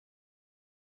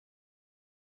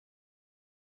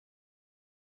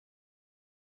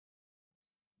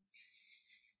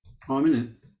Well, I'm going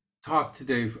to talk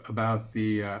today about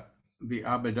the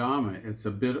Abhidhamma. It's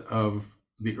a bit of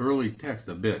the early text,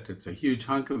 a bit. It's a huge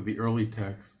hunk of the early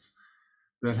texts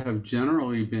that have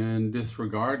generally been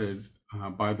disregarded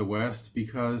by the West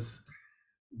because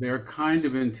they're kind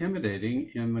of intimidating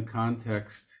in the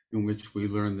context in which we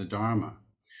learn the Dharma.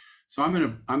 So I'm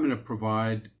going to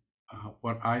provide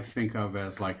what I think of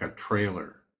as like a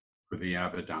trailer for the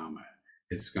Abhidhamma.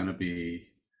 It's going to be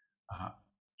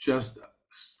just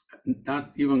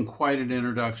not even quite an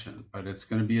introduction, but it's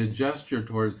going to be a gesture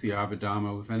towards the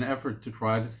Abhidhamma with an effort to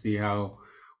try to see how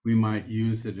we might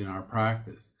use it in our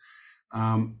practice.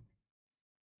 Um,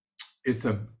 it's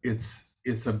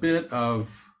a bit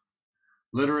of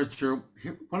literature.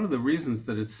 One of the reasons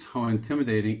that it's so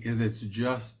intimidating is it's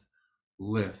just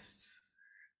lists.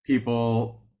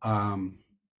 People don't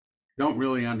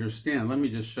really understand. Let me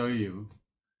just show you.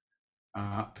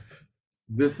 Uh,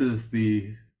 this is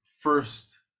the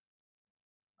first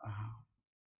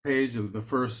page of the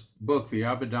first book. The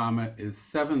Abhidhamma is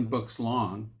 7 books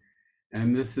long,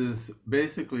 and this is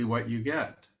basically what you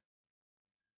get.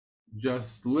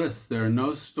 Just lists. There are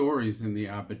no stories in the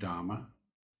Abhidhamma.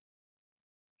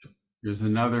 There's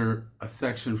a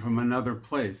section from another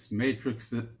place,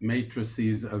 matrices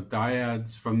of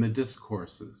dyads from the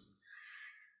discourses.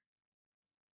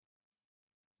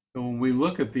 So when we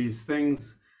look at these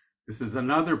things, this is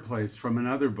another place from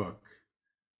another book,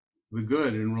 the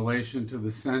good in relation to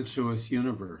the sensuous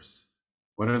universe.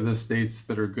 What are the states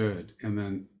that are good? And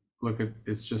then look at,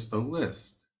 it's just a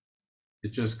list.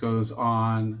 It just goes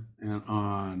on and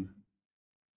on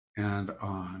and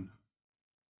on.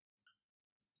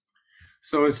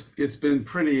 So it's been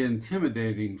pretty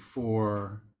intimidating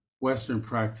for Western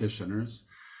practitioners.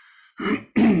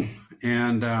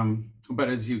 And but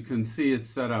as you can see, it's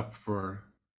set up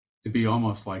to be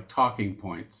almost like talking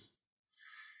points.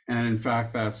 And in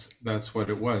fact, that's what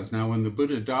it was. Now, when the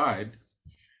Buddha died,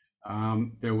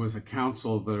 there was a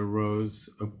council that arose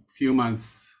a few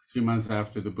months, 3 months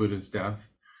after the Buddha's death.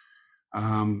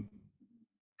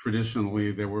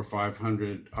 Traditionally, there were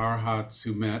 500 arhats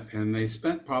who met, and they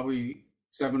spent probably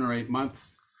 7 or 8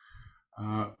 months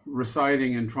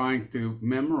reciting and trying to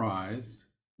memorize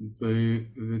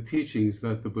the teachings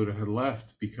that the Buddha had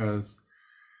left, because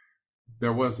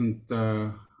there wasn't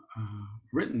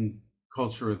written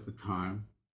culture at the time.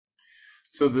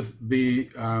 So the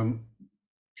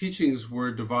teachings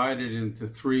were divided into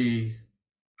 3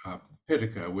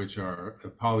 Piṭaka, which are a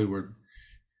Pali word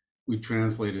we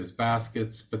translate as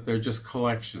baskets, but they're just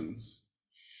collections.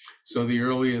 So the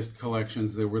earliest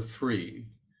collections, there were 3.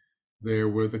 There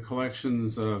were the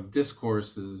collections of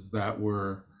discourses that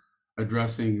were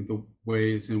addressing the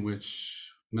ways in which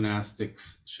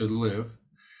monastics should live.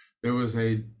 There was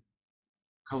a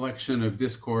collection of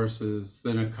discourses,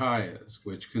 the Nikayas,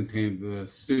 which contained the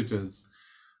Suttas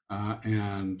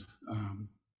and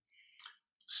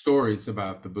stories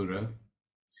about the Buddha.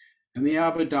 And the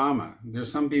Abhidhamma.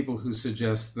 There's some people who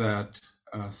suggest that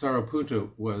Sariputta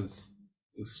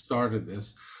started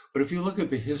this, but if you look at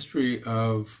the history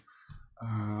of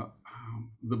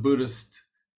the Buddhist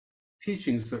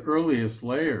teachings, the earliest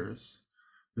layers,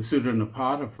 the Sutta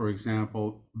Nipata, for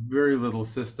example, very little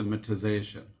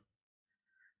systematization.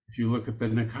 If you look at the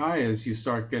Nikayas, you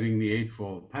start getting the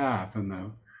Eightfold Path and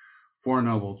the Four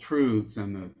Noble Truths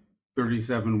and the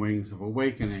 37 Wings of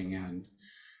Awakening, and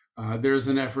there's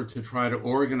an effort to try to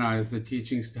organize the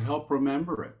teachings to help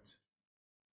remember it.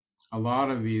 A lot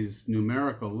of these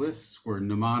numerical lists were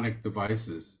mnemonic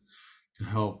devices to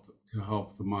help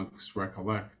the monks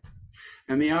recollect.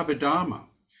 And the Abhidhamma.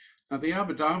 Now the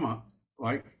Abhidhamma,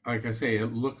 like I say,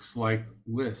 it looks like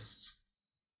lists.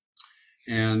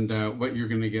 And what you're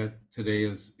going to get today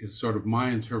is sort of my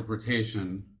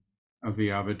interpretation of the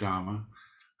Abhidhamma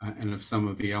and of some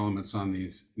of the elements on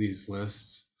these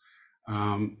lists.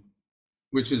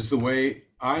 Which is the way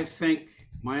I think,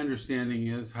 my understanding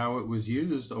is how it was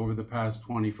used over the past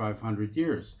 2,500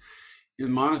 years.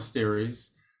 In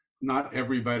monasteries, not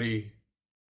everybody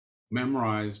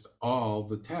memorized all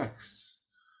the texts,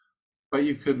 but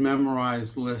you could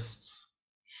memorize lists,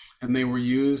 and they were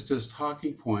used as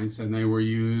talking points, and they were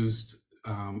used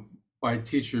by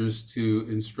teachers to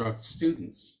instruct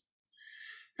students.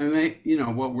 And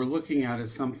what we're looking at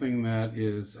is something that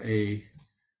is a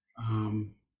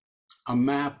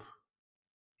map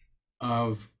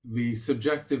of the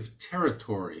subjective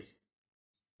territory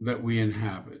that we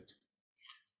inhabit.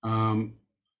 And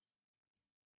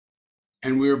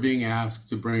we're being asked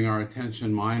to bring our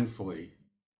attention mindfully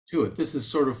to it. This is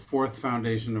sort of 4th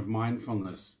foundation of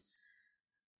mindfulness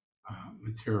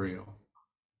material,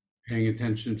 paying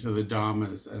attention to the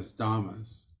Dhammas as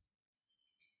Dhammas.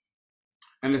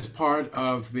 And as part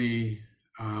of the,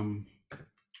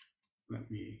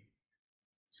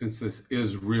 since this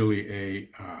is really a,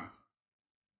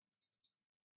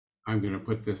 I'm going to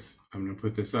put this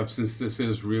up, since this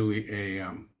is really a,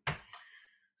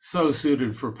 so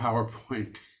suited for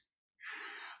PowerPoint.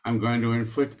 I'm going to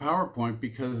inflict PowerPoint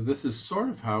because this is sort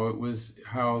of how it was,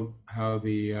 how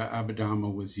the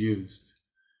Abhidhamma was used.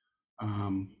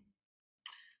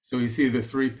 So you see the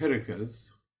three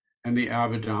Piṭakas and the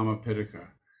Abhidhamma Piṭaka.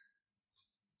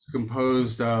 It's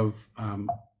composed of,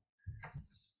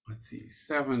 let's see,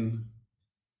 7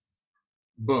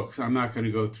 books. I'm not going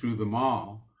to go through them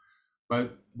all,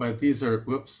 but these are,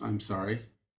 whoops, I'm sorry.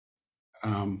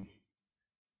 I'm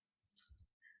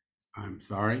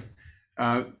sorry.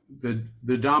 The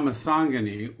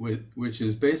Dhammasangani, which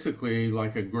is basically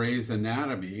like a Gray's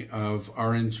Anatomy of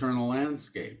our internal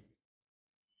landscape.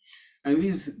 And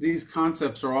these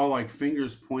concepts are all like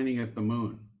fingers pointing at the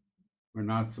moon. We're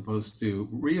not supposed to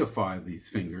reify these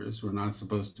fingers. We're not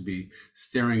supposed to be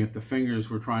staring at the fingers.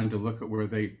 We're trying to look at where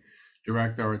they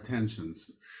direct our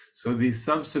attentions. So these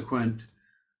subsequent,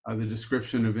 the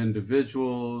description of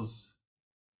individuals,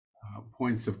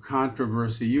 points of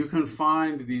controversy, you can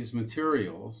find these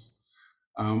materials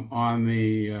on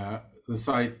the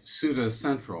site Suttas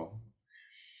Central.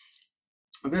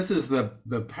 This is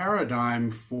the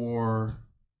paradigm for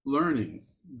learning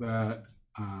that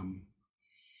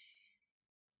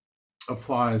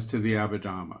applies to the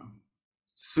Abhidhamma.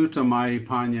 Sutta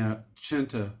Mahipanya,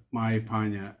 Chinta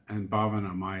Mahipanya, and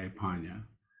Bhavana Mahipanya.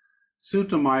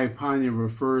 Sutta Mahipanya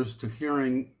refers to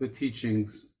hearing the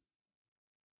teachings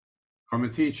from a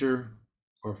teacher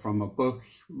or from a book,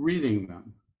 reading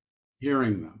them,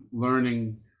 hearing them,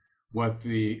 learning what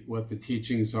the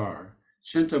teachings are.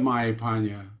 Chinta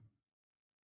Mahipanya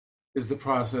is the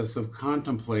process of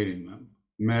contemplating them,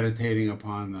 meditating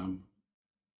upon them,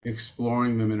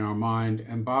 exploring them in our mind,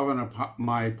 and Bhavana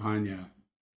Mahipanya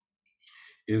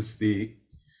is the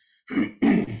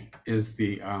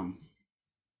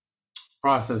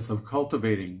process of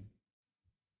cultivating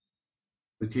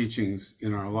the teachings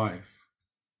in our life.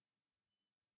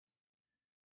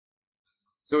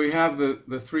 So we have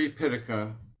the three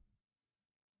Piṭaka,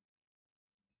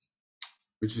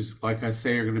 which is, like I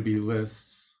say, are going to be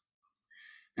lists,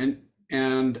 and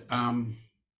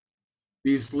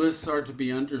these lists are to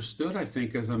be understood, I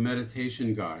think, as a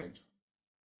meditation guide,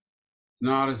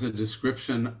 not as a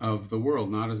description of the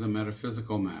world, not as a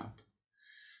metaphysical map.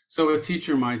 So a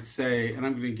teacher might say, and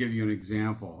I'm going to give you an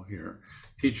example here.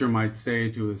 Teacher might say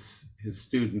to his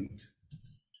student,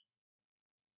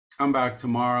 come back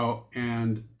tomorrow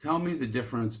and tell me the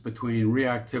difference between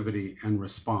reactivity and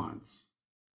response.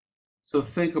 So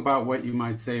think about what you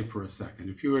might say for a second.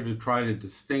 If you were to try to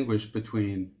distinguish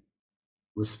between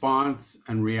response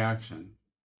and reaction,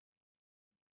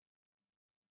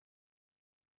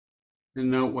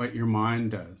 and note what your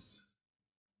mind does.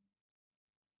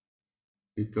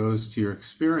 It goes to your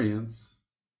experience,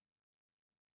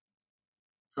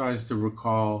 tries to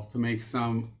recall,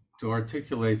 to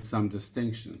articulate some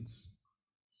distinctions.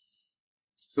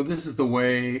 So this is the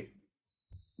way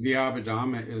the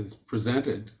Abhidhamma is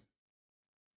presented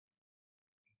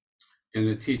in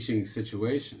a teaching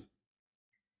situation.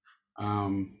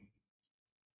 And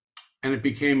it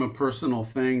became a personal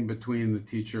thing between the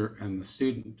teacher and the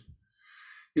student.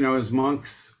 You know, as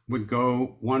monks would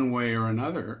go one way or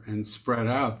another and spread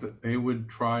out, that they would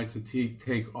try to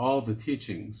take all the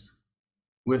teachings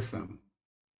with them.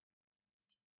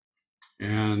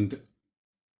 And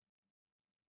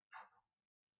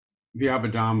the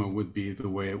Abhidhamma would be the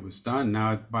way it was done.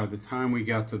 Now, by the time we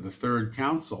got to the Third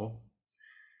Council,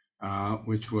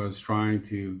 which was trying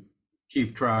to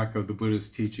keep track of the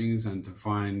Buddhist teachings and to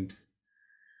find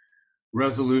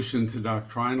resolution to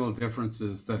doctrinal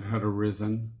differences that had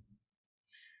arisen,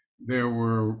 there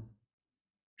were,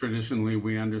 traditionally,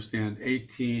 we understand,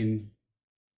 18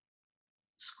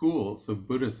 schools of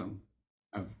Buddhism.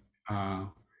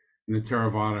 The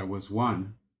Theravada was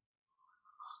one.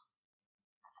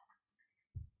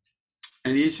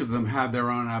 And each of them had their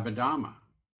own Abhidhamma.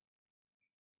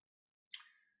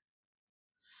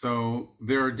 So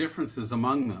there are differences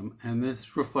among them, and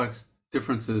this reflects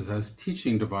differences as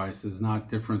teaching devices, not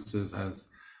differences as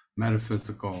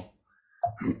metaphysical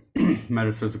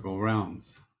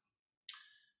realms.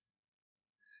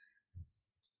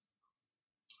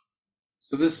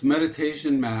 So this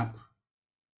meditation map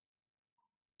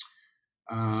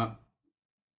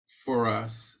for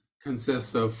us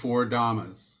consists of 4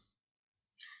 dhammas.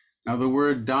 Now the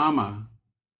word dhamma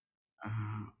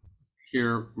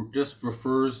here just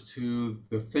refers to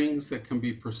the things that can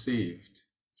be perceived.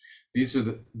 These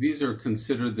are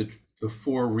considered the the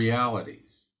four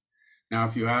realities. Now,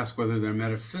 if you ask whether they're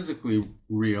metaphysically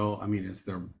real, I mean, is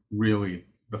there really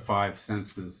the five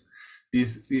senses?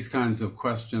 These kinds of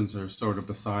questions are sort of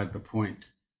beside the point.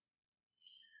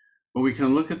 But we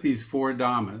can look at these four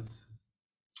dhammas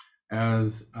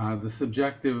as the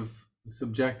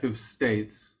subjective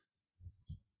states,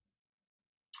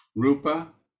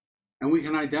 rupa, and we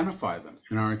can identify them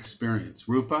in our experience.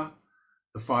 Rupa,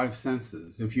 the five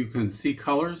senses. If you can see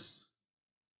colors,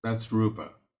 that's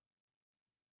rupa.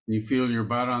 You feel your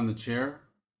butt on the chair,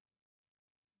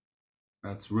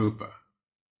 that's rupa.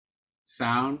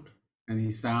 Sound,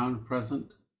 any sound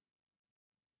present,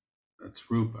 that's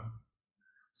rupa.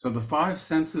 So the five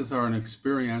senses are an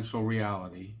experiential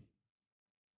reality.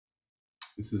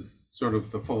 This is sort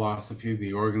of the philosophy,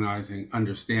 the organizing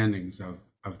understandings of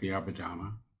the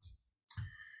Abhidhamma.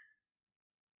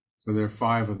 So there are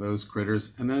five of those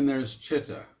critters. And then there's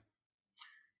chitta.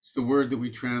 It's the word that we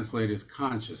translate as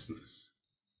consciousness.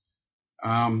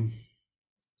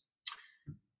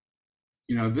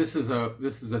 This is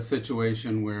a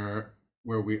situation where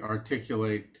we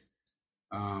articulate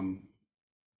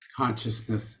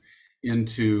consciousness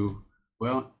into,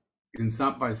 well,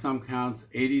 by some counts,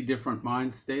 80 different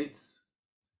mind states,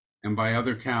 and by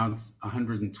other counts,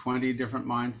 120 different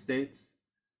mind states.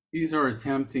 These are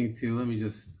attempting to, let me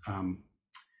just,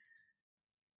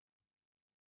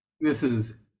 this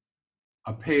is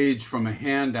a page from a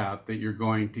handout that you're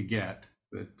going to get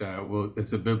that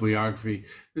it's a bibliography.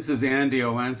 This is Andy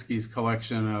Olensky's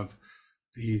collection of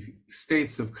the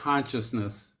states of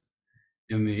consciousness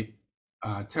in the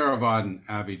Theravadan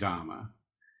Abhidhamma.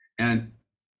 And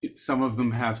some of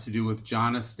them have to do with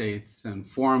jhana states and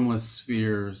formless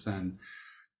spheres and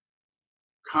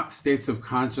states of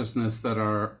consciousness that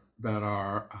are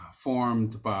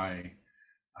formed by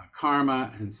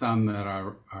karma, and some that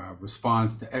are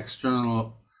response to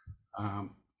external.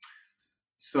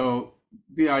 So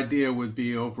the idea would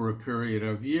be over a period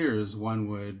of years, one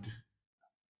would,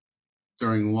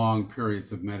 during long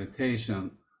periods of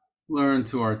meditation, learn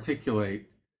to articulate,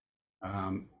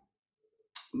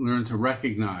 learn to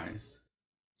recognize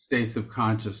states of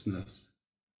consciousness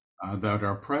that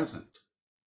are present.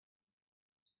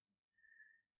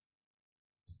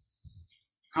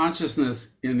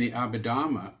 Consciousness in the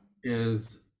Abhidhamma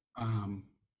is,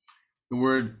 the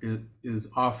word is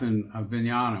often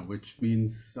vijnana, which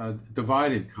means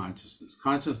divided consciousness.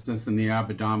 Consciousness in the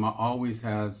Abhidhamma always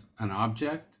has an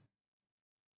object.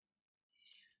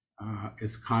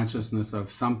 It's consciousness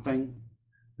of something.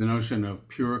 The notion of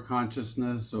pure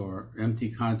consciousness or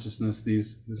empty consciousness,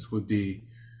 this would be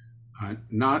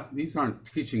these aren't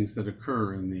teachings that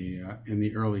occur in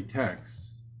the early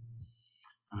texts.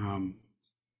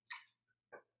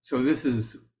 So this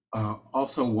is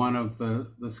also one of the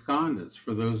skandhas.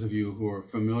 For those of you who are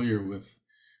familiar with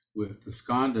the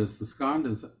skandhas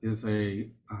is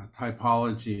a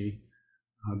typology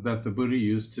that the Buddha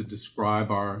used to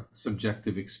describe our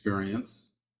subjective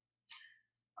experience.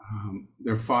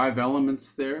 There are five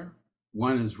elements there.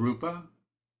 One is rupa,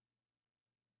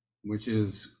 which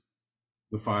is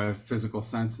the five physical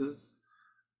senses.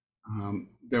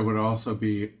 There would also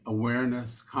be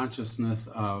awareness, consciousness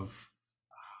of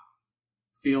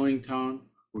feeling tone.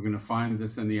 We're going to find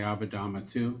this in the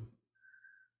Abhidhamma too.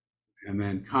 And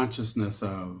then consciousness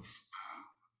of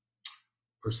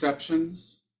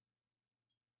perceptions,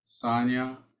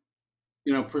 sanya.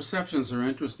 Perceptions are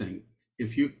interesting.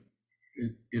 If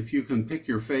you can pick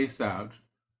your face out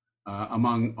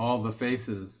among all the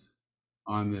faces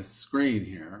on this screen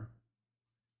here,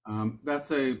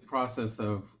 that's a process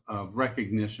of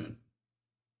recognition,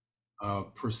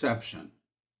 of perception,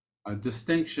 a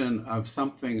distinction of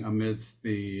something amidst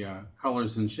the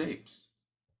colors and shapes,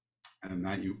 and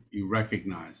that you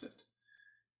recognize it.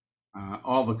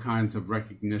 All the kinds of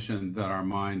recognition that our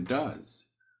mind does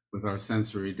with our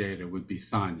sensory data would be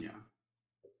sanya.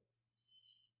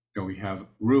 So we have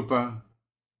rupa,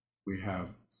 we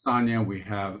have sanya, we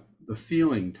have the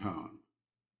feeling tone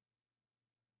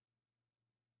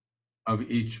of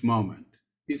each moment.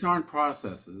 These aren't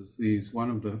processes. One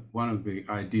of the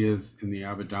ideas in the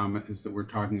Abhidhamma is that we're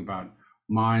talking about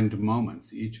mind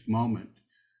moments, each moment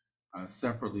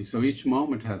separately. So each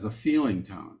moment has a feeling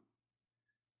tone,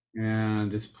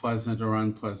 and it's pleasant or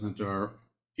unpleasant, or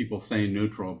people say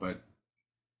neutral, but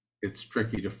it's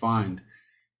tricky to find.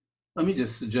 Let me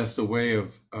just suggest a way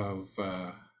of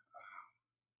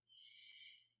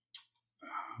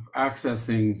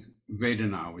accessing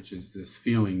Vedana, which is this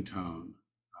feeling tone,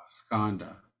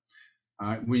 skandha.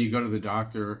 When you go to the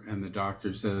doctor and the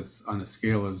doctor says, on a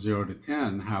scale of 0 to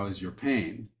 10, how is your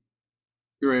pain?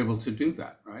 You're able to do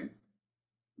that, right?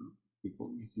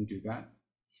 People, you can do that.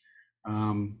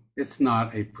 It's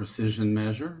not a precision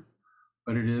measure,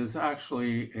 but it is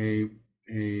actually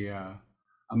a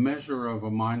measure of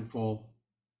a mindful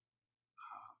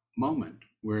moment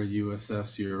where you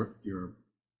assess your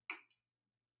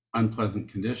unpleasant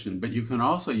condition, but you can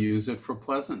also use it for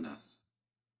pleasantness.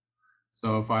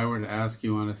 So if I were to ask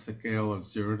you on a scale of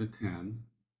 0 to 10,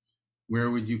 where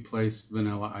would you place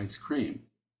vanilla ice cream?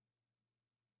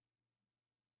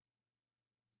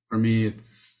 For me, it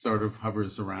sort of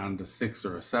hovers around a 6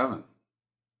 or a 7.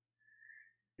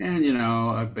 And, you know,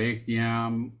 a baked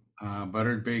yam,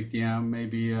 buttered baked yam,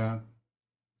 maybe a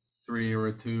 3 or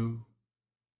a 2.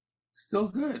 Still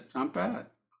good, not bad.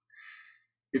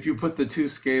 If you put the two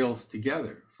scales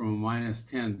together, from a minus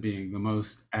 10 being the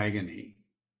most agony,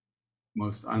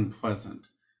 most unpleasant,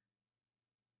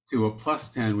 to a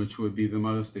plus 10, which would be the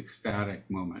most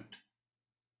ecstatic moment,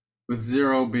 with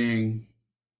 0 being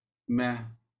meh,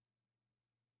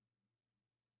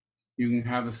 you can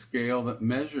have a scale that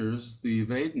measures the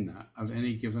Vedana of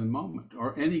any given moment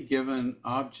or any given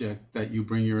object that you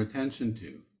bring your attention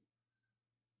to.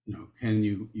 You know,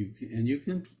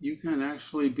 you can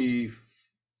actually be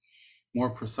more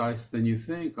precise than you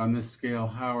think on this scale.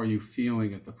 How are you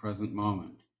feeling at the present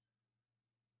moment?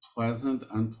 Pleasant,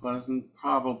 unpleasant,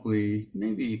 probably,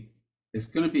 maybe it's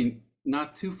going to be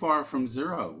not too far from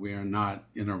 0. We are not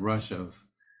in a rush of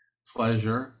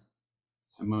pleasure.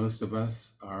 And most of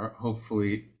us are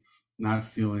hopefully not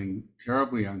feeling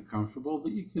terribly uncomfortable,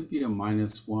 but you could be a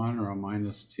 -1 or a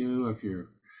 -2 if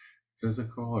you're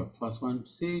physical, or +1.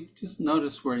 See, just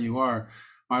notice where you are.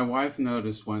 My wife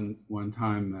noticed one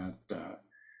time that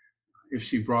if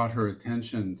she brought her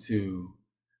attention to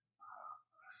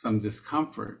some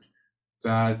discomfort,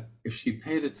 that if she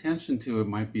paid attention to it,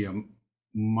 might be a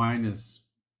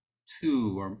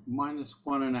 -2 or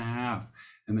 -1.5,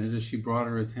 and then as she brought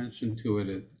her attention to it,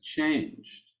 it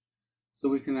changed. So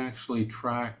we can actually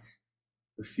track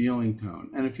the feeling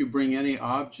tone. And if you bring any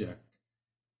object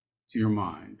to your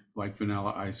mind, like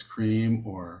vanilla ice cream,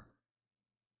 or,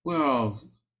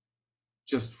 well,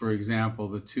 just for example,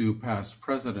 the 2 past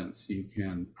presidents, you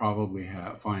can probably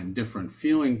find different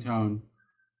feeling tone.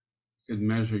 You could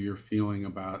measure your feeling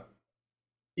about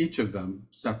each of them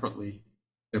separately.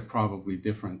 They're probably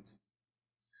different.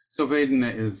 So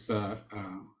Vedana is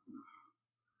an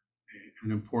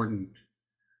important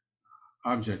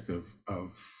object of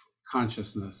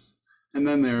consciousness. And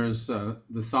then there's the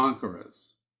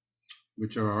Sankharas,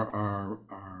 which are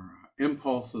our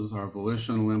impulses, our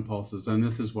volitional impulses. And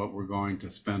this is what we're going to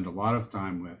spend a lot of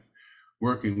time with,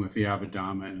 working with the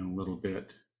Abhidhamma in a little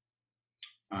bit.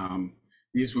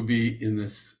 These would be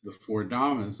the 4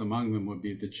 dhammas. Among them would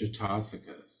be the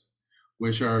Piṭakas,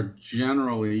 which are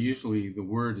usually the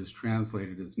word is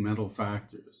translated as mental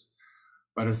factors.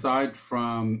 But aside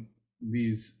from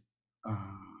these,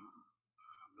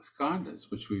 the skandhas,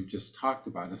 which we've just talked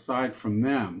about, aside from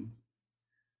them,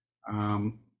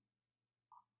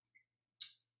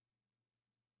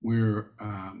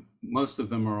 most of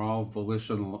them are all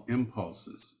volitional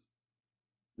impulses.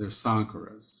 They're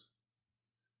sankharas.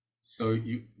 So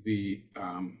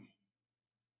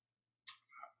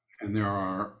and there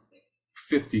are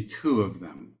 52 of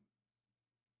them.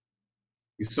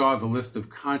 You saw the list of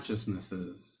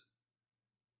consciousnesses.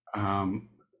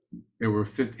 There were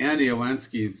Andy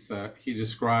Alensky's, he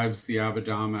describes the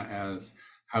Abhidhamma as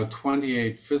how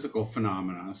 28 physical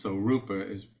phenomena, so rupa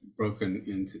is broken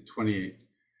into 28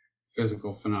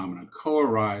 physical phenomena,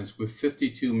 co-arise with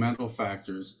 52 mental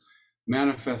factors,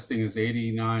 manifesting as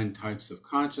 89 types of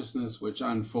consciousness, which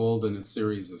unfold in a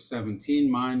series of 17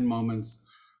 mind moments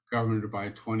governed by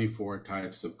 24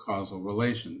 types of causal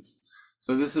relations.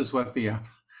 So this is what the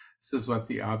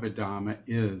Abhidhamma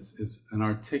is an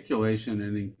articulation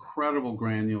and incredible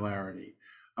granularity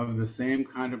of the same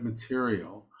kind of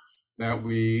material that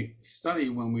we study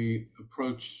when we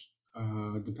approach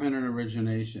dependent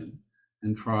origination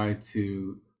and try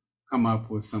to come up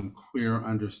with some clear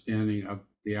understanding of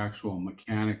the actual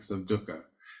mechanics of dukkha.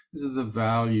 This is the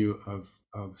value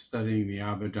of studying the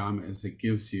Abhidhamma, is it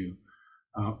gives you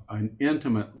an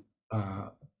intimate,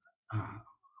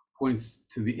 points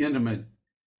to the intimate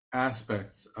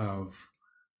aspects of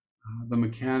the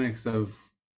mechanics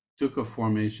of dukkha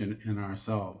formation in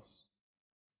ourselves.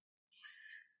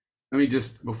 Let me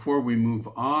just, before we move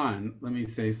on, let me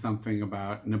say something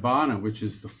about nibbana, which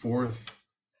is the 4th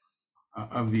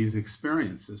of these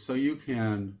experiences. So you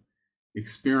can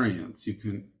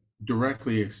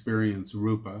directly experience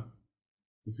rupa,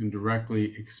 you can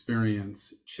directly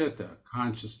experience chitta,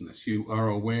 consciousness. You are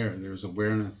aware, there's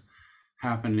awareness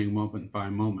happening moment by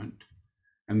moment.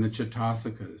 and the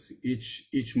Chittasakas.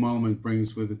 Each moment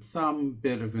brings with it some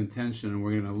bit of intention, and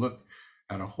we're going to look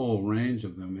at a whole range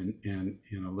of them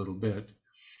in a little bit.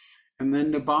 And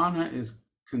then Nibbana is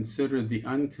considered the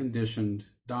unconditioned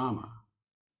Dhamma.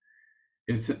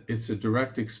 It's a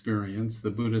direct experience.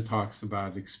 The Buddha talks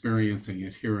about experiencing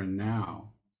it here and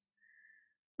now,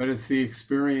 but it's the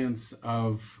experience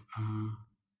of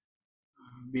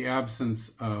the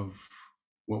absence of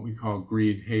what we call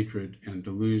greed, hatred, and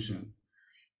delusion.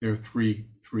 There are three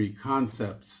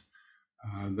concepts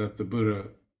that the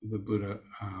Buddha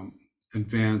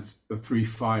advanced, the three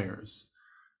fires,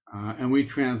 and we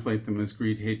translate them as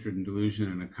greed, hatred, and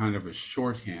delusion in a kind of a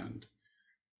shorthand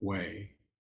way.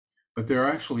 But there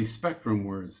are actually spectrum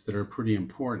words that are pretty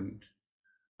important.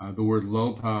 The word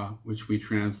lobha, which we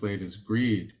translate as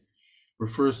greed,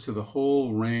 refers to the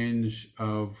whole range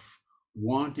of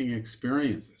wanting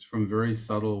experiences, from very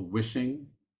subtle wishing,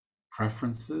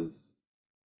 preferences,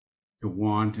 to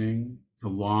wanting, to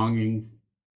longing,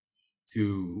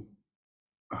 to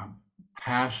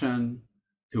passion,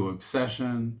 to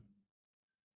obsession.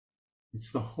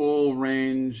 It's the whole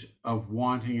range of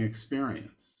wanting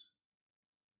experience.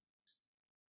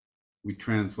 We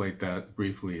translate that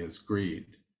briefly as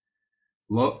greed.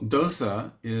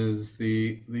 Dosa is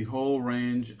the whole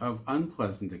range of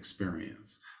unpleasant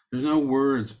experience. There's no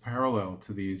words parallel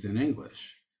to these in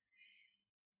English.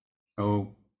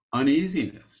 So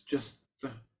uneasiness, just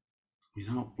we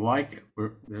don't like it.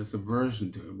 There's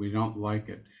aversion to it. We don't like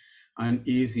it.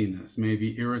 Uneasiness,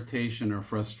 maybe irritation or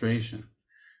frustration,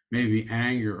 maybe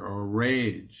anger or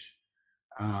rage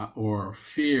or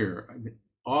fear.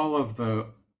 All of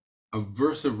the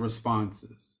aversive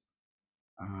responses,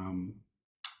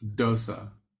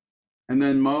 dosa. And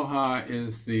then moha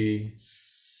is the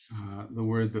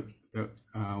word that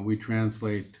we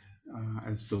translate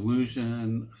as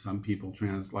delusion. Some people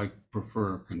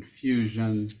prefer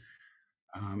confusion.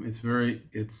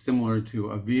 It's similar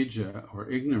to avidya or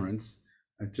ignorance.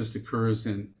 It just occurs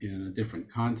in a different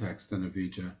context than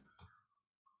avidya.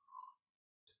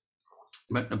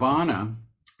 But nibbana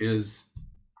is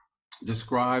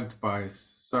described by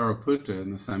Sariputta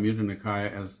in the Samyutta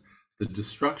Nikaya as the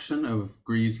destruction of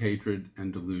greed, hatred,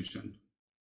 and delusion.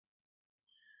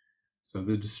 So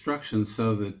the destruction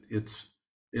so that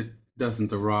it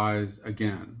doesn't arise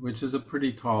again, which is a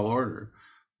pretty tall order.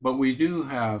 But we do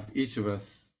have, each of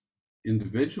us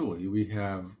individually, we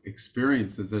have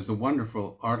experiences. There's a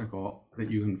wonderful article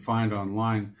that you can find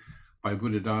online by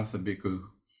Buddhadasa Bhikkhu.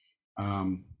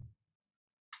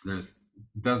 There's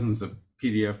dozens of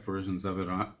PDF versions of it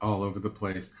all over the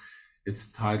place. It's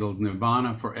titled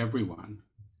Nibbana for Everyone.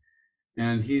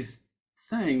 And he's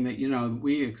saying that,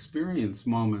 we experience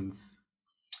moments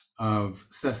of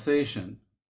cessation,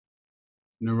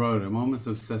 nirodha, moments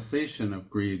of cessation of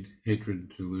greed, hatred,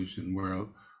 delusion, where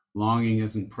longing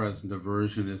isn't present,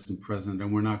 aversion isn't present,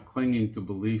 and we're not clinging to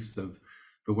beliefs of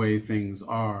the way things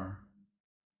are.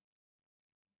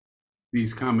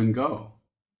 These come and go.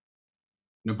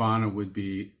 Nibbana would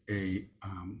be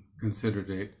considered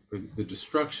the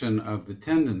destruction of the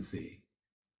tendency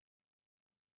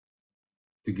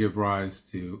to give rise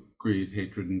to greed,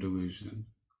 hatred, and delusion.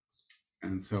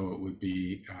 And so it would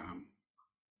be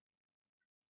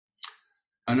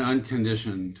an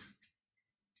unconditioned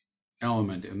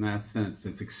element in that sense.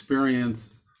 It's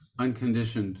experience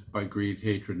unconditioned by greed,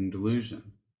 hatred, and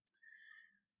delusion.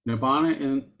 Nibbana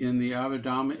in the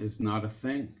Abhidhamma is not a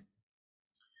thing.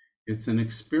 It's an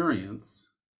experience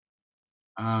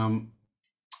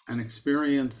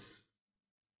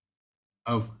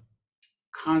of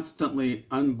constantly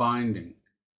unbinding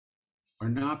or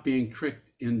not being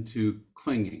tricked into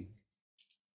clinging.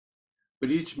 But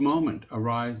each moment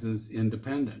arises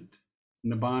independent.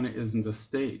 Nibbana isn't a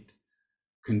state.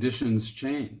 Conditions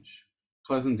change.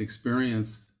 Pleasant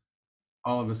experience,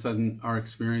 all of a sudden our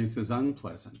experience is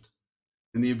unpleasant.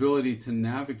 And the ability to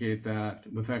navigate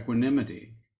that with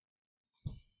equanimity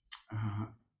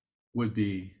would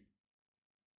be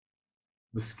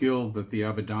the skill that the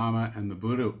Abhidhamma and the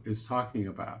Buddha is talking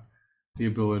about, the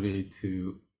ability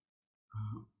to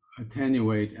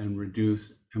attenuate and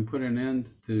reduce and put an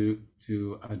end to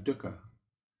dukkha.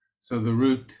 So the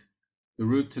route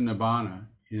to nibbana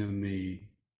in the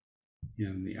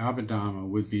Abhidhamma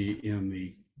would be in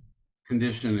the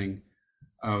conditioning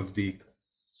of the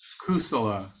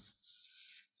kusala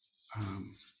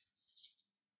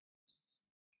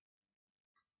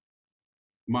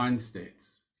mind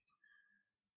states.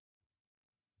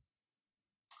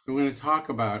 We're going to talk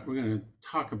about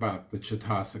the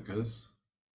Chittasakas,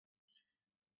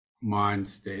 mind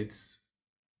states.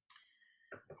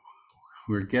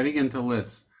 We're getting into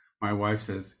lists, my wife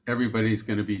says everybody's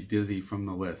going to be dizzy from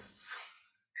the lists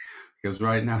because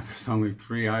right now there's only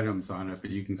 3 items on it, but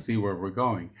you can see where we're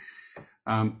going.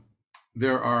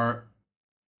 There are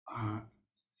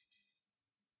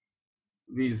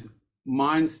these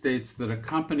mind states that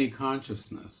accompany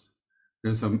consciousness.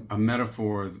 There's a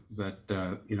metaphor that,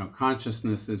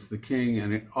 consciousness is the king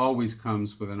and it always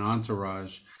comes with an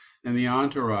entourage. And the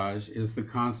entourage is the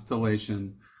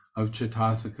constellation of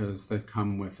Piṭakas that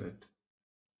come with it.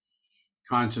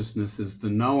 Consciousness is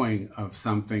the knowing of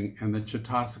something, and the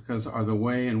Piṭakas are the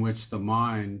way in which the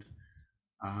mind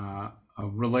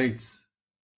relates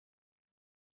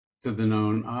to the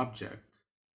known object.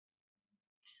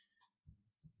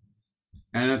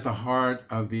 And at the heart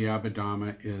of the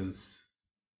Abhidhamma is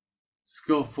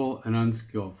skillful and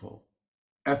unskillful.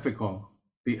 Ethical,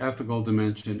 the ethical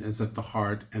dimension is at the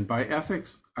heart. And by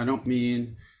ethics, I don't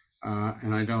mean,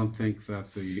 and I don't think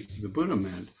that the Buddha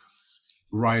meant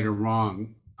right or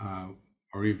wrong,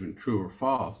 or even true or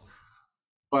false,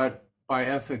 but by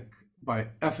the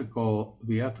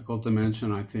ethical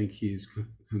dimension, I think he's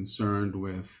concerned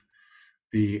with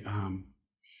the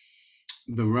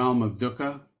realm of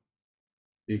dukkha,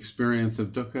 the experience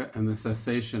of dukkha, and the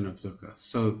cessation of dukkha.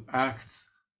 So acts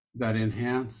that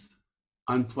enhance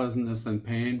unpleasantness and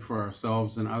pain for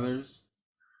ourselves and others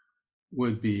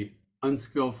would be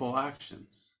unskillful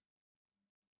actions.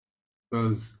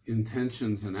 Those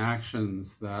intentions and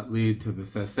actions that lead to the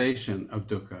cessation of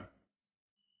dukkha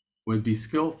would be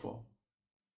skillful.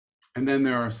 And then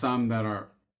there are some that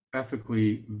are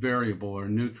ethically variable or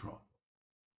neutral.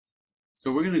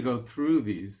 So we're going to go through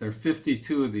these. There are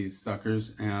 52 of these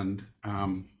suckers, and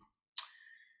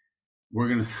we're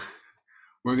going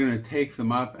to take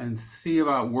them up and see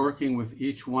about working with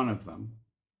each one of them,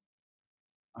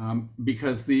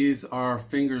 because these are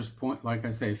fingers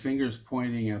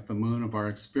pointing at the moon of our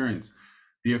experience.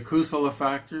 The akusala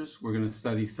factors we're going to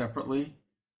study separately,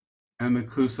 and the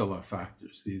kusala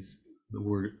factors. The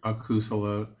word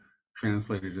akusala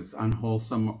translated as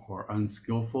unwholesome or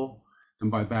unskillful. And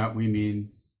by that, we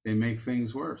mean they make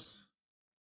things worse.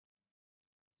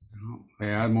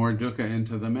 They add more dukkha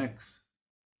into the mix.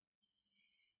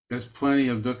 There's plenty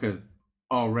of dukkha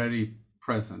already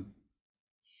present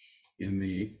on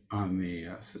the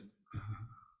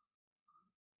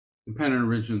dependent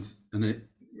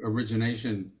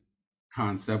origination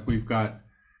concept. We've got,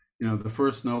 the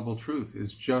first noble truth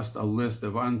is just a list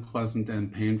of unpleasant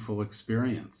and painful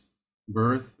experience: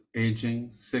 birth, aging,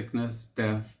 sickness,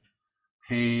 death,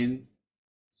 pain,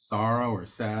 sorrow or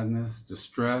sadness,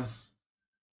 distress,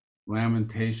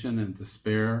 lamentation and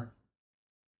despair,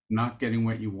 not getting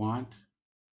what you want,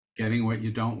 getting what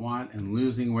you don't want, and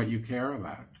losing what you care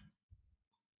about.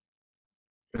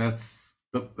 That's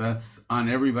on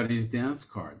everybody's dance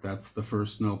card. That's the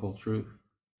first noble truth.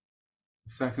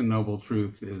 The second noble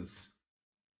truth is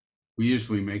we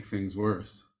usually make things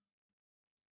worse.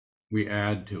 We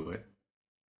add to it: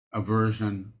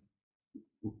 aversion,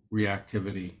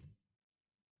 reactivity,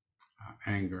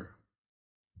 anger.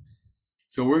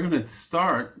 So we're going to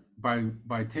start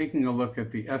by taking a look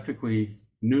at the ethically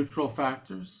neutral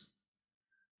factors.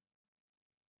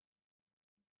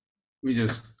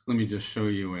 Let me just show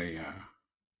you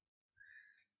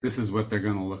this is what they're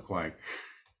going to look like.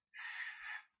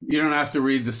 You don't have to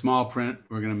read the small print.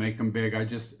 We're going to make them big.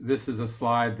 This is a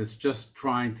slide that's just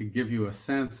trying to give you a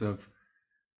sense of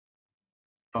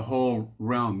the whole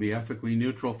realm, the ethically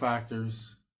neutral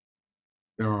factors.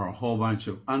 There are a whole bunch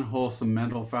of unwholesome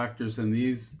mental factors, and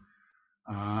these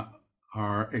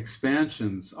are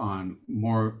expansions on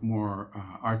more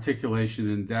articulation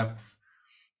and depth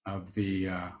of the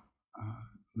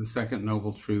second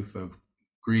noble truth of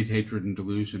greed, hatred, and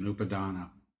delusion,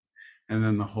 upadana, and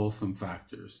then the wholesome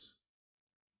factors.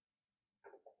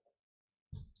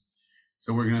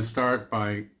 So we're going to start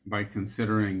by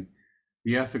considering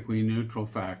the ethically neutral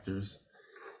factors.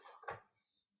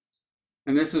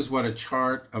 And this is what a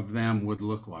chart of them would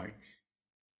look like.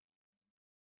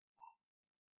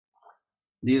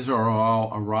 These are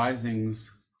all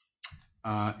arisings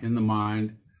in the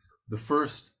mind. The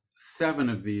first 7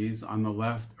 of these on the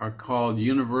left are called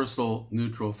universal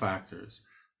neutral factors.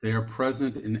 They are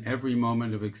present in every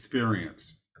moment of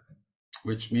experience,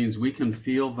 which means we can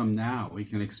feel them now, we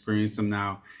can experience them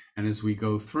now. And as we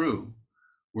go through,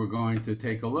 we're going to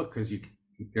take a look because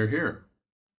they're here.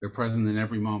 They're present in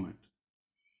every moment.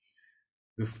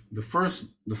 The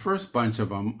first bunch of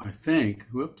them, I think,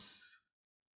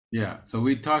 so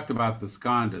we talked about the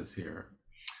skandhas here.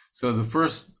 So the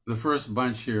first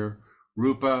bunch here: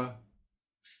 rupa,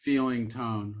 feeling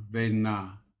tone;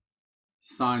 vedana,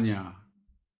 sanya;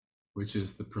 which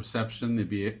is the perception,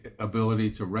 the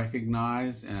ability to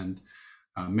recognize and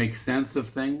make sense of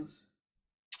things.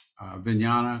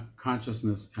 Vijnana,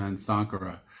 consciousness, and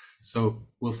Sankara. So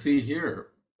we'll see here,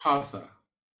 Pasa.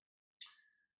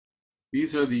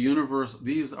 These are the universal,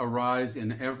 these arise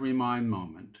in every mind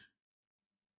moment.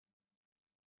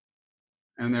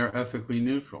 And they're ethically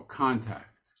neutral.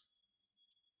 Contact.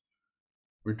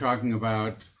 We're talking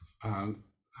about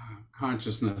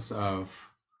consciousness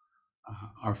of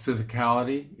our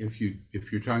physicality. If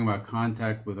you're talking about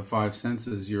contact with the five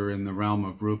senses, you're in the realm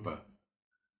of rupa,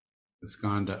 the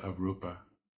skandha of rupa.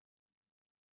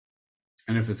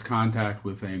 And if it's contact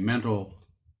with a mental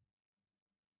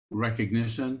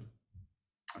recognition,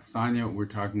 sanya, we're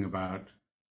talking about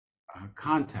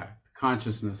contact,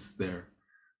 consciousness there.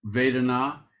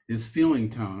 Vedana is feeling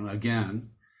tone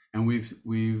again, and we've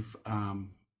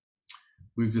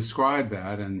described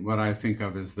that, and what I think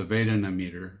of as the Vedana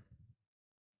meter,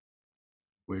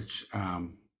 which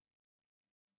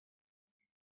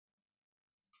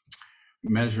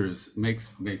makes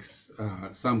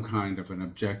some kind of an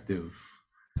objective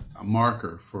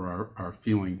marker for our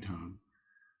feeling tone.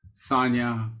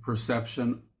 Sanya,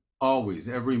 perception, always,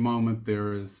 every moment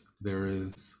there is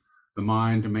the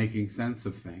mind making sense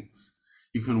of things.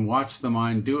 You can watch the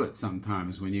mind do it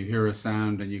sometimes when you hear a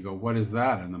sound and you go, what is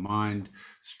that? And the mind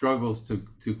struggles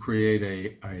to create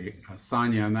a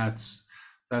sanya, and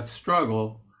that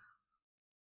struggle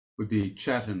would be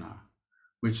cetana,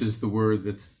 which is the word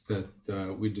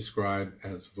that we describe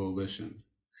as volition.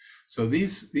 So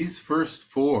these first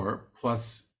four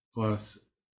plus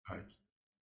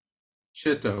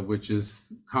chitta, which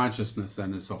is consciousness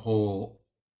and is a whole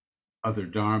other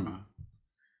dharma.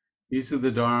 These are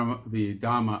the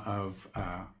dhamma of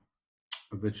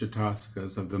the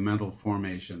chittasakas, of the mental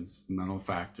formations, the mental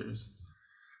factors.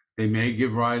 They may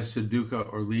give rise to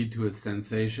dukkha or lead to its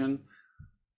sensation.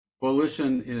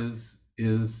 Volition is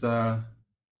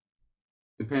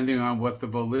depending on what the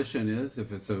volition is.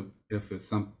 If it's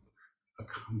an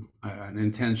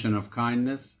intention of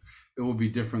kindness, it will be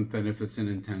different than if it's an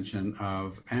intention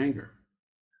of anger.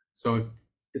 So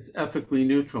it's ethically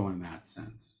neutral in that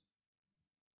sense.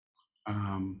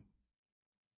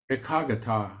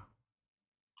 Ekagata,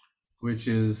 which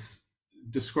is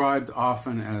described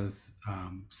often as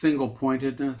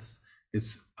single-pointedness.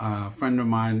 It's a friend of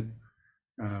mine,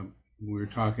 we were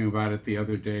talking about it the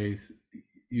other day,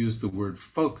 used the word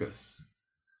focus.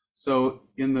 So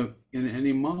in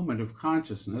any moment of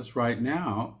consciousness right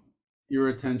now, your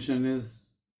attention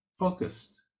is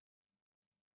focused,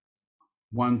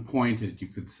 one-pointed, you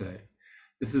could say.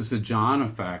 This is a jhana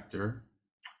factor,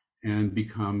 and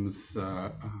becomes,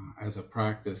 as a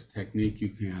practice technique, you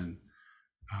can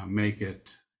make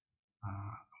it,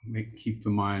 keep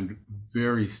the mind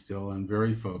very still and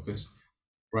very focused.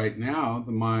 Right now,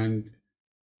 the mind,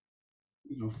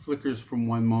 flickers from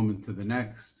one moment to the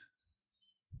next.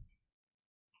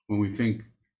 When we think,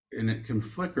 and it can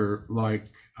flicker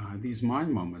like these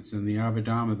mind moments. In the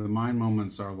Abhidhamma, the mind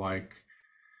moments are like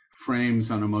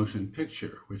frames on a motion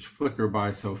picture, which flicker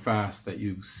by so fast that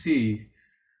you see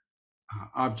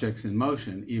objects in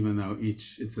motion, even though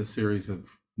it's a series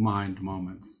of mind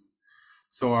moments.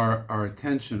 So our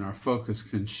attention, our focus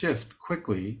can shift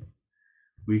quickly.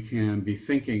 We can be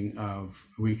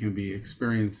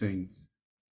experiencing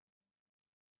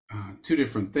two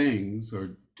different things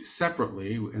or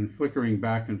separately and flickering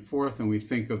back and forth, and we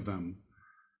think of them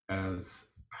as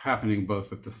happening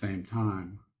both at the same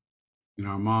time in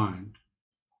our mind.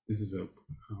 This is a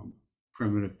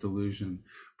primitive delusion.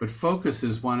 But focus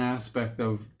is one aspect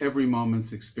of every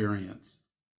moment's experience.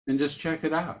 And just check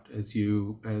it out as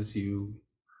you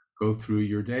go through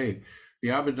your day. The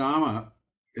Abhidhamma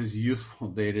is useful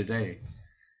day to day.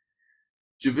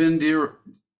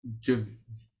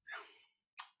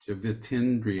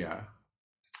 Javitindriya.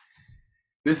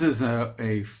 This is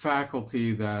a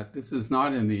faculty that, this is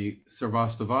not in the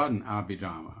Sarvastivadin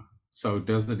Abhidhamma. So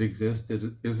does it exist?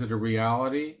 Is it a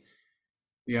reality?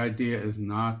 The idea is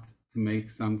not to make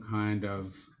some kind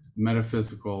of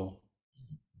metaphysical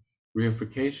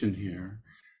reification here.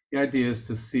 The idea is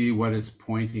to see what it's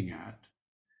pointing at.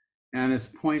 And it's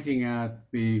pointing at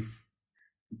the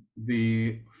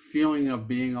feeling of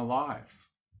being alive.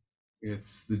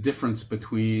 It's the difference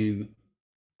between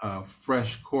a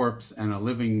fresh corpse and a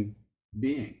living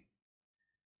being.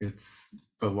 It's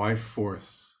the life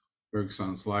force,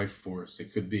 Bergson's life force.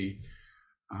 It could be,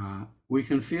 we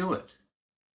can feel it.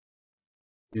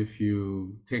 If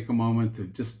you take a moment to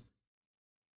just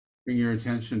bring your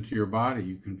attention to your body,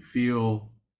 you can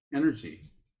feel energy.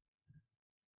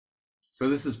 So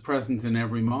this is present in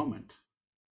every moment.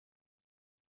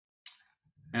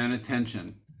 and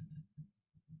attention,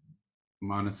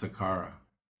 manasakara.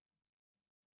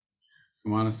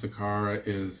 Manasakara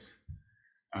is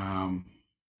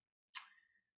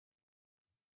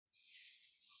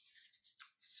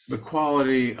the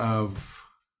quality of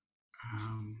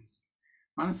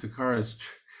manasakara is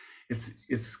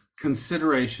it's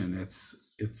consideration. It's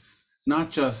not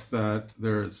just that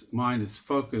there's mind is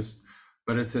focused,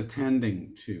 but it's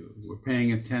attending to. We're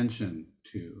paying attention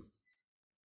to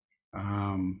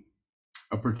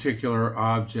a particular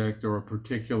object or a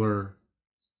particular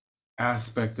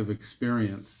aspect of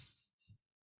experience.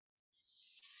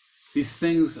 These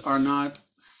things are not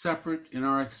separate in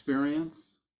our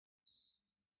experience.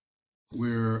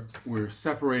 We're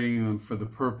separating them for the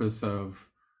purpose of,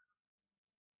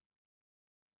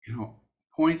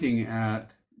 pointing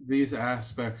at these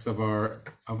aspects of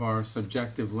our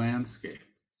subjective landscape.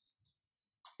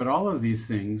 But all of these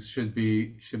things should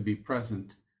be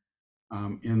present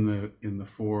in the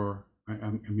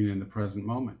present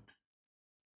moment.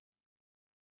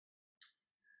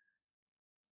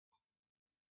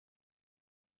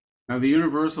 Now, the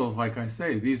universals, like I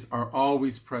say, these are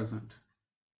always present.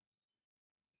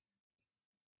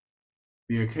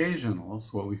 The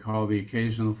occasionals, what we call the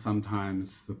occasionals,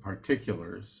 sometimes the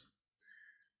particulars,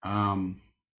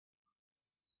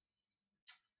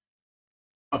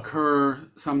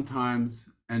 occur sometimes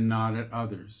and not at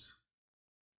others.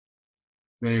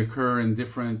 They occur in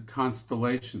different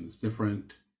constellations,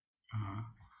 different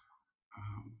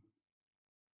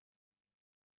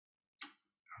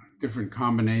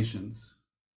combinations.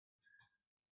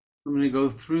 I'm going to go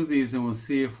through these and we'll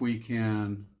see if we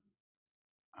can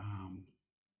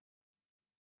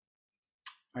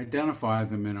identify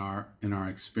them in our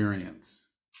experience.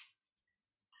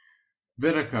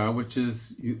 Vittaka, which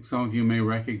is some of you may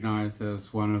recognize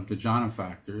as one of the jhana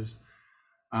factors,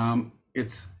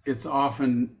 it's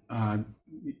often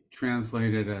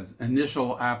translated as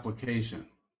initial application.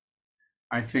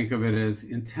 I think of it as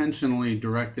intentionally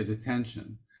directed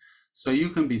attention. So you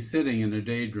can be sitting in a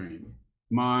daydream,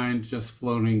 mind just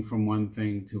floating from one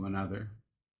thing to another.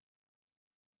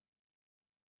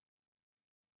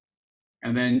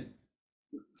 And then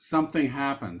something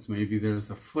happens. Maybe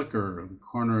there's a flicker in the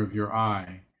corner of your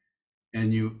eye,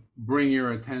 and you bring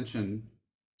your attention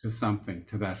to something,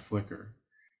 to that flicker.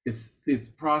 It's the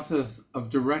process of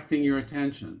directing your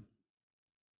attention.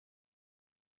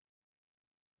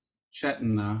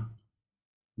 Cetana,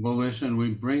 volition, we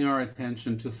bring our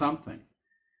attention to something.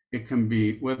 It can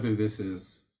be, whether this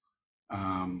is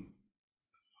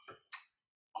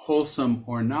wholesome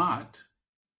or not,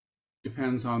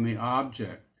 depends on the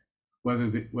object, whether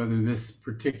this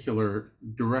particular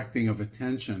directing of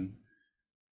attention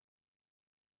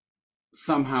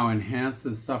somehow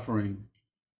enhances suffering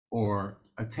or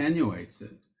attenuates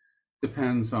it,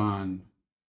 depends on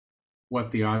what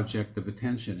the object of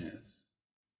attention is.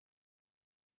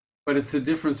 But it's the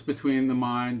difference between the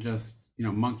mind, just,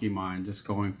 monkey mind, just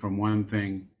going from one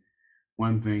thing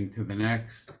to the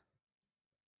next.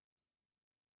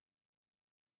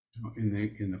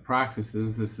 In the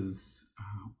practices, this is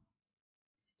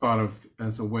thought of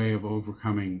as a way of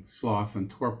overcoming sloth and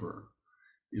torpor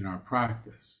in our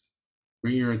practice.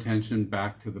 Bring your attention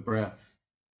back to the breath.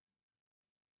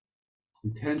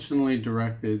 Intentionally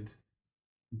directed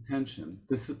attention.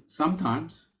 This is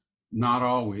sometimes, not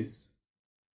always.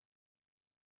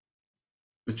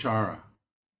 Vichara.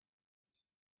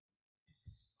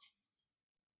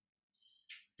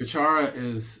 Vichara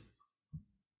is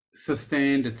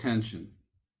sustained attention.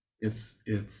 It's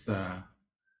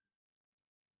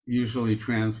usually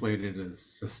translated as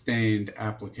sustained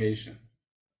application.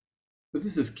 But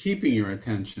this is keeping your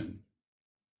attention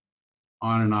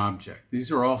on an object.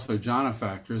 These are also jhana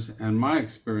factors, and my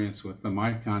experience with them,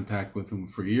 my contact with them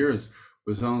for years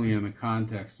was only in the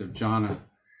context of jhana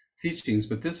teachings,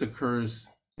 but this occurs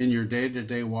in your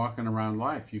day-to-day walking around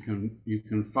life. You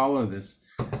can follow this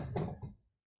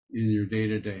in your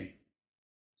day-to-day.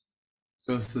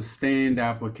 So sustained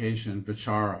application,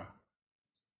 vichara.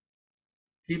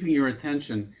 Keeping your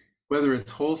attention, whether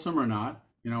it's wholesome or not.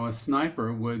 A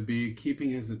sniper would be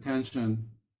keeping his attention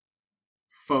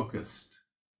focused,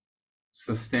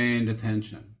 sustained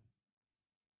attention.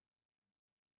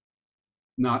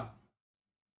 Not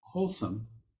wholesome,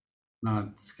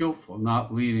 not skillful,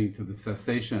 not leading to the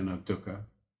cessation of dukkha,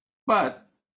 but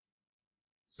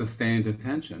sustained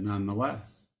attention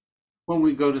nonetheless. When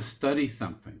we go to study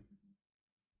something,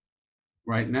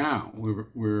 right now,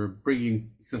 we're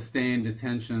bringing sustained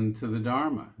attention to the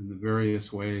Dharma in the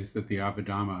various ways that the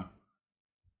Abhidhamma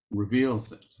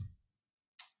reveals it.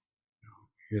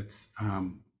 It's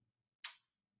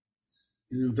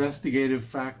an investigative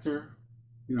factor,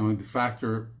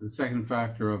 the second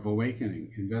factor of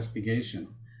awakening,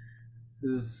 investigation.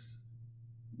 This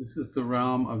is the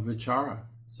realm of vichara.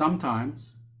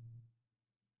 Sometimes,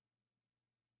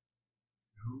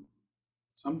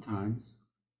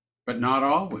 but not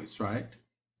always, right?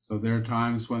 So there are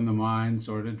times when the mind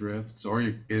sort of drifts, or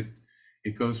it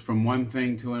goes from one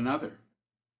thing to another.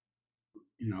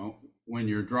 When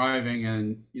you're driving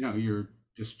and you're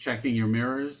just checking your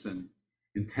mirrors and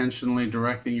intentionally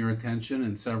directing your attention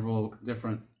in several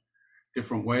different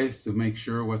ways to make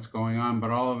sure what's going on, but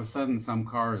all of a sudden some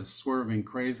car is swerving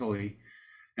crazily,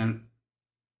 and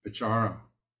vichara,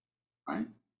 right?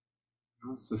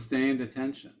 Sustained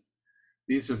attention.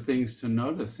 These are things to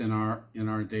notice in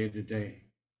our day-to-day.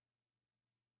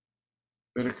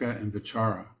 Vitakka and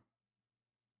vichara,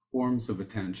 forms of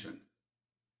attention.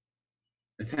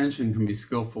 Attention can be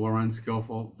skillful or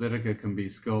unskillful. Vitakka can be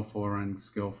skillful or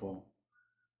unskillful.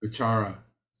 Vichara,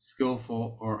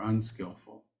 skillful or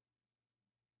unskillful.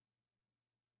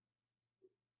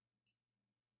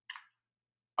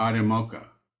 Adhimokha.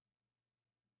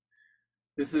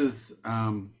 This is,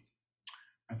 I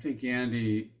think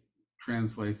Andy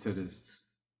translates it as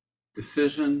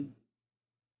decision,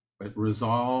 but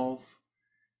resolve.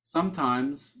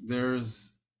 Sometimes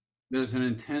there's an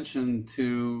intention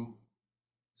to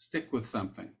stick with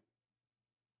something,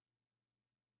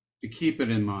 to keep it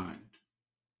in mind.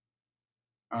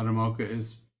 Adhimokha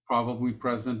is probably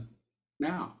present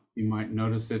now. You might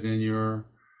notice it in your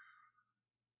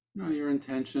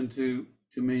intention to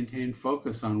maintain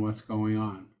focus on what's going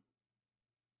on.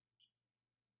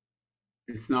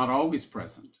 It's not always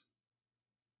present.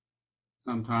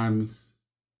 Sometimes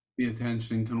the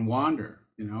attention can wander.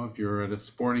 If you're at a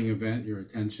sporting event, your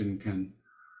attention can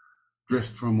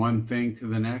drift from one thing to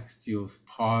the next. You'll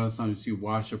pause as you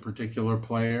watch a particular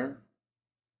player.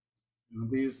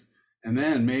 And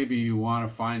then maybe you want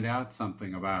to find out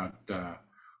something about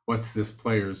what's this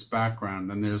player's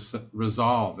background, and there's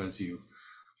resolve as you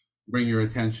bring your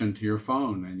attention to your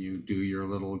phone and you do your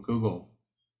little Google.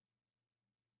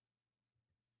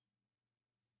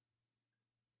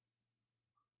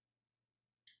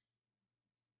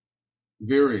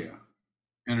 Virya,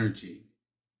 energy.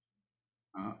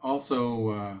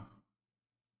 Also,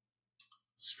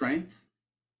 strength.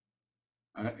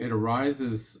 It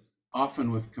arises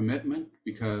often with commitment,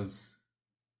 because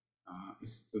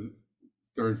it's the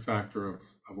third factor of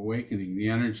awakening, the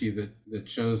energy that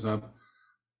shows up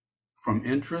from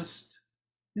interest.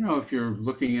 If you're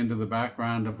looking into the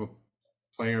background of a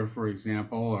player, for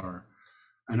example, or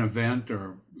an event,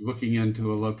 or looking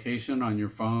into a location on your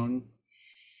phone.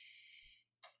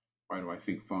 Why do I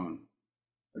think phone?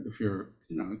 But if you're,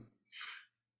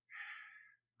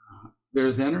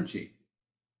 there's energy,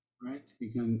 right?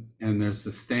 And there's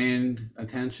sustained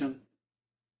attention.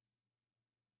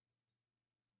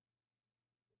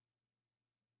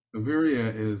 The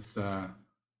virya is,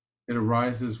 it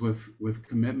arises with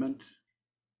commitment.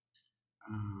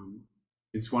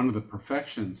 It's one of the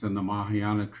perfections in the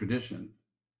Mahayana tradition.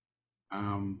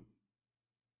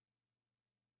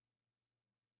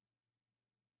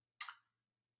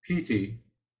 Piti,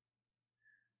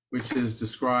 which is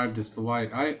described as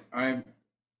delight.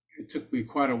 It took me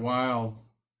quite a while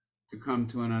to come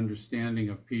to an understanding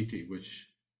of piti, which,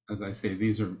 as I say,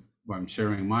 I'm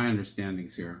sharing my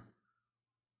understandings here.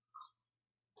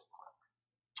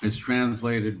 It's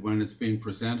translated, when it's being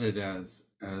presented, as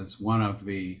one of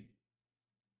the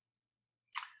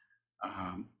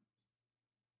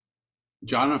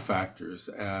jhana factors,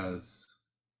 as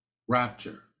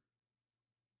rapture.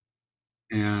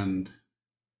 And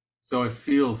so it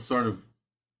feels sort of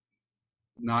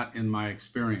not in my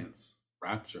experience,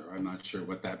 rapture. I'm not sure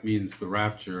what that means. The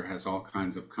rapture has all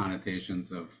kinds of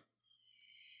connotations of,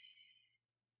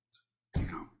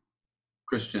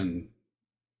 Christian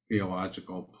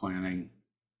theological planning.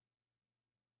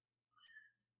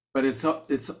 But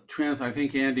I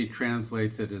think Andy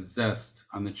translates it as zest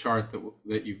on the chart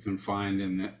that you can find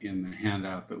in the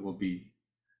handout that will be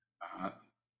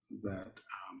that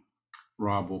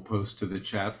Rob will post to the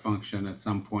chat function at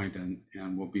some point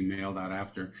and will be mailed out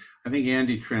after. I think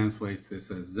Andy translates this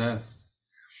as zest,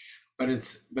 but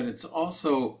it's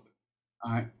also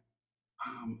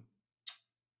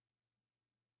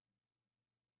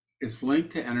it's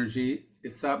linked to energy.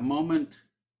 It's that moment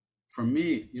for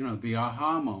me, the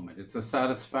aha moment. It's a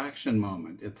satisfaction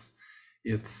moment. It's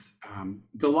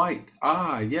delight.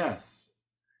 Ah, yes.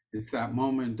 It's that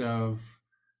moment of,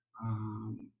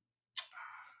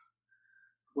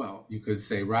 well, you could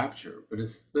say rapture, but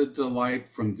it's the delight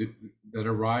that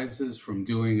arises from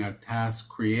doing a task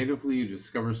creatively. You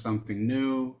discover something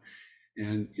new,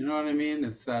 And you know what I mean?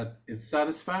 It's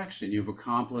satisfaction. You've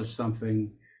accomplished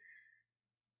something.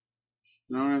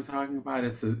 You know what I'm talking about?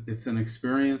 It's an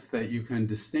experience that you can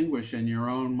distinguish in your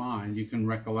own mind. You can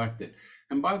recollect it.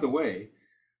 And by the way,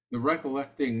 the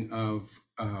recollecting of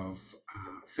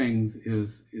things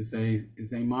is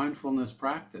a mindfulness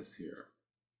practice here.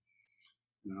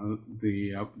 You know,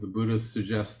 the Buddhists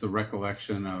suggest the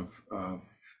recollection of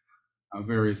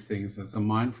various things as a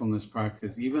mindfulness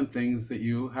practice, even things that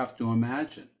you have to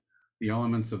imagine. The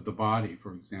elements of the body,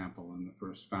 for example, in the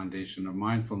first foundation of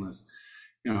mindfulness,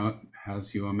 you know,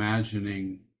 has you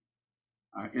imagining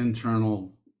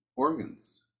internal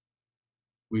organs.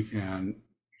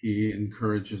 He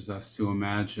encourages us to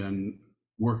imagine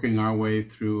working our way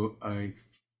through a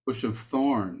bush of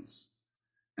thorns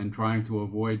and trying to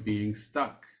avoid being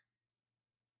stuck.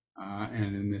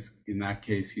 And in that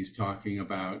case, he's talking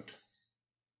about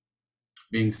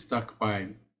being stuck by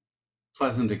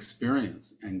pleasant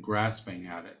experience and grasping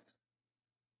at it.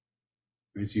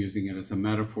 He's using it as a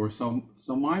metaphor. So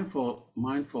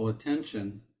mindful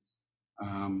attention.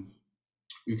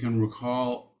 You can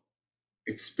recall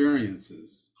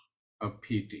experiences of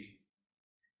piti.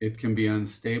 It can be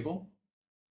unstable.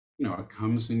 You know, it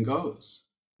comes and goes,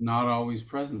 not always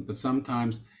present, but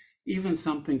sometimes even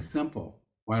something simple.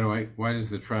 Why does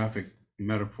the traffic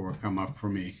metaphor come up for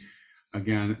me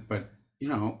again? But you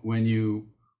know, when you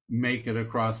make it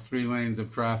across 3 lanes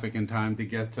of traffic in time to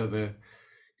get to the,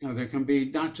 you know, there can be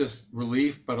not just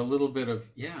relief, but a little bit of,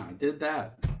 yeah, I did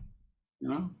that, you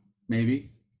know,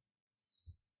 maybe.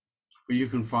 But you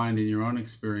can find in your own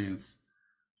experience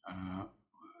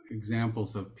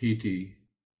examples of piti,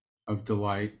 of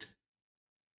delight,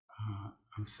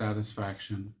 of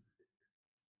satisfaction.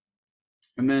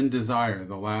 And then desire,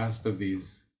 the last of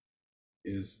these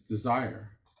is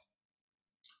desire.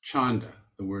 Chanda,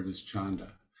 the word is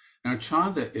chanda. Now,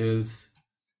 chanda is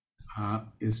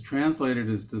translated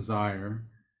as desire,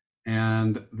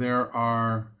 and there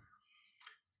are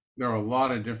a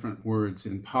lot of different words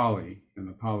in Pali, in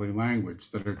the Pali language,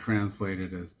 that are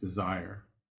translated as desire,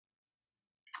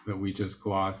 that we just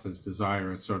gloss as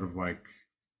desire. It's sort of like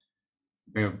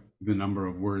they have the number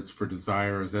of words for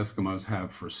desire as Eskimos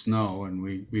have for snow, and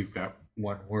we've got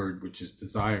one word, which is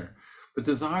desire. But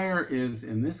desire is,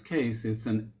 in this case, it's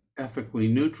an ethically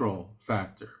neutral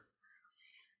factor.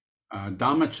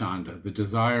 Dhammachanda, the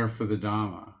desire for the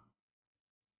Dhamma,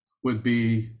 would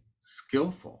be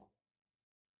skillful.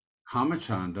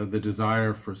 Kamachanda, the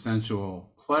desire for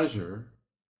sensual pleasure,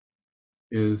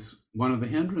 is one of the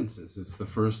hindrances. It's the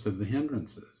first of the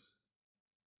hindrances.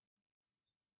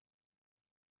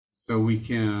 So we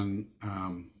can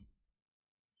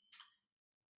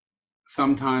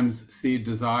sometimes see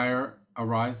desire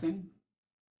arising.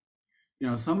 You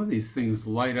know, some of these things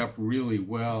light up really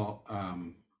well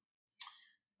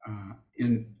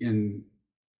in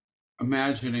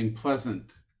imagining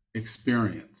pleasant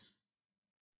experience.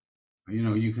 You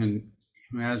know, you can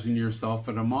imagine yourself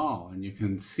at a mall and you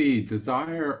can see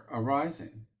desire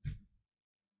arising.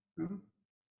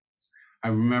 I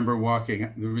remember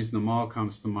walking, the reason the mall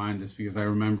comes to mind is because I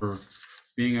remember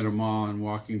being at a mall and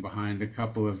walking behind a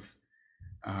couple of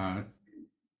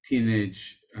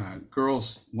teenage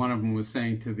girls. One of them was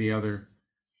saying to the other,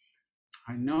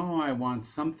 I know I want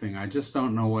something, I just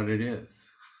don't know what it is.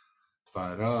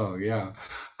 Thought, oh yeah,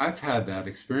 I've had that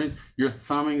experience. You're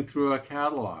thumbing through a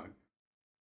catalog.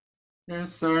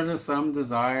 There's sort of some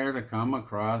desire to come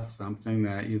across something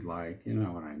that you'd like, you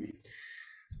know what I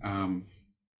mean.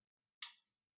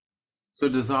 So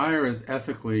desire is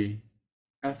ethically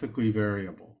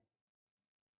variable.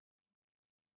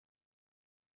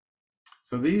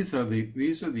 So these are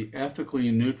the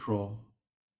ethically neutral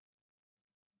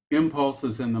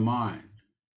impulses in the mind,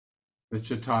 the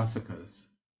Chittasakas.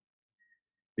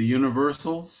 The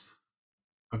universals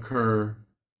occur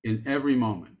in every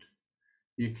moment.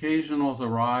 The occasionals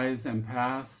arise and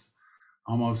pass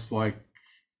almost like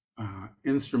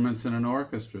instruments in an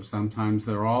orchestra. Sometimes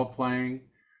they're all playing,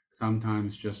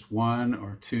 sometimes just one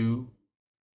or two.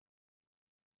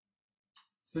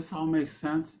 Does this all make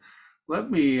sense? Let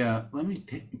me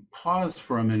pause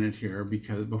for a minute here,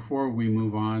 because before we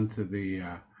move on to the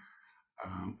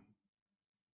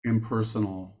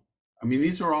impersonal, I mean,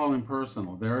 these are all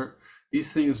impersonal.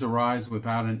 These things arise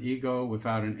without an ego,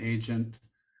 without an agent.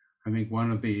 I think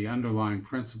one of the underlying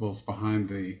principles behind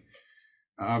the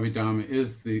Abhidhamma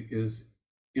is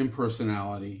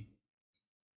impersonality.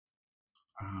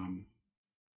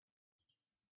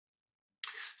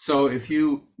 So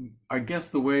I guess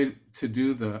the way to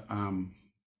do the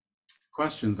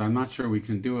questions, I'm not sure we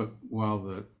can do it while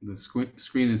the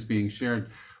screen is being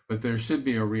shared, but there should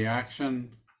be a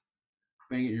reaction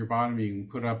thing at your bottom, you can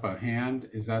put up a hand.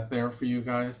 Is that there for you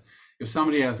guys? If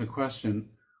somebody has a question,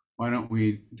 why don't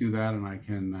we do that, and I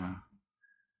can,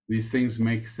 these things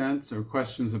make sense, or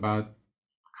questions about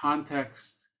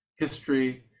context,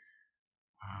 history,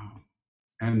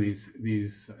 and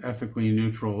these ethically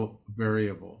neutral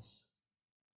variables.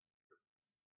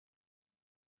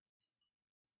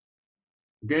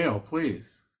 Gail,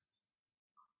 please.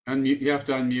 Unmute, you have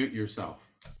to unmute yourself.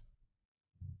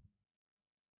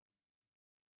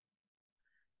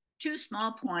 Two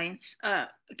small points.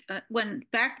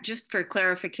 Just for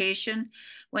clarification,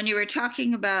 when you were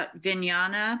talking about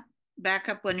Vijnana, back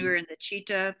up when we were in the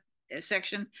Chitta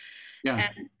section, Yeah.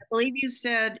 and I believe you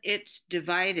said it's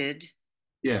divided.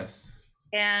 Yes.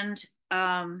 And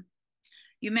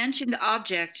you mentioned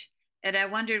object, and I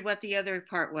wondered what the other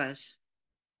part was.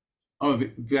 Oh,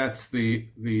 that's the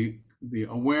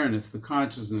awareness, the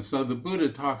consciousness. So the Buddha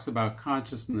talks about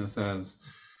consciousness as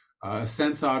a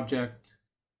sense object,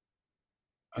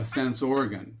 a sense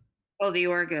organ. Oh, the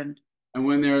organ. And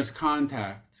when there is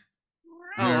contact,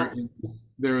 Oh,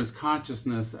 there is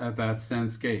consciousness at that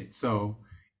sense gate. So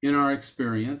in our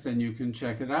experience, and you can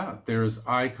check it out, there is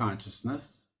eye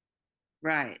consciousness.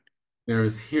 right. There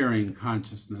is hearing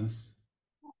consciousness.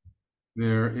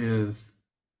 There is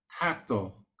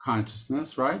tactile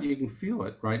consciousness, right? You can feel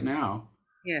it right now.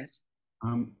 Yes.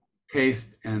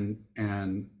 Taste and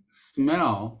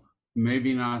smell,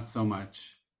 maybe not so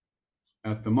much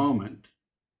at the moment.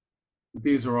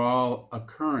 These are all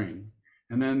occurring.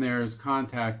 And then there's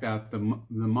contact at the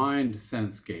mind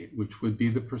sense gate, which would be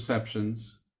the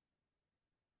perceptions.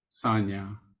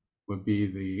 Sanya would be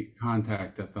the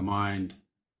contact at the mind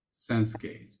sense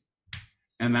gate.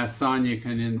 And that sanya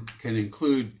can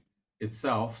include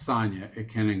itself, sanya. It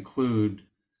can include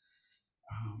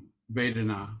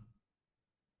Vedana,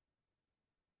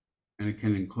 and it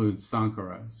can include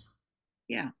Sankaras.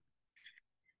 Yeah.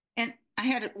 And I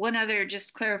had one other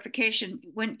just clarification.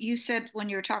 When you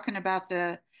were talking about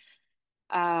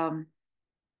um,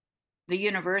 the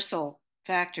universal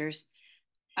factors,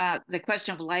 the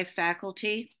question of life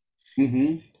faculty, Mm-hmm.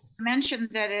 you mentioned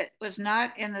that it was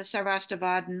not in the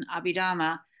Sarvastivadin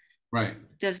Abhidhamma. Right.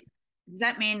 Does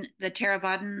that mean the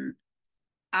Theravadin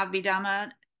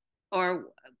Abhidhamma, or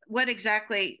what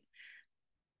exactly?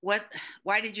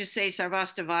 Why did you say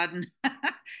Sarvastivadin?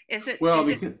 Well,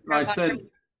 because I said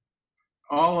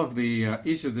all of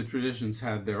each of the traditions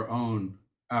had their own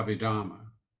Abhidhamma.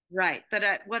 Right, but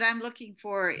what I'm looking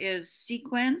for is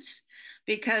sequence,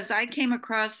 because I came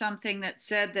across something that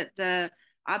said that the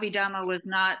Abhidhamma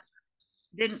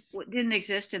didn't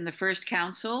exist in the first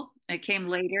council. It came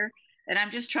later, and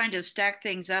I'm just trying to stack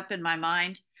things up in my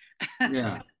mind.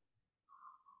 Yeah.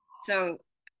 So,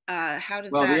 how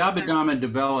does Well, the that? Abhidhamma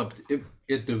developed.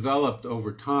 It developed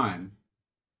over time.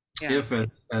 Yeah, If,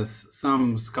 as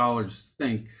some scholars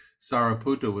think,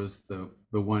 Sariputta was the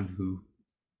one who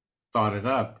thought it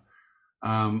up.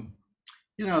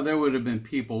 There would have been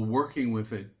people working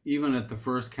with it even at the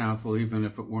first council, even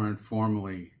if it weren't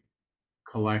formally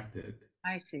collected.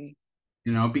 I see.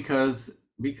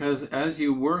 Because as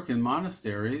you work in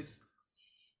monasteries,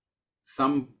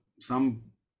 some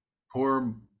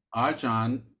poor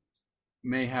Ajahn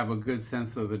may have a good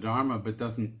sense of the Dharma, but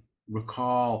doesn't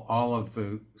recall all of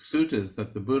the suttas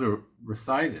that the Buddha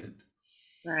recited.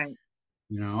 Right.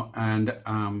 And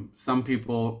some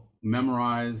people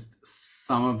memorized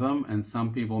some of them, and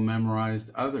some people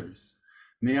memorized others.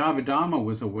 And the Abhidhamma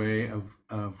was a way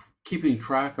of keeping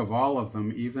track of all of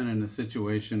them, even in a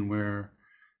situation where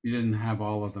you didn't have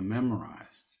all of them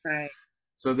memorized. Right.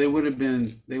 So they would have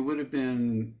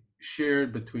been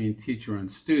shared between teacher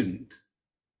and student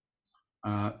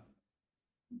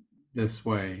this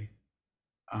way.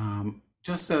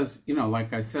 Just as,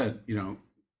 like I said,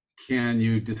 can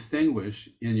you distinguish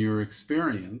in your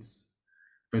experience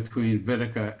between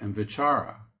Vidaka and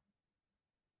Vichara?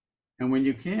 And when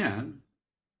you can,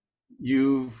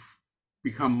 you've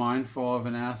become mindful of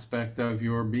an aspect of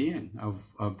your being,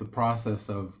 of the process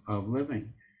of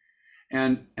living.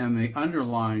 And the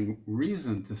underlying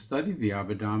reason to study the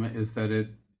Abhidhamma is that it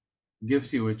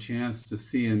gives you a chance to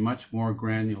see in much more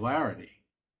granularity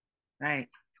Right.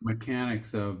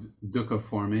 mechanics of dukkha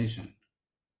formation.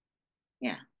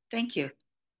 Yeah. Thank you.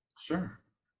 Sure.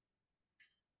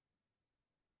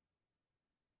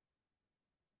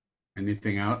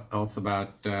 Anything else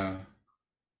about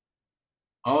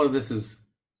all of this is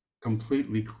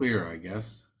completely clear, I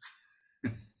guess.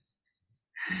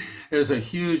 There's a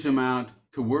huge amount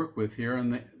to work with here,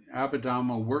 and the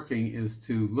Abhidhamma working is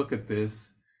to look at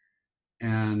this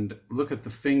and look at the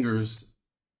fingers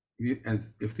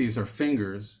as if these are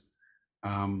fingers,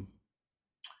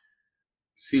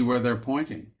 see where they're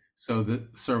pointing. So the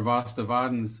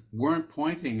Sarvastivadins weren't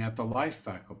pointing at the life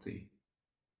faculty.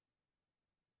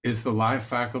 Is the life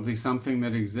faculty something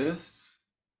that exists?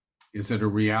 Is it a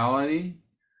reality?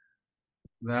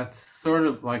 That's sort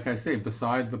of, like I say,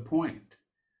 beside the point.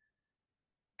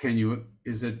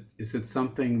 Is it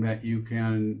something that you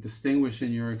can distinguish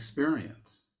in your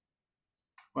experience?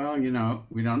 Well,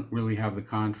 we don't really have the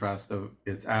contrast of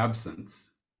its absence.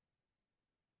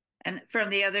 And from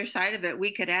the other side of it,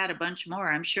 we could add a bunch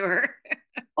more, I'm sure.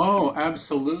 Oh,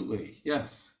 absolutely.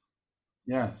 Yes.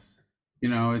 Yes.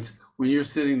 It's when you're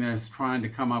sitting there trying to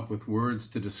come up with words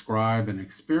to describe an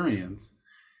experience,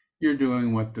 you're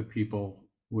doing what the people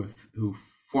who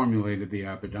formulated the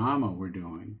Abhidhamma were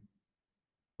doing,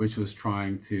 which was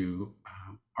trying to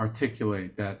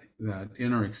articulate that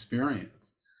inner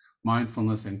experience,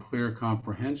 mindfulness and clear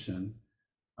comprehension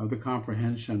of the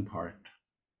comprehension part.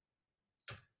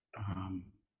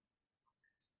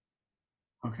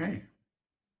 Okay.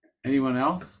 Anyone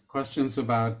else? Questions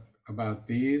about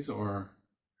these? Or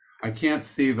I can't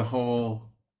see the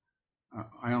whole.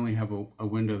 I only have a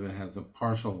window that has a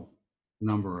partial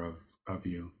number of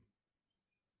you.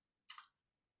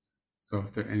 So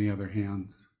if there are any other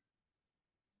hands.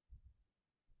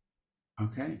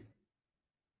 Okay.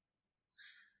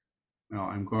 Well,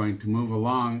 I'm going to move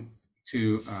along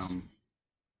to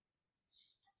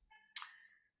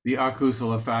the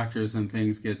akusala factors, and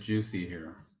things get juicy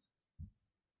here.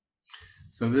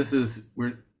 So this is,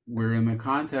 we're in the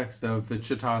context of the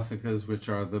Chittasikas, which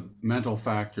are the mental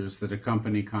factors that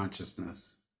accompany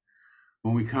consciousness.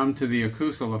 When we come to the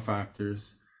akusala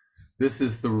factors, this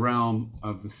is the realm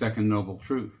of the second noble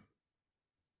truth.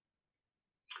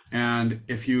 And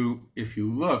if you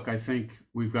look, I think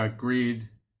we've got greed,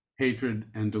 hatred,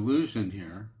 and delusion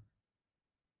here.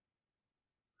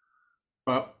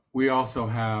 But we also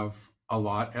have a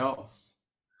lot else.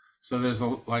 So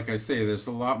like I say, there's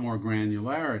a lot more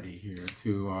granularity here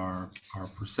to our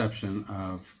perception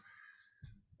of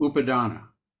upadana,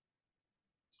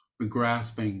 the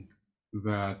grasping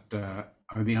that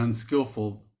are the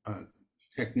unskillful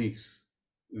techniques,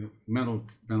 mental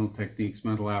techniques,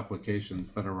 mental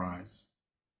applications that arise.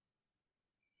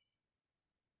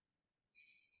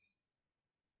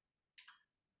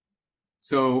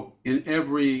 So in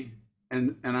every,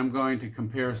 and I'm going to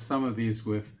compare some of these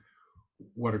with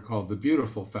what are called the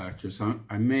beautiful factors.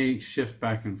 I may shift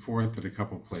back and forth at a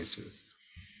couple places.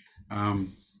 But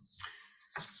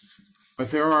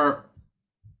there are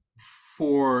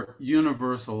 4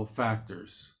 universal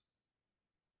factors,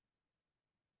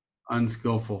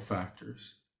 unskillful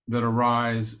factors, that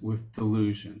arise with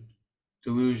delusion.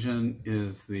 Delusion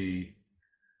is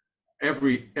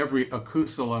every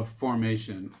akusala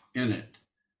formation in it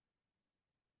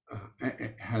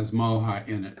has moha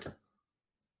in it.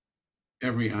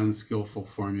 Every unskillful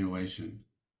formulation.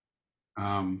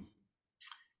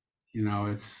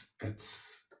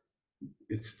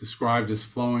 It's described as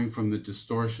flowing from the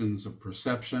distortions of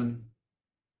perception.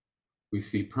 We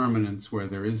see permanence where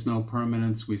there is no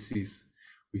permanence. We see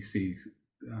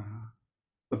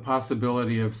the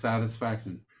possibility of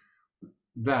satisfaction.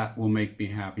 That will make me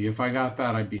happy. If I got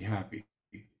that, I'd be happy.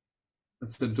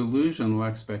 That's a delusional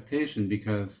expectation,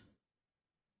 because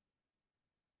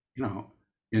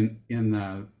in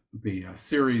the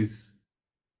series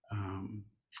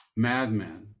Mad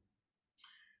Men,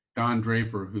 Don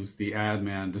Draper, who's the ad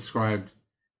man, described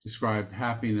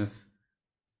happiness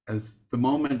as the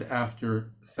moment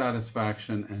after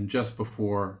satisfaction and just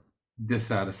before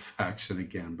dissatisfaction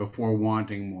again, before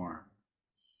wanting more.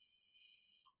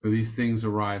 So these things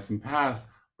arise and pass,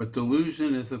 but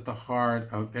delusion is at the heart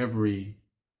of every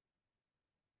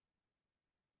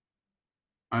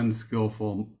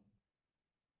unskillful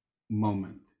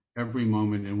moment, every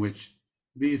moment in which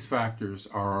these factors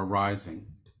are arising.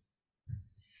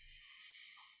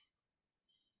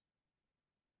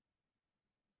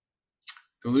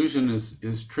 Delusion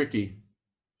is tricky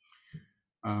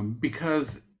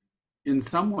because in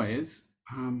some ways,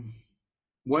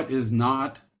 what is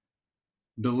not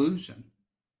delusion?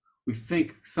 We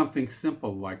think something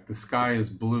simple like the sky is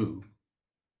blue.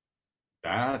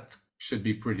 That should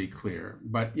be pretty clear.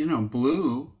 But,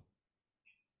 blue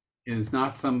is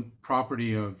not some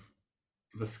property of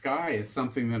the sky. It's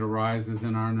something that arises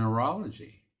in our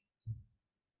neurology,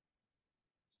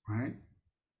 right?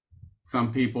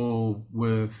 Some people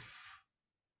with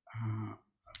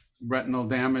retinal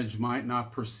damage might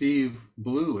not perceive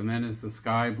blue, and then is the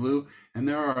sky blue? And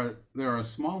there are a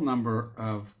small number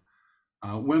of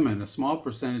women, a small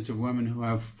percentage of women who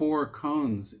have 4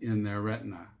 cones in their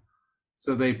retina.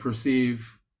 So they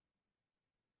perceive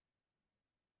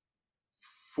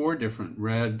four different: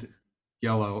 red,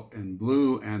 yellow, and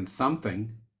blue, and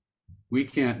something. We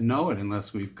can't know it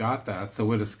unless we've got that. So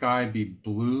would a sky be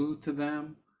blue to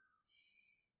them?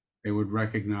 They would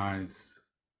recognize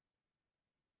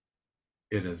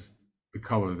it as the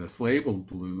color that's labeled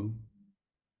blue,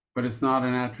 but it's not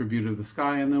an attribute of the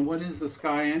sky. And then what is the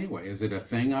sky anyway? Is it a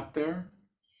thing up there?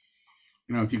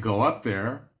 You know, if you go up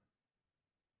there,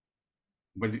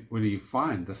 what do you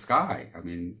find? The sky. I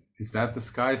mean, is that the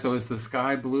sky? So is the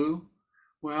sky blue?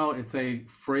 Well, it's a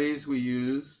phrase we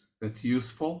use that's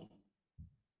useful.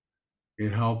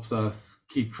 It helps us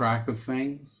keep track of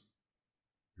things.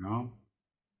 You know,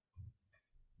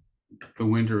 the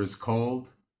winter is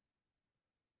cold.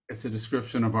 It's a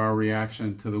description of our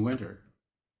reaction to the winter.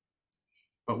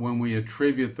 But when we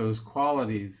attribute those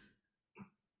qualities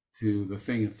to the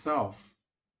thing itself,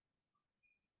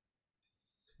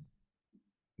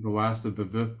 the last of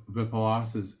the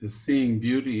Vipalas is seeing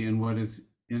beauty in what is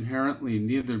inherently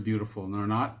neither beautiful nor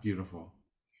not beautiful.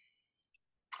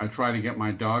 I try to get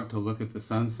my dog to look at the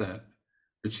sunset,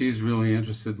 but she's really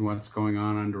interested in what's going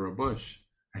on under a bush.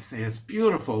 I say, it's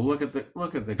beautiful. Look at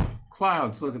the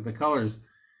clouds, look at the colors.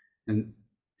 And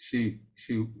she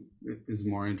is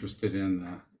more interested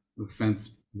in the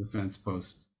fence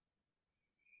post.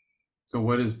 So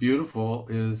what is beautiful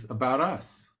is about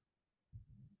us.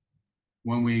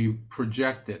 When we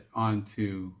project it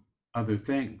onto other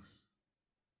things,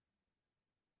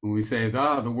 when we say,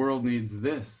 the world needs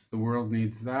this, the world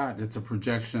needs that, it's a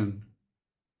projection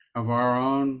of our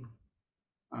own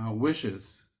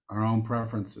wishes, our own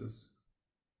preferences.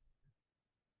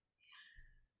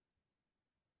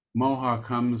 Moha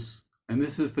comes, and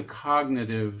this is the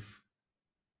cognitive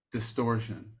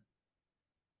distortion.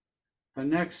 The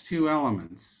next two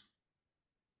elements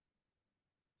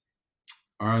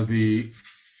are the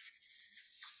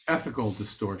ethical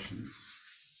distortions.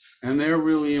 And they're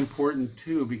really important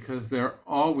too, because they're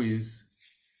always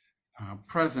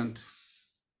present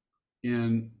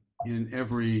in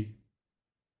every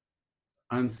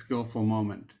unskillful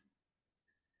moment.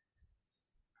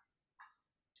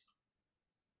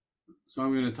 So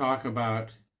I'm going to talk about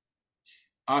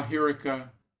ahirika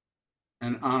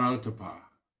and anottappa.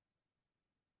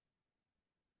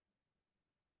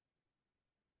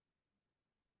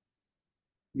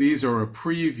 These are a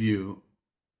preview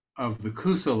of the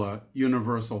kusala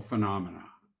universal phenomena.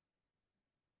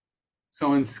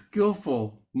 So in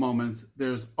skillful moments,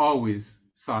 there's always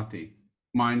sati.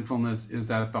 Mindfulness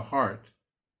is at the heart,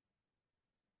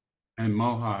 and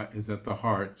moha is at the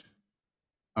heart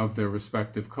of their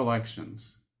respective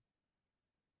collections.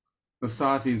 The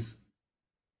satis,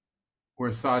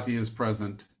 where sati is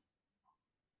present,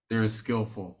 there is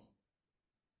skillful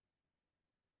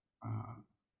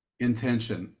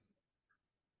intention.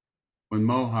 When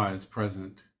moha is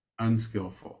present,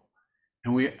 unskillful.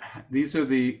 And these are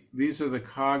the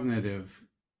cognitive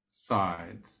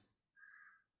sides.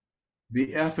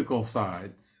 The ethical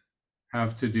sides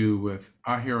have to do with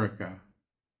ahirika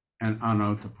and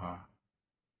anottappa,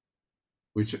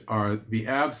 which are the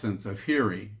absence of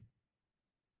hiri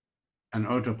and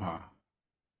ottappa.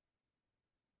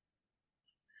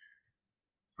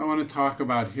 I want to talk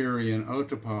about hiri and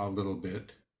ottappa a little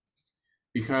bit,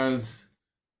 because,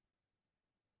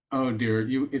 oh dear,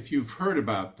 if you've heard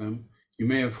about them, you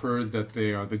may have heard that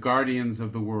they are the guardians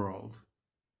of the world.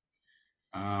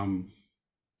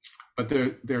 But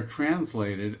they're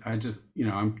translated,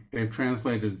 they've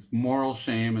translated as moral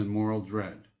shame and moral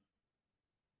dread.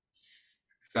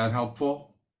 Is that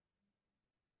helpful?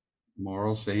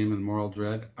 Moral shame and moral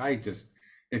dread?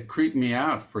 It creeped me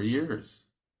out for years.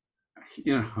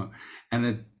 And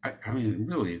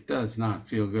it does not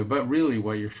feel good. But really,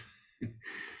 what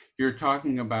you're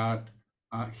talking about,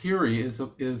 hiri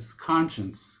is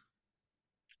conscience.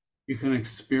 You can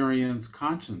experience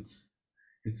conscience.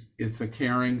 It's a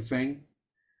caring thing.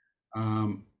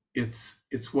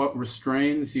 It's what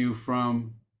restrains you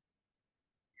from.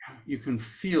 You can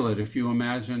feel it if you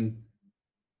imagine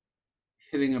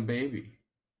hitting a baby.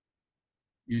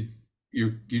 You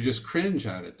just cringe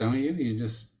at it, don't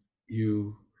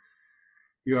you?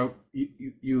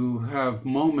 You have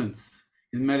moments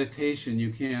in meditation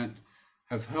you can't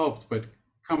have helped but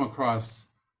come across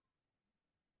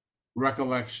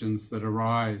recollections that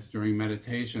arise during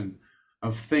meditation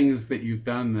of things that you've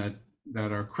done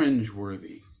that are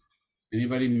cringeworthy.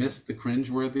 Anybody miss the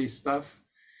cringeworthy stuff?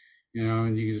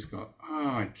 And you just go,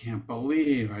 oh, I can't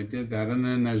believe I did that. And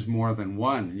then there's more than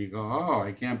one, and you go, oh,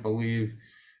 I can't believe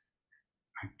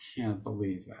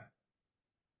that.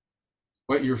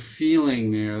 What you're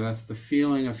feeling there, that's the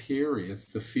feeling of hiri. It's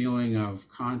the feeling of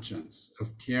conscience,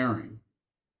 of caring.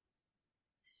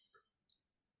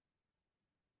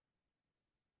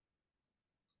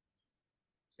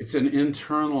 It's an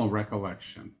internal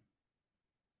recollection.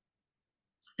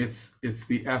 It's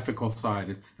the ethical side.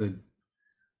 It's the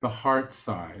heart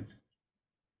side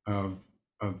of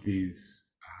these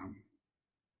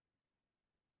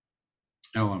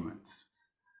elements.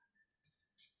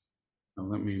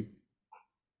 Now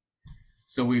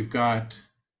so we've got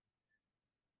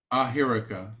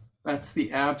ahirika. That's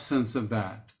the absence of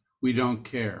that. We don't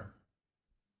care.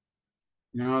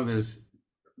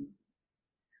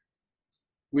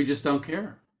 We just don't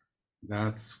care.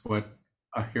 That's what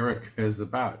ahirika is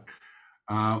about.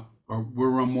 Or we're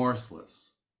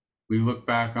remorseless. We look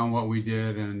back on what we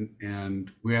did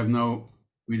and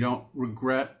we don't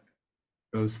regret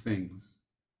those things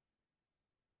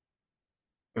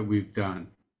that we've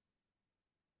done.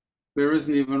 There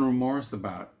isn't even remorse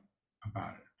about it.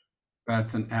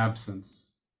 That's an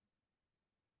absence.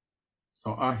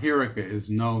 So ahirika is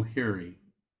no hiri.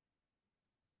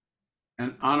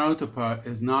 And anotapa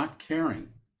is not caring.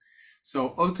 So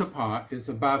otapa is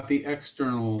about the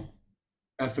external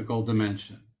ethical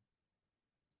dimension.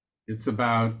 It's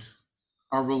about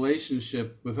our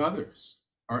relationship with others,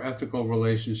 our ethical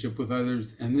relationship with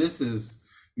others. And this is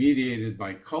mediated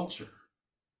by culture.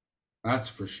 That's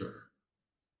for sure.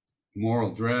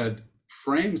 Moral dread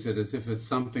frames it as if it's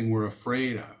something we're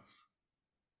afraid of.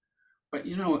 But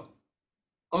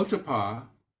otapa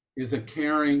is a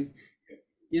caring,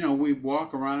 we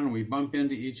walk around and we bump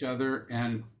into each other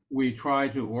and we try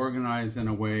to organize in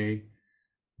a way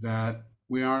that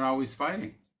we aren't always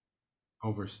fighting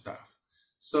over stuff.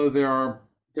 So there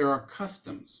are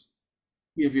customs.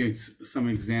 I'll give you some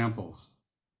examples.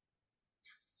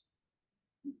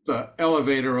 The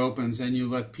elevator opens and you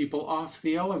let people off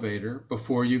the elevator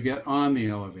before you get on the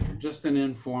elevator. Just an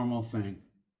informal thing.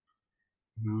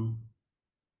 You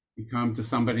come to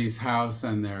somebody's house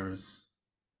and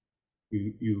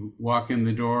you walk in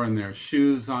the door and there's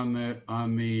shoes on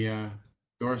the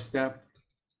doorstep.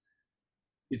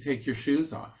 You take your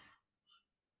shoes off.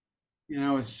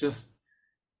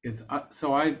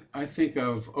 So I think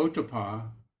of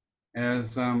otapa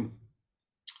as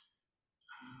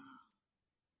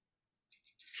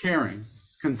caring,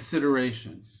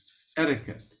 consideration,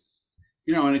 etiquette,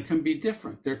 and it can be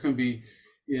different. There can be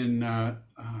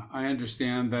I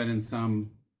understand that in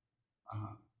some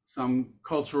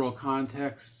cultural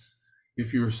contexts,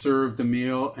 if you're served a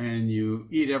meal and you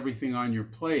eat everything on your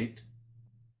plate,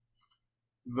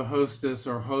 the hostess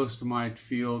or host might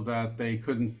feel that they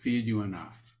couldn't feed you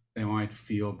enough. They might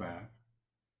feel bad.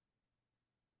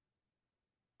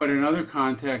 But in other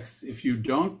contexts, if you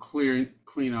don't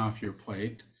clean off your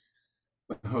plate,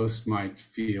 the host might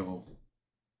feel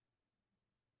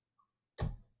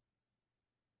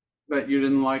that you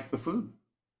didn't like the food.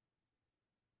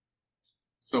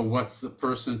 So what's the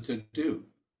person to do?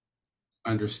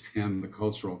 Understand the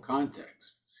cultural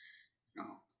context.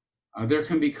 There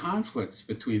can be conflicts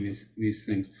between these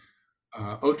things.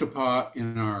 Otapa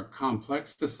in our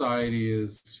complex society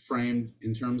is framed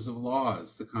in terms of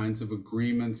laws, the kinds of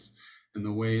agreements and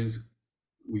the ways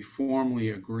we formally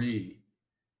agree.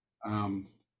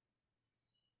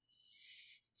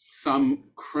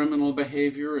 Some criminal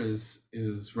behavior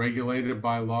is regulated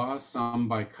by law, some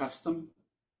by custom.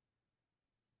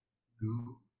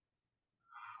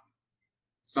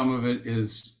 Some of it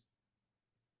is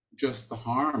just the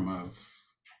harm of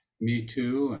Me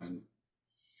Too and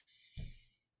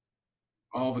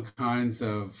all the kinds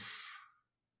of,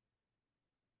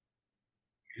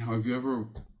 have you ever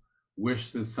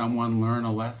wished that someone learn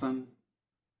a lesson?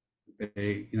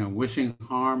 Wishing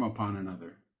harm upon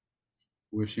another,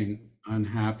 wishing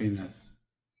unhappiness,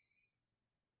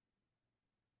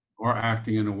 or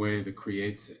acting in a way that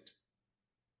creates it.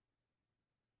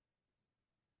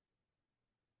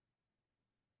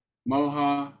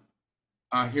 Moha,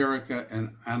 ahirika,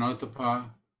 and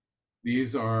anotapa,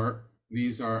 these are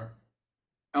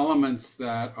elements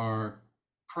that are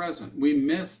present. We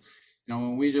miss,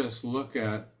 when we just look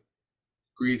at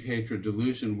greed, hatred,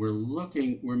 delusion, we're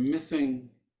missing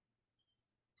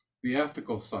the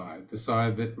ethical side, the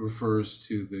side that refers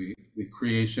to the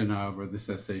creation of or the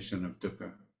cessation of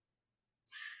dukkha.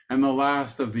 And the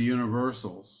last of the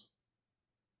universals,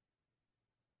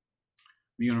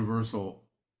 the universal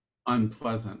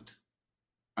unpleasant,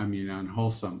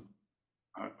 unwholesome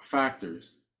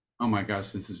factors. Oh my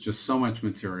gosh, this is just so much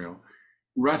material.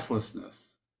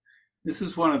 Restlessness. This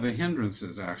is one of the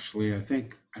hindrances, actually. I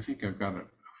think I've got a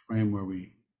frame where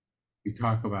we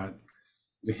talk about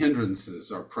the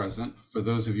hindrances are present. For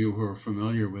those of you who are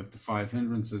familiar with the 5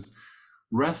 hindrances,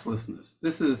 restlessness.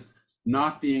 This is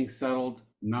not being settled,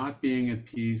 not being at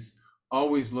peace,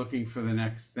 always looking for the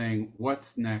next thing.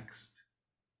 What's next?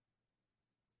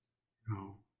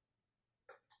 know.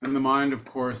 And the mind, of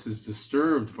course, is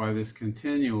disturbed by this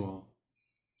continual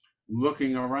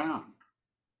looking around.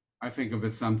 I think of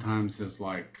it sometimes as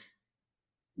like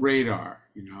radar,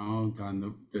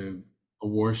 on a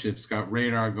warship's got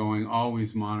radar going,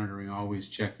 always monitoring, always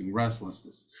checking,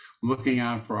 restlessness, looking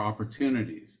out for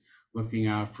opportunities, looking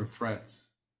out for threats.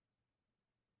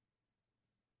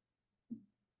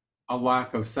 A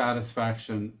lack of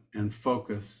satisfaction and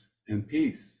focus and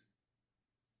peace.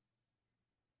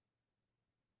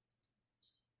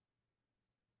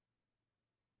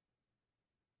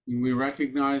 When we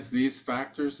recognize these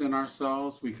factors in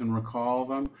ourselves, we can recall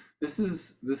them. This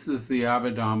is the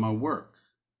Abhidhamma work.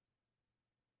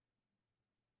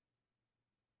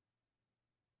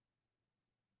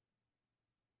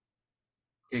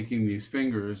 Taking these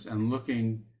fingers and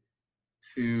looking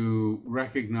to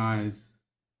recognize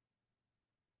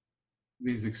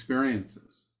these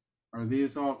experiences. Are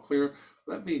these all clear?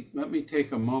 Let me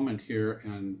take a moment here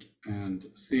and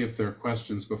see if there are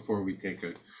questions before we take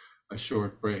a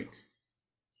short break.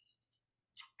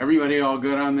 Everybody all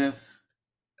good on this?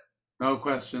 No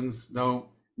questions, no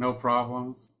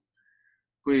problems?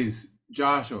 Please,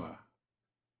 Joshua,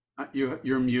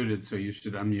 you're muted, so you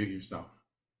should unmute yourself.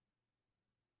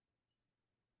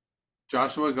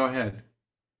 Joshua, go ahead.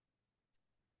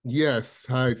 Yes,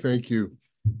 hi, thank you.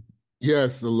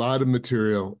 Yes, a lot of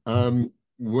material.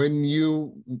 When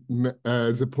you,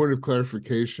 as a point of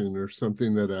clarification or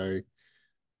something that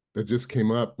just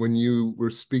came up, when you were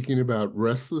speaking about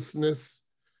restlessness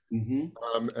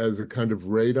as a kind of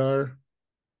radar,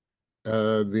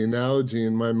 the analogy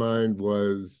in my mind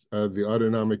was the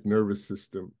autonomic nervous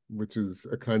system, which is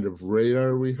a kind of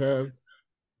radar we have.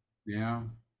 Yeah.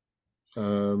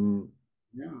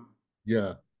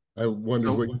 Yeah. I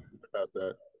wondered what you think about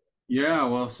that. Yeah,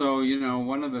 well, so,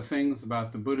 one of the things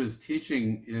about the Buddha's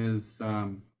teaching is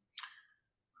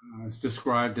it's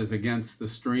described as against the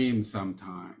stream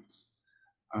sometimes.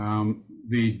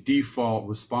 The default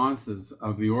responses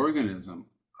of the organism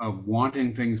of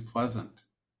wanting things pleasant,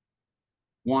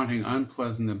 wanting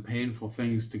unpleasant and painful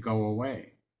things to go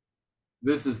away.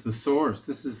 This is the source.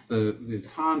 This is the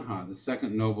tanha, the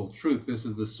second noble truth. This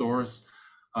is the source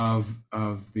of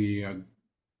the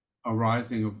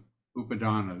arising of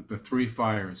upadana, the three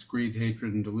fires: greed,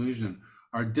 hatred, and delusion.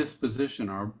 Our disposition,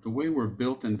 the way we're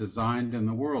built and designed in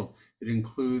the world, it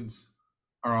includes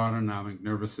our autonomic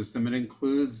nervous system. It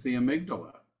includes the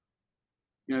amygdala.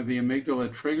 The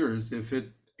amygdala triggers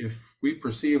if we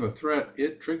perceive a threat,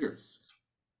 it triggers.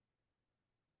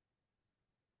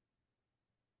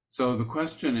 So the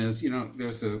question is,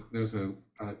 there's a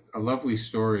lovely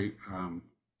story.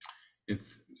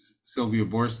 It's Sylvia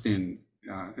Boorstein.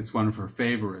 It's one of her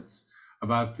favorites,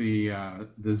 about the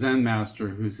Zen master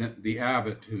who's the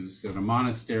abbot who's at a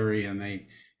monastery, and they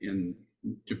in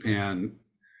Japan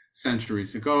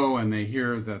centuries ago, and they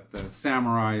hear that the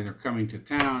samurai are coming to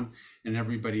town and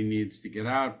everybody needs to get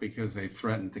out because they've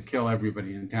threatened to kill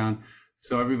everybody in town.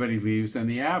 So everybody leaves and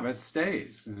the abbot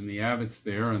stays, and the abbot's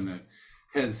there, and the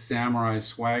head samurai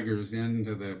swaggers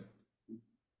into the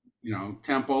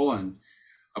temple and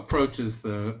approaches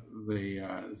the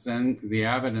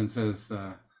abbot and says,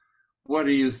 what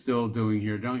are you still doing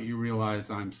here? Don't you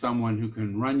realize I'm someone who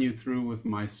can run you through with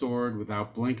my sword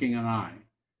without blinking an eye?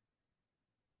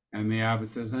 And the abbot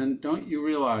says, and don't you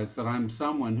realize that I'm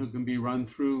someone who can be run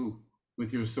through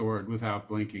with your sword without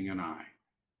blinking an eye?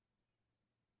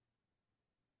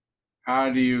 How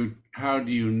do you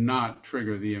not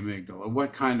trigger the amygdala?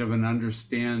 What kind of an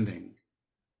understanding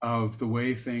of the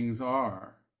way things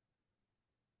are,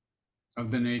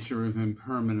 of the nature of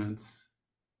impermanence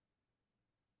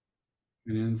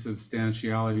and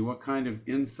insubstantiality, what kind of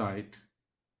insight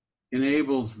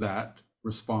enables that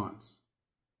response?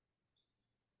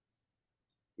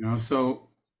 So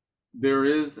there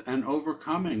is an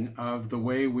overcoming of the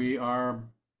way we're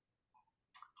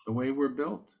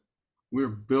built. We're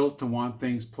built to want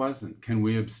things pleasant. Can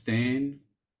we abstain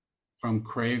from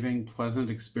craving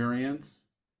pleasant experience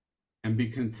and be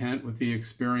content with the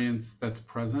experience that's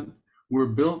present? We're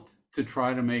built to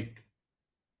try to make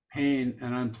pain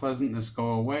and unpleasantness go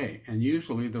away. And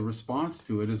usually the response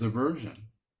to it is aversion,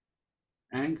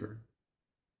 anger,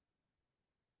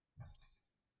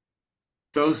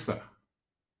 dosa,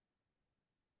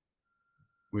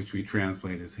 which we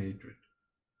translate as hatred.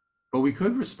 But we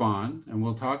could respond, and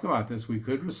we'll talk about this, we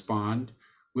could respond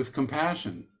with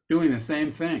compassion, doing the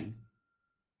same thing,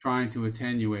 trying to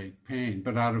attenuate pain,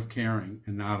 but out of caring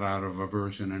and not out of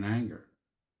aversion and anger.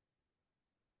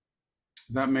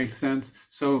 Does that make sense?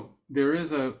 So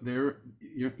you're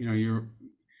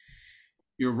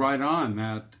right on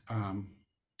that.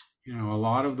 you know, a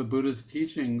lot of the Buddhist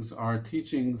teachings are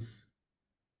teachings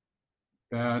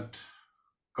that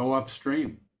go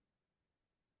upstream,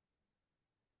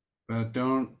 that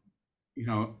don't, you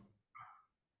know,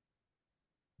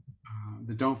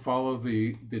 that don't follow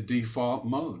the default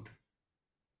mode.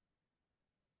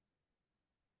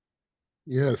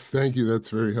 Yes, thank you. That's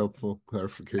very helpful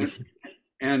clarification.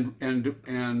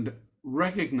 And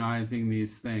recognizing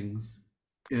these things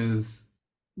is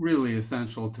really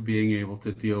essential to being able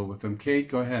to deal with them. Kate,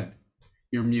 go ahead.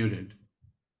 You're muted.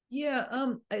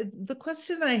 Yeah, the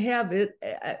question I have,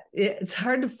 it's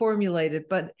hard to formulate it,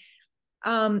 but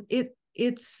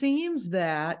it seems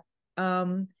that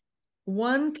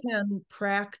one can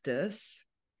practice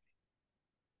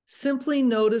simply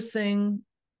noticing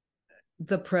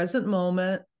the present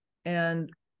moment and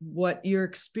what you're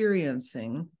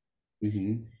experiencing.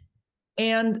 Mm-hmm.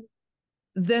 And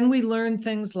then we learn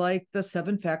things like the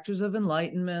 7 factors of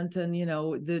enlightenment and, you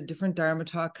know, the different Dharma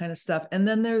talk kind of stuff. And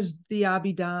then there's the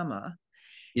Abhidhamma.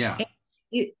 Yeah.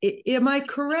 Am I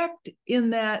correct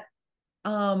in that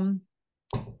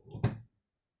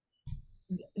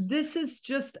this is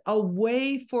just a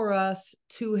way for us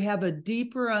to have a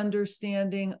deeper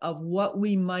understanding of what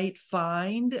we might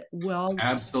find? Well,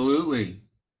 Absolutely.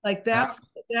 like that's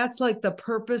like the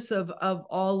purpose of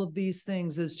all of these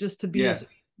things, is just to be as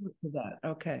to that.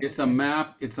 Okay. It's a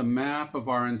map of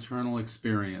our internal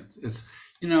experience. It's,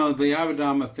 you know, the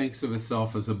Abhidhamma thinks of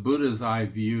itself as a Buddha's eye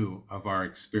view of our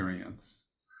experience,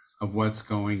 of what's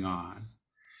going on.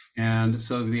 And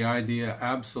so the idea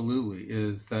absolutely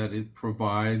is that it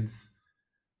provides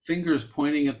fingers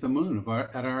pointing at the moon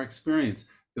at our experience.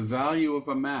 The value of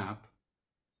a map,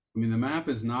 I mean, the map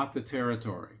is not the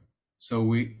territory.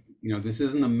 So this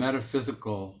isn't a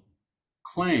metaphysical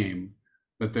claim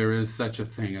that there is such a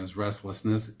thing as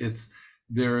restlessness.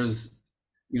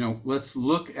 Let's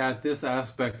look at this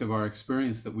aspect of our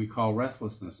experience that we call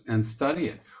restlessness and study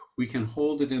it. We can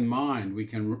hold it in mind. We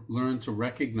can learn to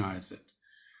recognize it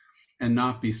and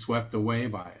not be swept away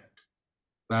by it.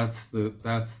 That's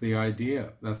the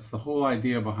idea. That's the whole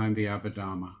idea behind the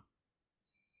Abhidhamma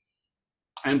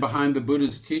and behind the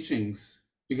Buddha's teachings,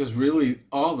 because really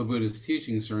all the Buddha's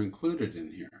teachings are included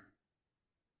in here.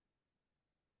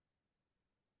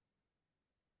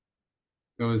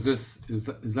 So is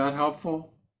that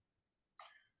helpful?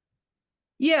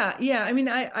 Yeah. I mean,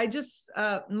 I just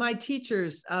my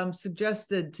teachers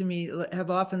suggested to me, have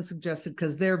often suggested,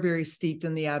 because they're very steeped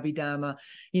in the Abhidhamma,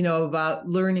 you know, about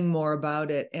learning more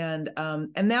about it, and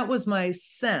that was my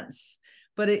sense.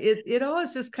 But it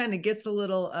always just kind of gets a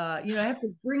little, you know, I have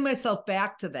to bring myself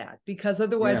back to that, because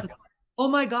otherwise, it's, oh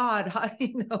my God,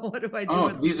 what do I do? Oh,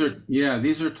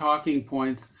 these are talking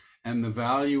points, and the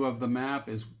value of the map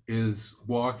is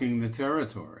walking the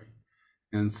territory.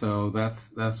 And so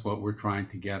that's what we're trying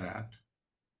to get at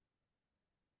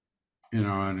in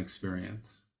our own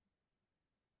experience.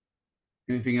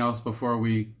 Anything else before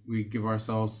we give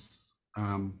ourselves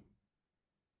 10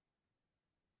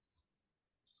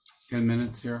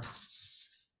 minutes here?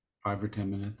 5 or 10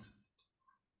 minutes.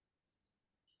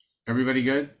 Everybody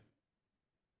good?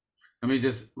 Let me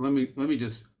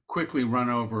just quickly run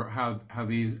over how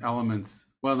these elements.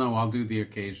 Well, no, I'll do the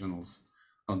occasionals.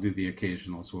 I'll do the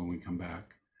occasionals when we come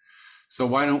back. So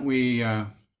why don't we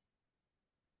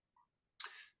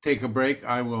take a break?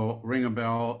 I will ring a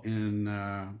bell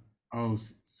in,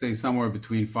 say somewhere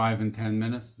between 5 and 10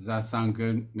 minutes. Does that sound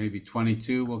good? Maybe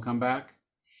 22 we'll come back.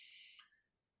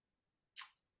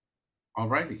 All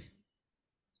righty.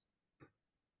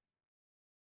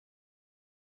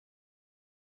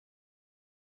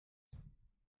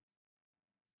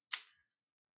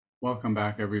 Welcome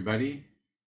back, everybody.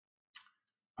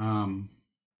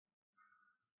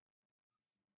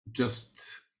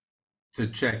 Just to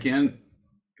check in,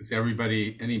 does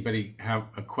anybody have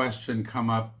a question come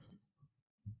up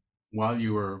while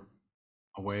you were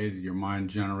away? Did your mind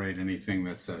generate anything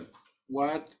that said,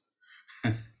 what?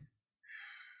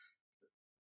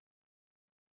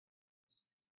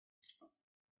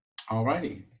 All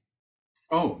righty.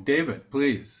 Oh, David,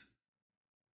 please.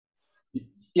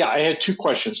 Yeah, I had 2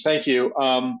 questions. Thank you.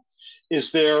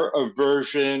 Is there a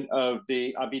version of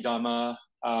the Abhidhamma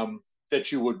that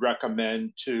you would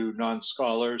recommend to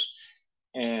non-scholars?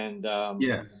 And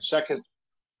yes. Second,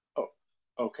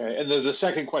 okay. And the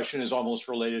second question is almost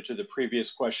related to the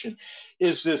previous question.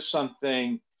 Is this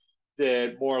something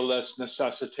that more or less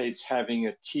necessitates having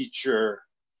a teacher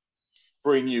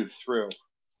bring you through?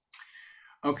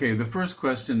 Okay, the first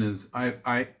question is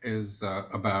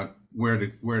about where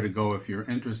to go if you're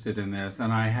interested in this,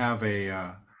 and I have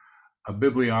a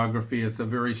bibliography. It's a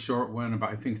very short one,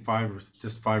 about I think 5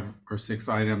 or 6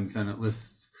 items, and it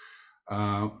lists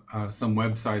some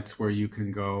websites where you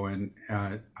can go, and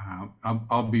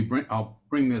I'll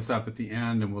bring this up at the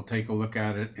end, and we'll take a look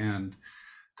at it and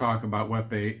talk about what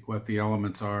the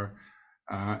elements are.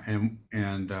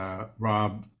 And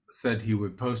Rob said he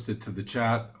would post it to the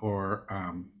chat or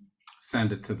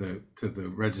send it to the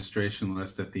registration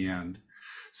list at the end.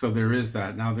 So there is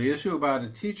that. Now, the issue about a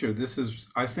teacher,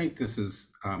 I think this is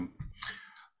an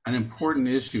important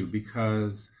issue,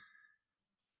 because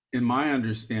in my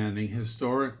understanding,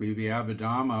 historically, the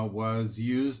Abhidhamma was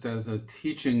used as a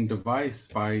teaching device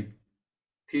by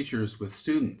teachers with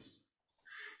students.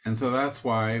 And so that's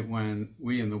why when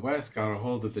we in the West got a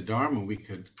hold of the Dharma, we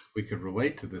could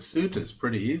relate to the suttas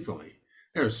pretty easily.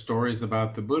 There are stories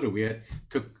about the Buddha.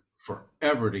 Took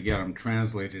forever to get them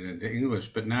translated into English,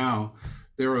 but now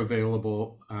they're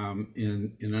available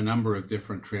in a number of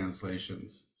different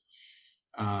translations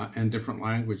and different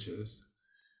languages.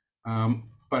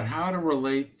 But how to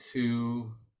relate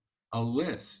to a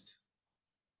list,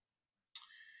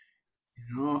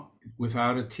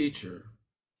 without a teacher.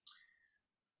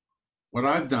 What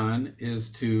I've done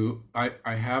is I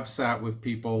have sat with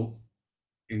people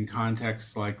in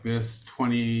contexts like this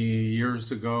 20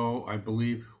 years ago, I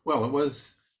believe. Well, it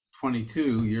was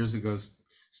 22 years ago.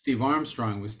 Steve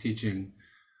Armstrong was teaching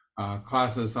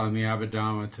classes on the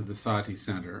Abhidhamma to the Sati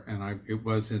Center. And it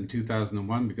was in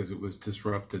 2001 because it was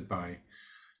disrupted by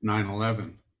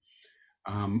 9/11.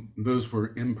 Those were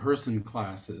in-person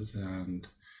classes, and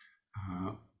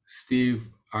Steve,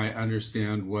 I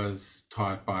understand, was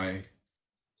taught by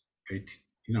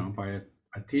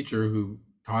a teacher who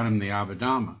taught him the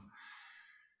Abhidhamma.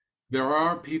 There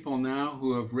are people now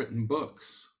who have written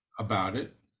books about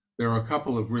it. There are a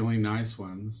couple of really nice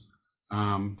ones.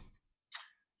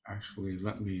 Actually,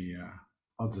 let me,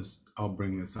 I'll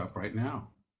bring this up right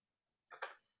now.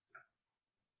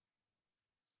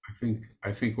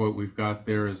 I think what we've got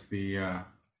there is it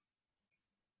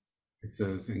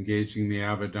says engaging the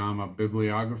Abhidhamma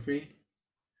bibliography.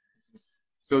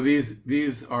 So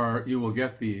these are, you will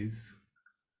get these.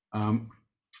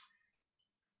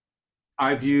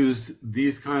 I've used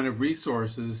these kind of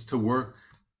resources to work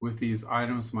with these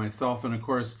items myself. And of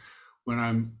course, when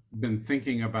I've been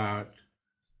thinking about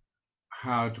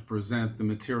how to present the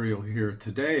material here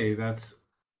today, that's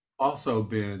also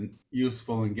been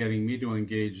useful in getting me to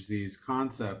engage these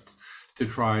concepts to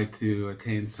try to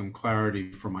attain some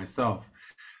clarity for myself.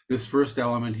 This first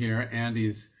element here,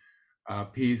 Andy's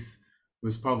piece,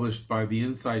 was published by the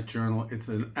Insight Journal. It's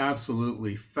an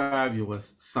absolutely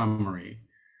fabulous summary.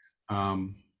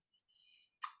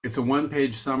 It's a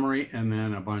one-page summary and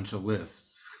then a bunch of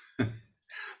lists. The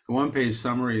one-page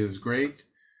summary is great.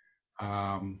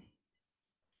 And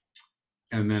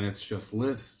then it's just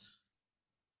lists.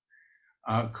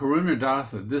 Karuna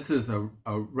Dasa, this is a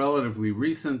relatively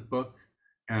recent book,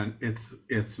 and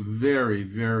it's very,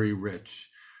 very rich.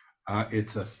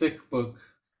 It's a thick book.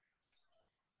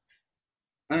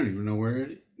 I don't even know where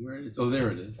it is. Oh,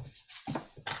 there it is.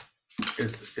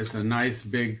 It's a nice,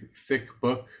 big, thick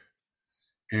book.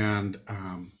 And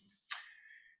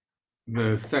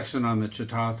the section on the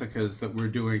Piṭakas that we're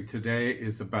doing today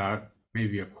is about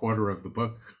maybe a quarter of the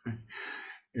book.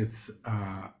 It's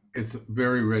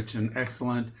very rich and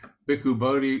excellent. Bhikkhu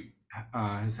Bodhi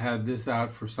has had this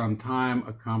out for some time,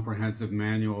 a comprehensive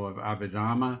manual of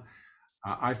Abhidhamma.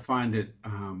 I find it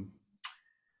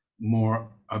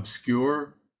more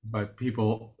obscure, but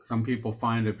some people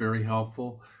find it very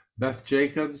helpful. Beth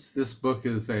Jacobs, this book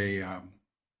is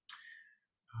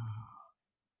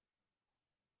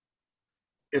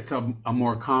it's a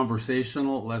more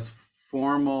conversational, less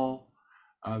formal.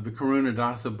 The Karuna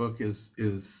Dasa book is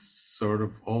sort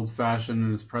of old-fashioned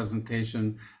in its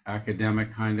presentation,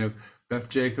 academic kind of. Beth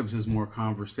Jacobs is more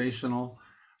conversational,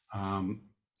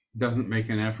 doesn't make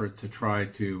an effort to try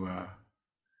to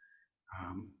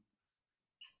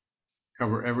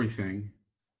cover everything.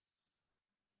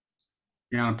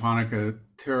 Nyanaponika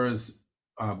Thera's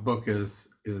book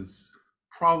is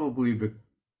probably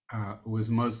was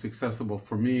most accessible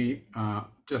for me,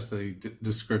 just a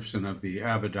description of the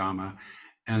Abhidhamma,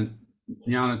 and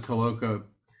Nyanaponika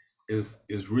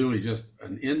is really just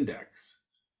an index.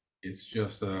 It's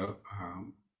just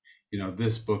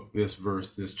this book, this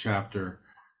verse, this chapter,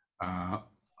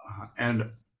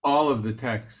 and all of the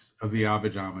texts of the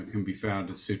Abhidhamma can be found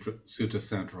at Sutta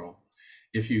Central.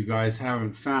 If you guys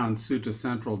haven't found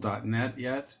suttacentral.net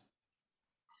yet,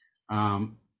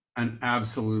 an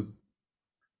absolute,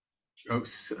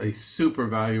 a super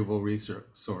valuable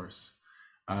resource,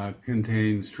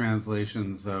 contains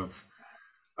translations of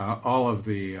all of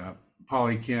the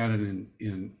Pali Canon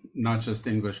in not just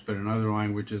English, but in other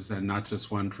languages, and not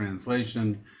just one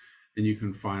translation. and you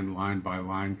can find line by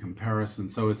line comparison.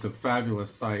 So it's a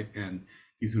fabulous site, and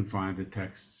you can find the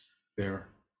texts there.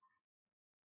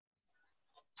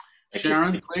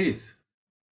 Sharon, please.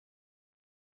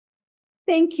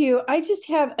 Thank you. I just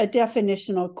have a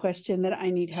definitional question that I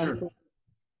need help Sure. with.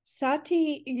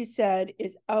 Sati, you said,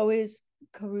 is always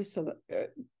karusala,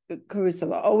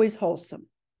 always wholesome.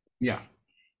 Yeah.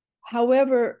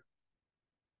 However,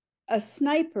 a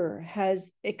sniper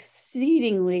has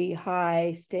exceedingly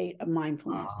high state of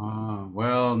mindfulness.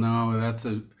 Well, no,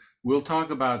 we'll talk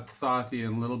about sati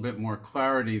in a little bit more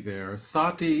clarity there.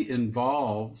 Sati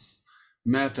involves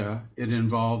metta, it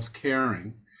involves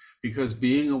caring, because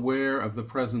being aware of the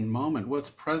present moment, what's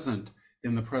present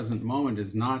in the present moment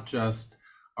is not just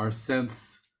our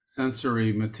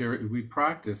sensory material. We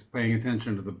practice paying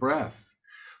attention to the breath,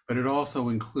 but it also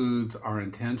includes our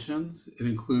intentions. It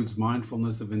includes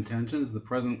mindfulness of intentions. The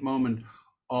present moment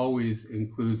always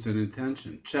includes an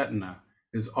intention. Chetana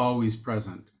is always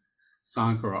present.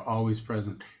 Sankara, always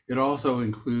present. It also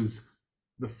includes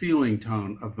the feeling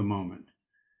tone of the moment.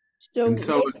 And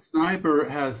so a sniper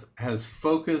has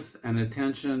focus and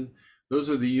attention. Those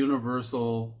are the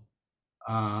universal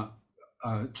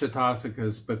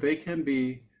Chaitasikas, but they can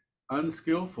be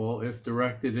unskillful if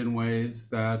directed in ways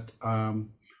that,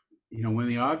 when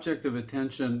the object of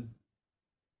attention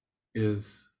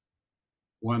is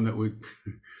one that would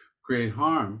create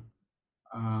harm,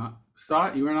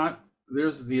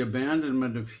 there's the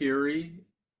abandonment of hiri,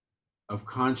 of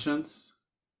conscience.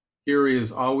 Hiri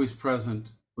is always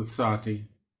present with sati.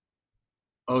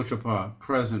 Ottappa,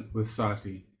 present with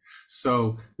sati.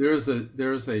 So there's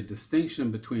a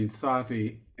distinction between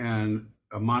sati and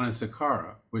a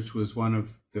manasikara, which was one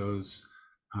of those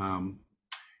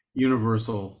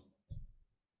universal,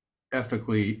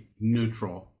 ethically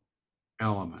neutral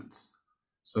elements.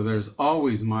 So there's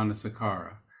always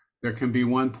manasikara. There can be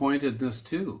one-pointedness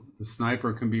too. The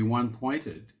sniper can be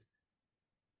one-pointed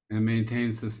and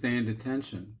maintain sustained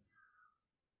attention.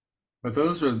 But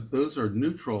those are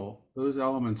neutral. Those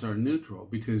elements are neutral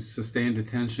because sustained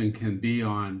attention can be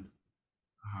on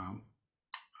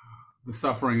the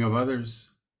suffering of others.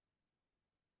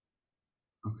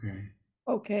 Okay.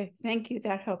 Okay, thank you.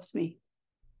 That helps me.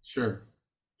 Sure.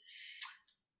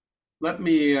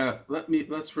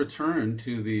 Let's return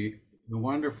to the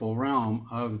wonderful realm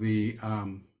of the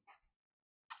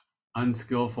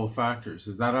unskillful factors.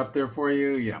 Is that up there for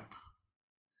you? Yep.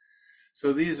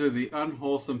 So these are the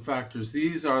unwholesome factors.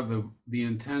 These are the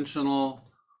intentional,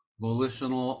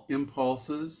 volitional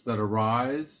impulses that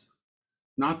arise.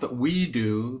 Not that we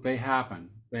do, they happen.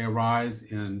 They arise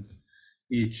in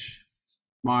each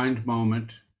mind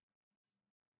moment,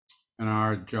 and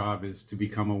our job is to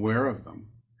become aware of them.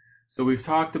 So we've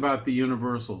talked about the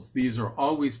universals. These are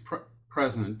always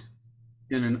present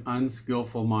in an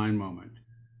unskillful mind moment.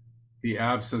 The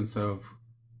absence of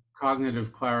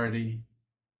cognitive clarity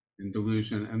and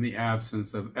delusion, and the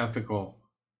absence of ethical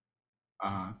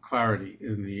clarity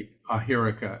in the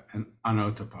ahirika and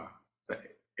anottappa. The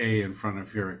A in front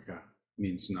of hirika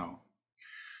means no.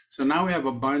 So now we have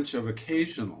a bunch of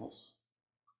occasionals,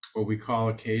 what we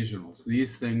call occasionals.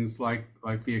 These things, like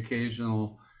the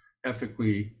occasional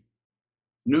ethically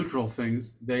neutral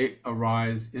things, they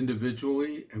arise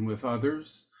individually and with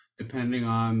others, depending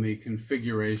on the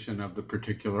configuration of the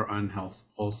particular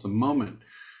unwholesome moment.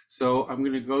 So I'm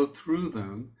going to go through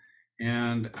them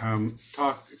and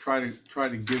try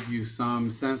to give you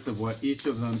some sense of what each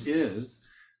of them is,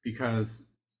 because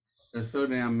there's so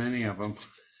damn many of them.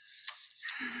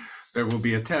 There will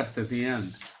be a test at the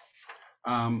end.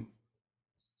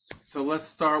 So let's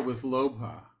start with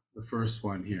lobha, the first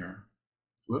one here.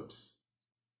 Whoops,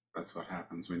 that's what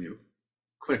happens when you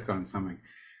click on something.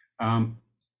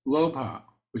 Lobha,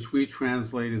 which we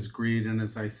translate as greed, and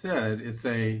as I said, it's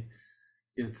a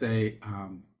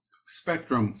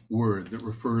spectrum word that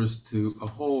refers to a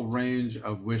whole range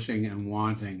of wishing and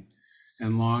wanting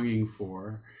and longing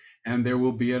for, and there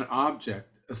will be an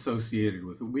object associated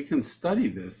with it. We can study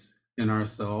this in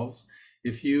ourselves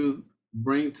if you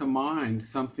bring to mind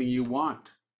something you want.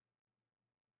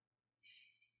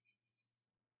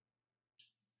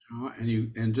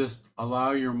 And just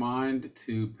allow your mind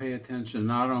to pay attention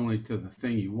not only to the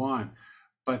thing you want,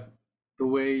 but the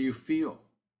way you feel.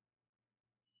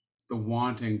 The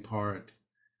wanting part.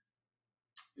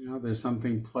 There's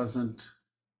something pleasant.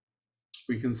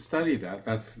 We can study that.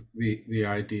 That's the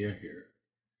idea here.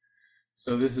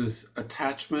 So this is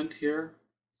attachment here,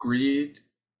 greed.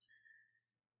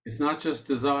 It's not just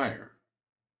desire.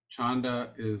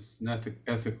 Chanda is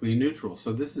ethically neutral.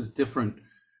 So this is different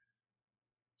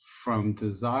from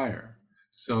desire.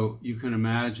 So you can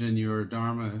imagine your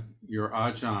Dharma, your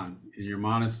ajahn in your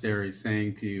monastery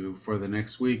saying to you for the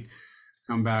next week,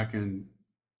 come back and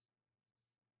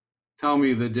tell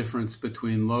me the difference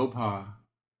between lobha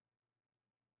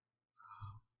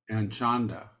and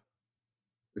chanda,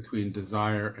 between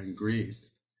desire and greed.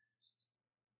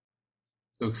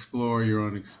 So explore your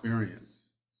own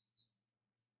experience.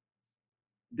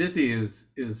 Ditthi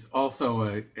is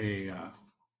also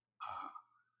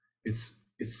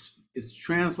it's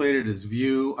translated as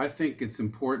view. I think it's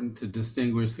important to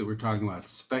distinguish that we're talking about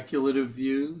speculative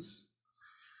views.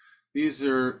 These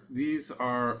are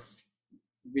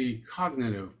the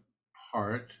cognitive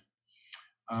part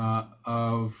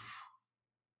of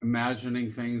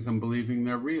imagining things and believing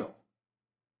they're real.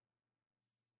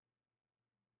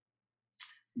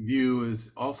 View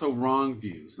is also wrong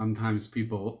view. Sometimes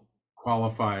people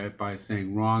qualify it by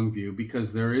saying wrong view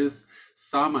because there is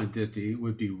samaditthi,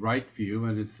 would be right view,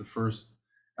 and it's the first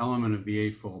element of the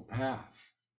Eightfold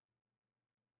Path.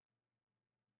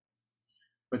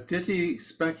 But ditthi,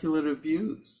 speculative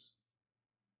views.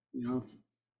 You know,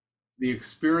 the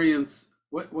experience,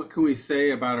 what can we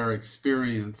say about our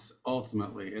experience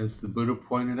ultimately? As the Buddha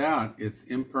pointed out, it's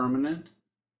impermanent,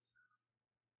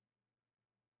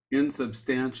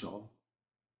 insubstantial,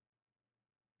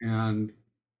 and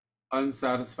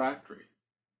unsatisfactory.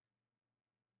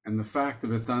 And the fact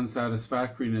of its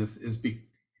unsatisfactoriness it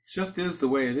just is the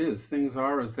way it is. Things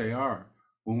are as they are.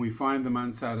 When we find them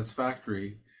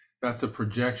unsatisfactory, that's a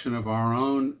projection of our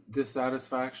own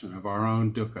dissatisfaction, of our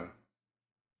own dukkha.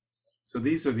 So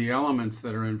these are the elements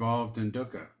that are involved in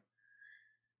dukkha.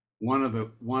 One of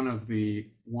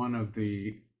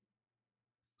the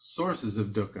sources of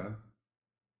dukkha,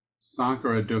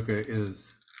 sankara dukkha,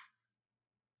 is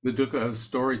the dukkha of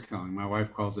storytelling. My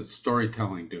wife calls it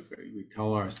storytelling dukkha. We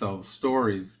tell ourselves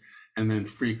stories and then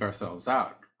freak ourselves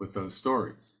out with those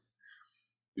stories.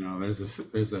 You know, there's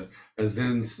a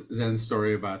Zen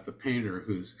story about the painter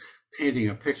who's painting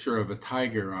a picture of a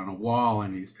tiger on a wall,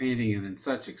 and he's painting it in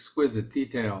such exquisite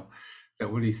detail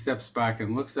that when he steps back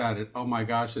and looks at it, oh my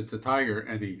gosh, it's a tiger,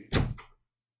 and he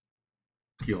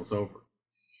keels over.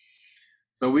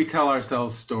 So we tell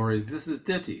ourselves stories. This is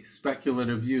ditthi,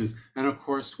 speculative views. And of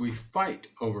course, we fight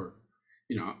over,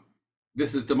 you know,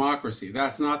 this is democracy.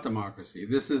 That's not democracy.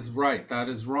 This is right. That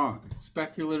is wrong.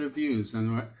 Speculative views.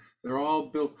 And they're all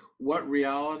built. What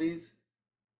realities?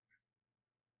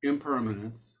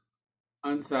 Impermanence,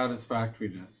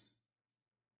 unsatisfactoriness,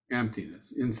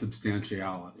 emptiness,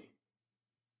 insubstantiality.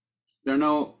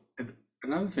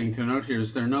 Another thing to note here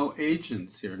is there are no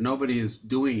agents here. Nobody is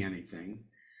doing anything.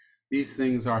 These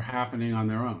things are happening on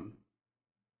their own.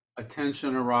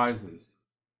 Attention arises.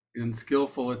 And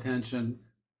skillful attention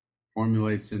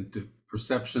formulates into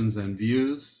perceptions and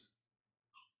views.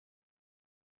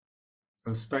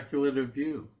 So speculative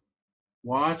view.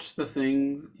 Watch the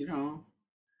things, you know.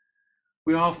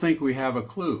 We all think we have a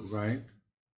clue, right?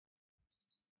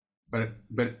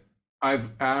 But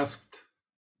I've asked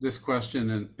this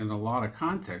question in a lot of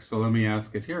contexts, so let me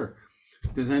ask it here.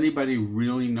 Does anybody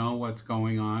really know what's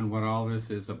going on, what all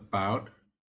this is about?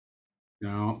 You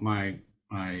know, my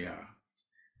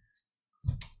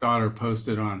daughter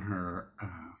posted on her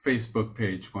Facebook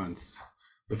page once,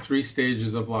 the 3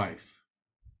 stages of life: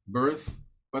 birth,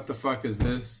 what the fuck is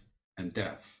this, and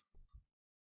death.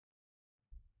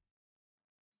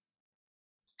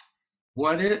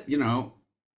 You know,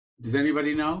 does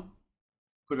anybody know?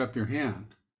 Put up your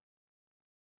hand.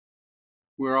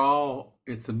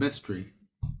 It's a mystery.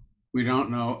 We don't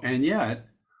know. And yet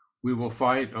we will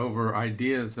fight over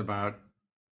ideas about,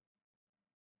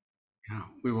 you know,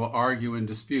 we will argue and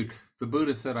dispute. The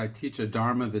Buddha said, I teach a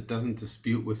dharma that doesn't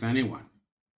dispute with anyone,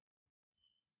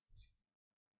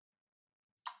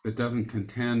 that doesn't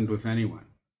contend with anyone.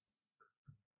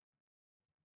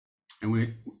 And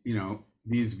we, you know,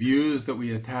 these views that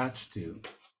we attach to,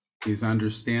 these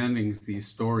understandings, these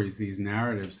stories, these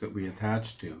narratives that we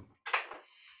attach to,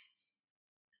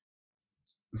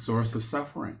 a source of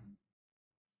suffering.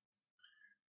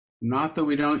 Not that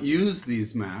we don't use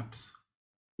these maps,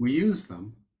 we use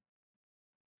them.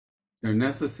 They're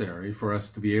necessary for us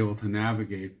to be able to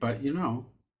navigate, but you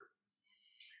know,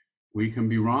 we can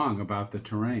be wrong about the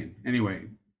terrain.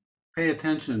 Anyway, pay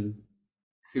attention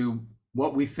to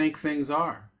what we think things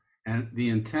are and the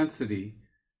intensity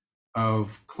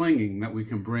of clinging that we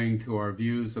can bring to our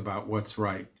views about what's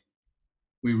right.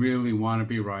 We really want to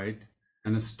be right.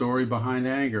 And the story behind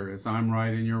anger is I'm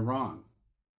right and you're wrong,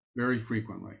 very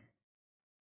frequently.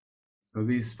 So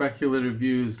these speculative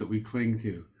views that we cling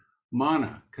to,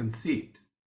 mana, conceit.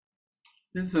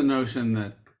 This is a notion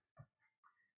that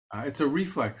it's a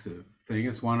reflexive thing.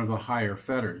 It's one of the higher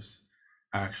fetters,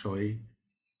 actually.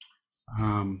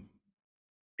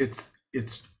 it's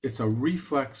a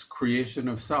reflex creation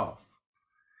of self.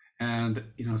 And,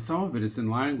 some of it is in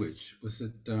language. Was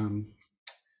it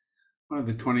one of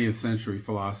the 20th century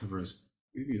philosophers,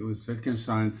 maybe it was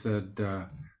Wittgenstein, said,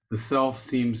 the self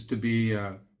seems to be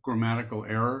a grammatical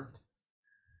error.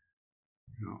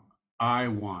 I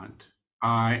want,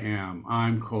 I am,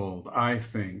 I'm cold, I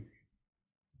think,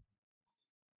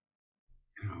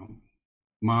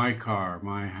 my car,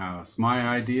 my house, my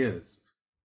ideas,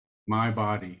 my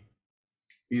body.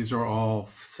 These are all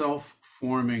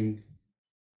self-forming,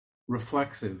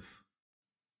 reflexive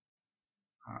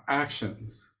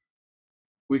actions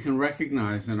we can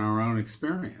recognize in our own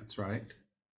experience, right?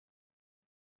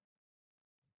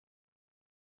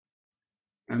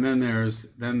 And then there's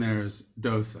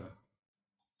dosa,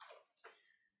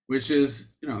 which is,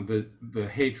 the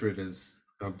hatred is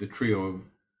of the trio of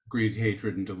greed,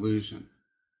 hatred, and delusion.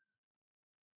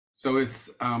 So it's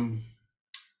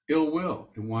ill will.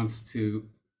 It wants to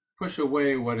push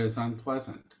away what is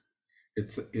unpleasant.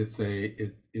 It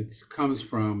comes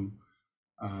from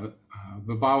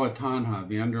vibhava tanha,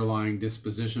 the underlying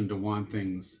disposition to want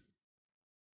things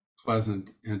pleasant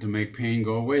and to make pain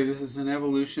go away. This is an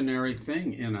evolutionary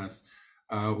thing in us.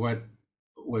 What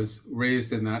was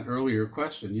raised in that earlier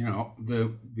question,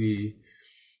 the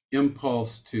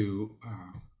impulse to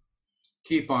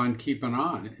keep on keeping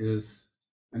on is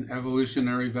an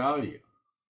evolutionary value.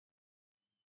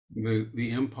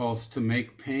 The impulse to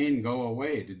make pain go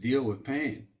away, to deal with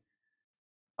pain,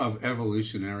 of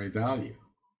evolutionary value.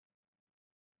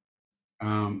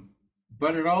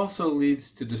 But it also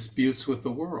leads to disputes with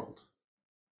the world,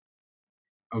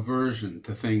 aversion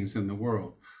to things in the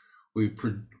world. We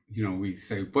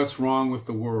say, what's wrong with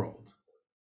the world?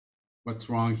 What's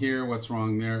wrong here? What's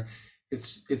wrong there?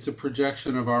 It's a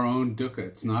projection of our own dukkha.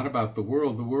 It's not about the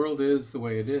world. The world is the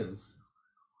way it is.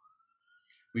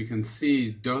 We can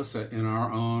see dosa in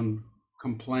our own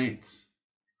complaints.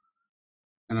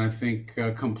 And I think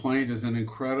complaint is an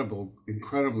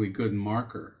incredibly good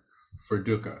marker for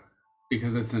dukkha,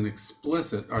 because it's an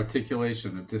explicit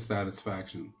articulation of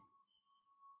dissatisfaction,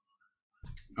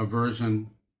 aversion.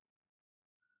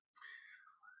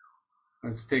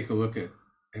 Let's take a look at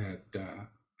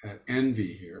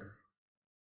envy here.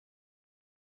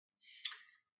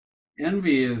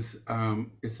 Envy is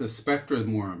it's a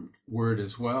spectrum word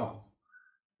as well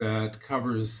that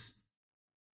covers,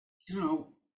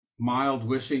 mild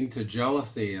wishing to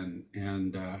jealousy, and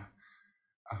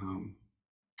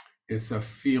it's a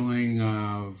feeling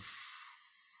of,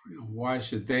 why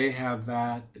should they have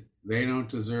that? They don't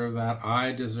deserve that.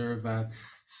 I deserve that.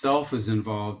 Self is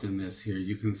involved in this here.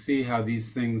 You can see how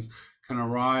these things can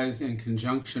arise in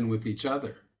conjunction with each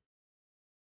other.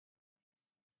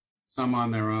 Some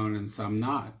on their own and some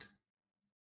not.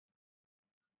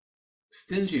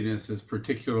 Stinginess is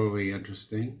particularly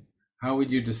interesting. How would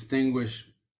you distinguish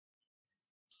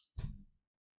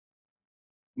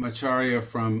Macharya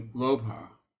from lobha?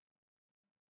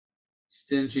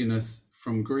 Stinginess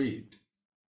from greed?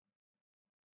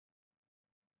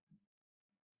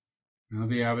 Now,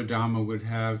 the Abhidhamma would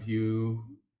have you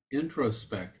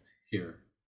introspect here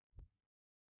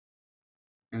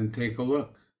and take a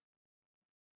look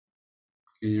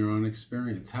in your own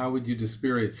experience. How would you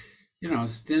dispute it?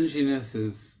 Stinginess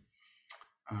is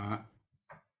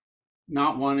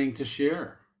not wanting to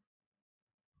share.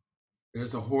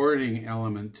 There's a hoarding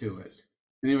element to it.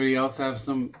 Anybody else have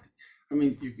some? I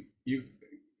mean, you.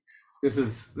 This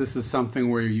is something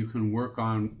where you can work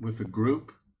on with a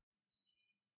group.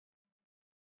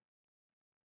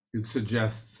 It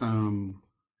suggests some,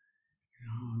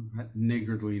 that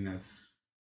niggardliness.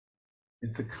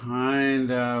 It's a kind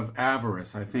of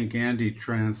avarice. I think Andy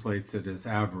translates it as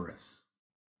avarice.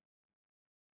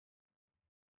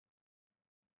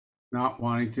 Not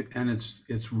wanting to, and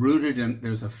it's rooted in,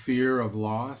 there's a fear of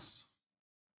loss.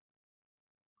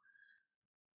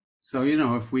 So,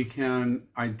 if we can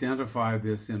identify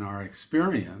this in our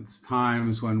experience,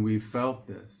 times when we felt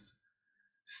this,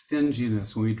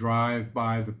 stinginess, when we drive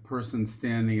by the person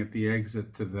standing at the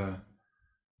exit to the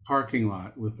parking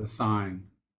lot with the sign.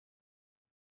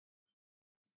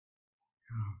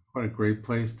 What a great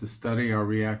place to study our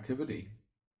reactivity,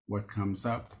 what comes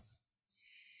up.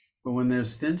 But when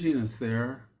there's stinginess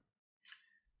there,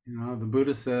 the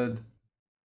Buddha said,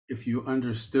 if you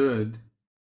understood,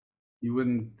 you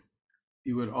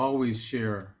would always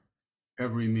share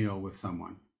every meal with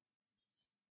someone.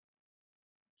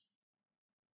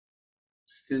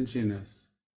 Stinginess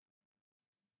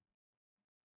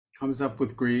comes up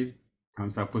with greed,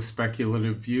 comes up with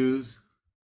speculative views.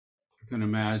 You can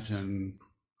imagine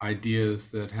ideas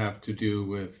that have to do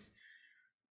with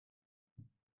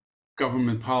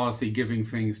government policy giving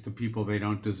things to people they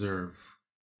don't deserve.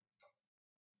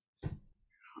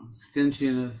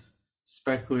 Stinginess,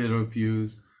 speculative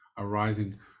views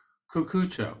arising.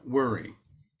 Kukucha, worry.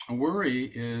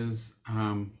 Worry is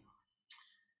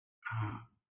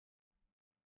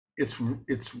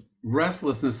it's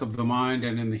restlessness of the mind,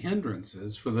 and in the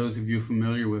hindrances, for those of you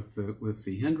familiar with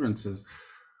the hindrances,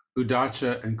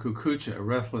 udacha and kukucha,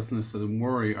 restlessness and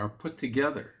worry, are put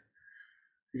together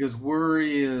because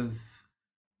worry is,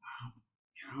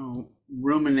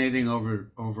 ruminating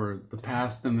over the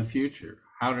past and the future.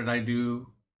 How did I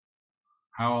do?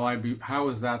 How will I be? How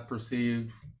is that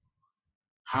perceived?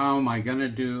 How am I going to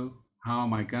do? How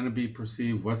am I going to be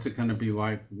perceived? What's it going to be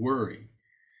like? Worry.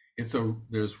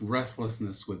 There's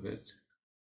restlessness with it.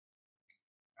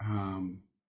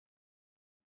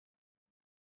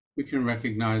 We can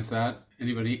recognize that.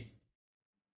 Anybody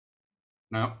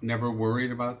never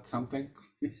worried about something?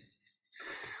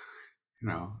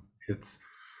 It's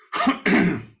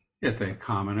it's a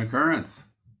common occurrence.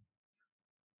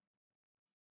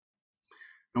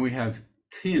 And we have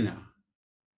tina,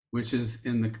 which is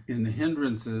in the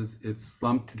hindrances, it's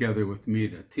lumped together with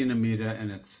mita, tina mita,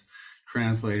 and it's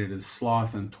translated as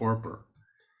sloth and torpor.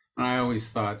 And I always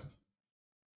thought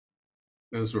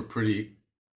those were pretty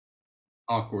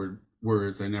awkward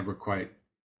words. I never quite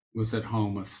was at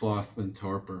home with sloth and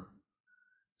torpor.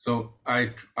 So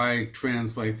I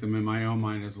translate them in my own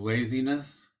mind as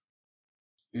laziness.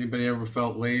 Anybody ever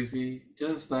felt lazy?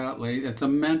 Just that lazy. It's a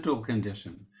mental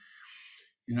condition.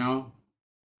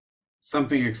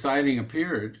 Something exciting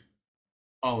appeared,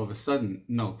 all of a sudden,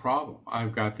 no problem.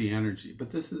 I've got the energy.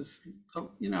 But this is,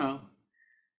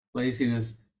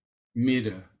 laziness,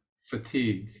 mita,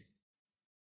 fatigue,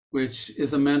 which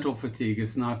is a mental fatigue.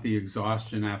 It's not the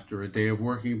exhaustion after a day of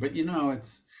working, but you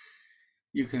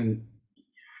can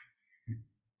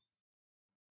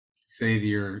say to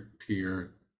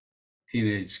your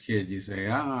teenage kid, you say,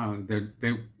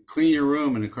 they clean your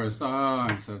room, and of course,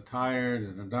 I'm so tired,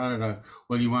 and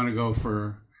well, you want to go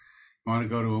to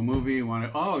a movie,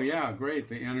 oh yeah, great.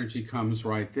 The energy comes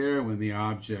right there when the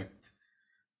object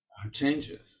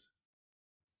changes.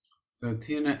 So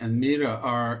tina and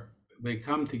mita they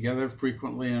come together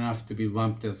frequently enough to be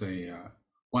lumped as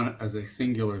a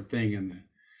singular thing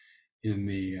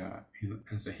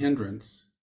as a hindrance.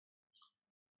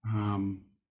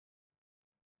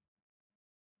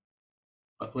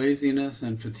 But laziness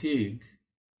and fatigue,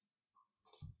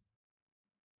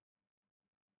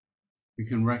 we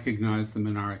can recognize them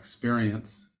in our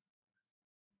experience.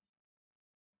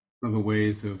 One of the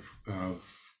ways of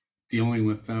dealing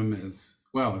with them is,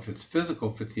 well, if it's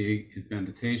physical fatigue in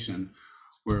meditation,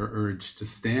 we're urged to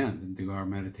stand and do our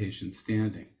meditation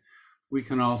standing. We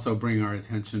can also bring our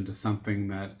attention to something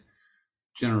that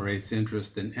generates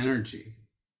interest and energy,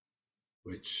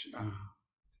 which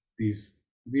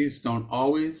these don't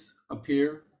always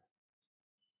appear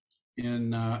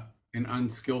in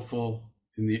unskillful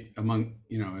at an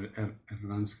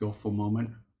unskillful moment,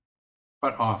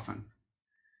 but often.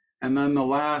 And then the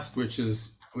last, which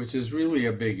is really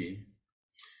a biggie,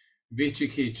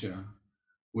 vicikiccha,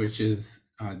 which is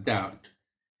doubt.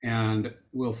 And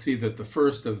we'll see that the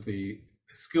first of the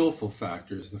skillful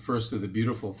factors, the first of the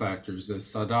beautiful factors, is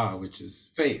saddha, which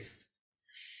is faith.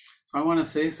 So I want to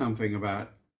say something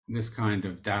about this kind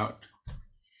of doubt.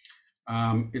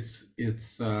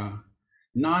 It's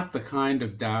not the kind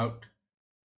of doubt.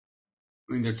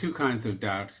 I mean, there are two kinds of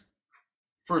doubt.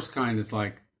 First kind is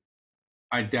like,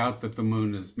 I doubt that the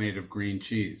moon is made of green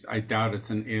cheese. I doubt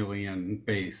it's an alien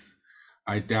base.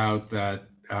 I doubt that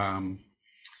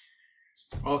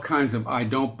all kinds of I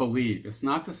don't believe. It's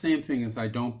not the same thing as I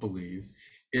don't believe.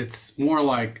 It's more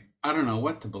like, I don't know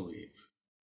what to believe.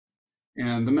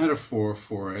 And the metaphor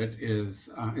for it is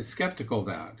skeptical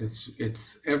doubt.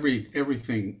 It's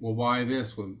everything. Well, why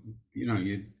this? Well,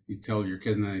 you tell your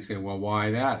kid and they say, well,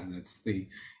 why that? And it's the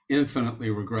infinitely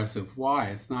regressive why.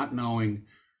 It's not knowing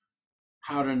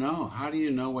how to know. How do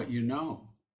you know what you know?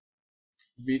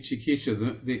 Vicikiccha,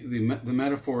 the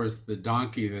metaphor is the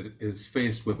donkey that is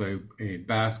faced with a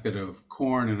basket of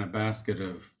corn and a basket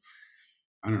of,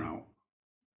 I don't know,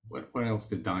 what else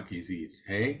do donkeys eat?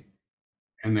 Hay?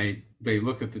 And they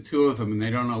look at the two of them and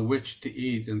they don't know which to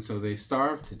eat, and so they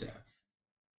starve to death.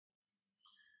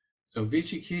 So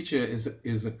vicikiccha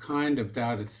is a kind of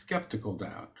doubt. It's skeptical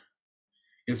doubt.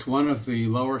 It's one of the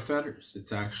lower fetters.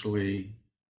 It's actually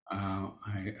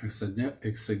a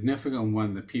significant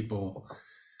one that people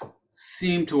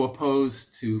seem to oppose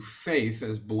to faith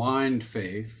as blind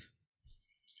faith.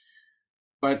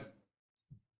 But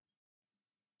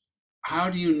how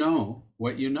do you know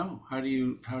what you know? How do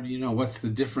you know? What's the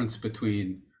difference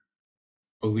between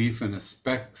belief in a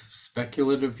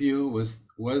speculative view?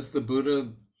 Was the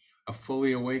Buddha a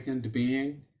fully awakened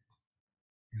being?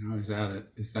 You know, is that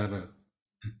a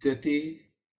ditthi?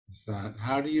 Is that,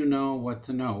 how do you know what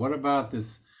to know? What about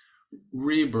this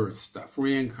rebirth stuff,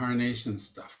 reincarnation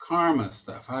stuff, karma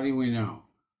stuff? How do we know?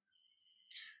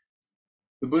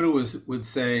 The Buddha would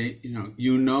say,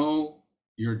 you know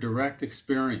your direct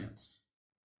experience.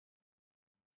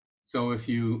 So if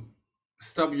you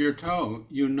stub your toe,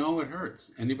 you know it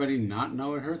hurts. Anybody not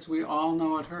know it hurts? We all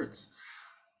know it hurts.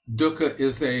 Dukkha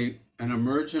is an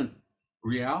emergent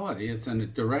reality. It's a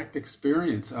direct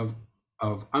experience of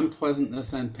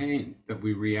unpleasantness and pain that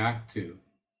we react to.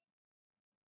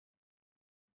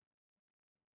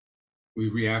 We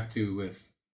react to with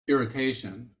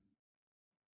irritation,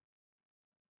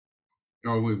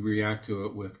 or we react to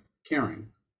it with caring.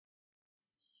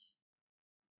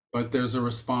 But there's a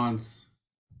response,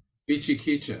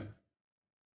 vicikicca.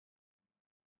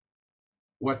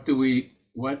 What do we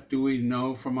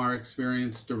know from our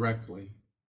experience directly?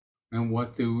 And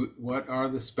what are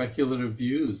the speculative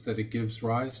views that it gives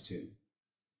rise to?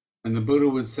 And the Buddha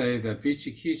would say that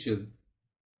vicikicca,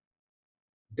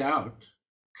 doubt,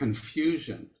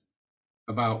 confusion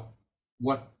about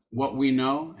what we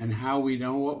know and how we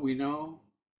know,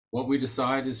 what we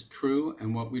decide is true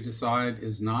and what we decide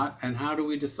is not, and how do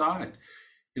we decide?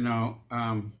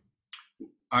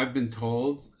 I've been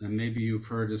told, and maybe you've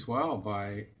heard as well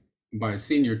by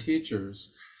senior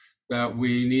teachers, that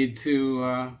we need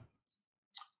to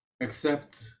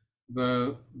accept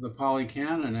the Pali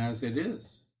Canon as it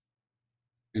is,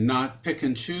 and not pick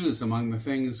and choose among the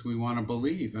things we want to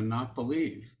believe and not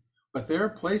believe. But there are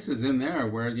places in there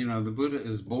where, the Buddha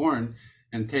is born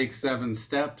and takes 7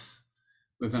 steps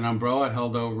with an umbrella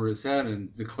held over his head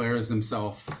and declares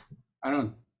himself. I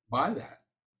don't buy that.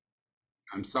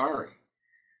 I'm sorry.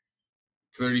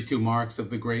 32 marks of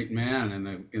the great man in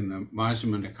the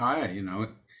Majjhima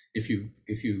Nikaya, if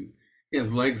he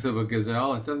has legs of a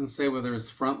gazelle, it doesn't say whether it's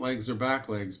front legs or back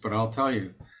legs, but I'll tell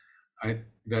you,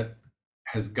 that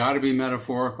has got to be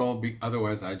metaphorical,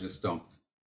 otherwise I just don't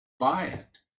buy it.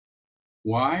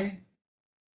 Why?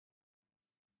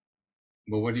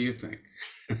 Well, what do you think?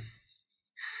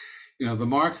 The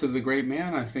marks of the great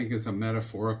man, I think, is a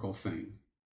metaphorical thing.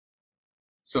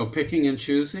 So picking and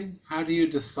choosing, how do you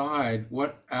decide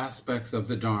what aspects of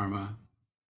the Dharma,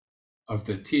 of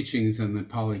the teachings in the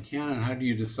Pali Canon, how do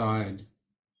you decide? Do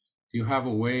you have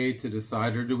a way to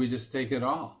decide, or do we just take it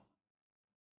all?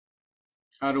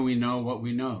 How do we know what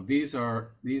we know? These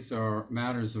are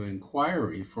matters of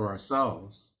inquiry for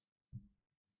ourselves.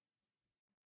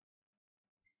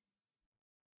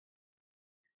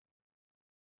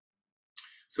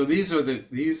 So these are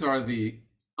the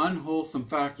unwholesome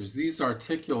factors. These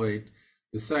articulate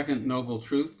the second noble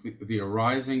truth, the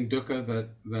arising dukkha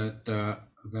that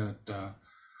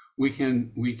we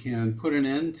can put an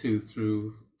end to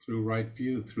through right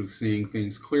view, through seeing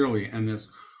things clearly. And this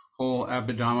whole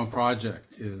Abhidhamma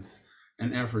project is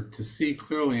an effort to see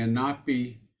clearly and not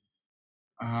be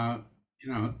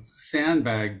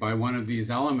sandbagged by one of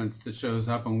these elements that shows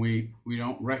up and we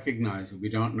don't recognize it, we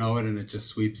don't know it, and it just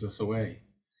sweeps us away.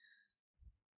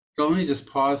 So let me just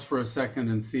pause for a second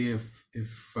and see if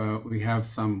we have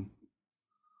some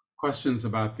questions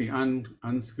about the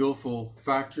unskillful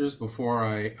factors before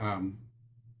I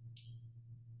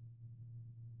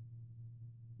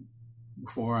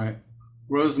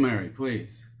Rosemary,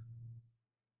 please.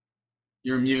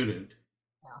 You're muted.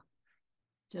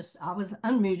 Yeah. I was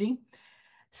unmuting.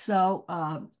 So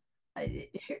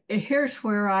here's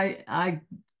where I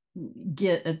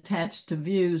get attached to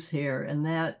views here, and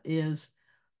that is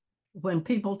when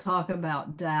people talk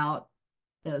about doubt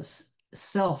as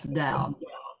self-doubt,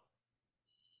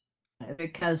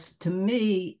 because to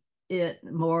me it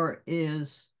more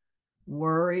is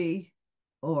worry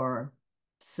or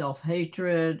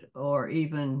self-hatred or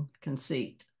even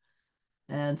conceit.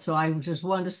 And so I just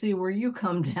wanted to see where you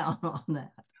come down on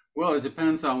that. Well, it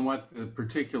depends on what the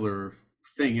particular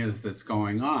thing is that's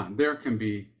going on. There can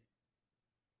be,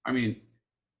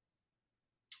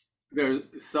 there's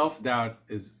self-doubt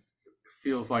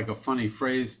feels like a funny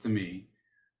phrase to me.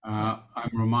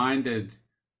 I'm reminded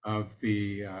of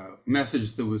the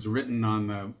message that was written on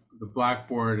the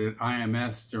blackboard at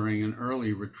IMS during an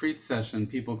early retreat session.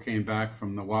 People came back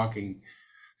from the walking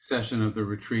session of the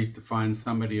retreat to find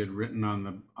somebody had written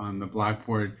on the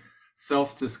blackboard,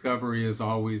 "Self-discovery is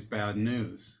always bad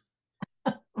news."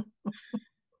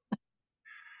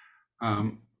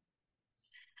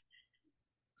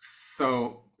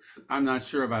 So I'm not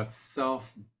sure about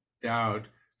self-doubt,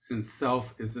 since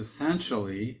self is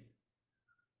essentially,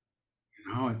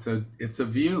 it's a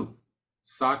view.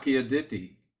 Sakya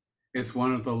Ditti. It's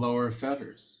one of the lower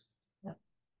fetters. Yep.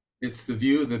 It's the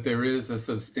view that there is a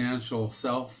substantial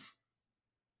self,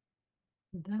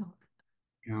 The doubt.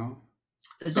 you know.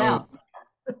 The So, doubt.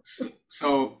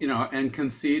 so you know, and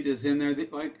conceit is in there.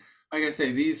 Like I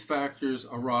say, these factors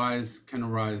can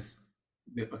arise.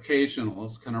 The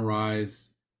occasionals can arise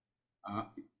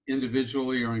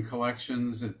individually or in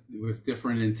collections with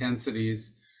different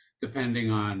intensities, depending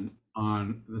on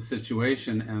the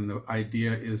situation. And the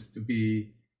idea is to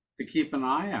keep an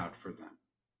eye out for them,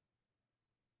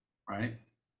 right?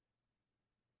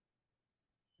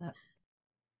 Yep.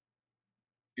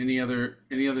 Any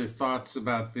other thoughts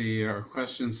about the or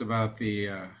questions about the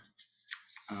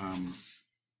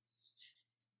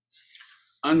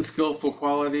unskillful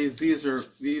qualities? These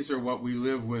are what we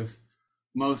live with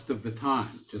most of the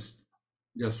time,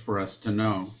 just for us to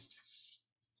know.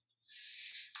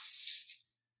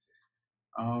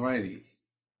 All righty.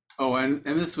 Oh, and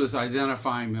this was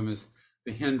identifying them as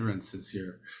the hindrances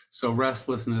here. So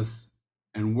restlessness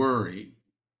and worry,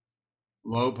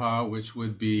 lobha, which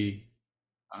would be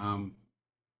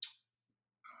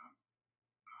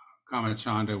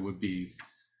kamachanda, would be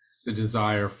the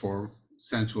desire for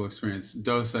sensual experience,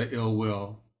 dosa, ill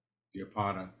will,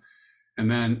 vyapada, and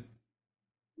then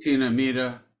tina,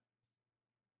 mita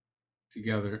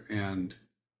together, and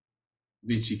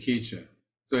vicikiccha.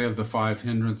 So we have the 5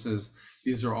 hindrances.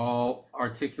 These are all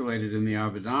articulated in the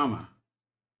Abhidhamma.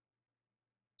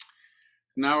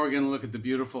 Now we're going to look at the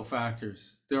beautiful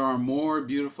factors. There are more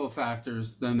beautiful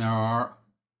factors than there are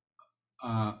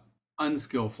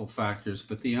unskillful factors,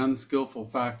 but the unskillful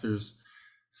factors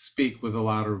speak with a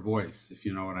louder voice, if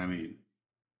you know what I mean.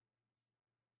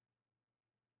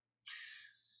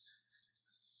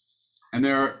 And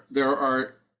there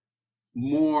are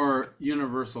more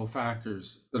universal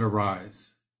factors that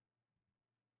arise.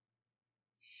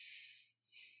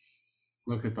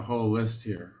 Look at the whole list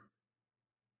here.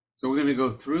 So we're going to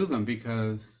go through them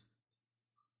because,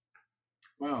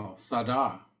 well,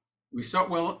 sada.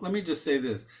 Let me just say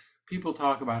this. People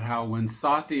talk about how when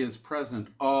sati is present,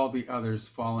 all the others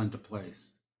fall into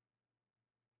place.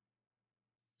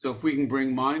 So if we can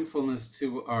bring mindfulness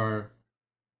to our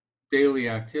daily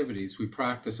activities, we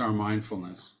practice our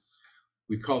mindfulness.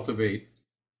 We cultivate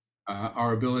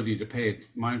our ability to pay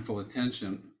mindful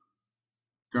attention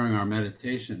during our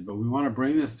meditation, but we want to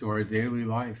bring this to our daily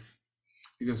life,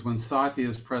 because when sati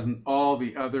is present, all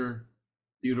the other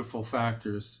beautiful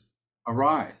factors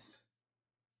arise.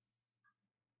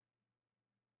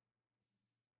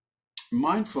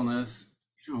 Mindfulness,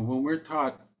 you know, when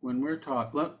we're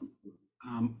taught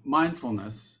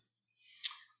mindfulness,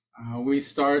 we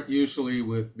start usually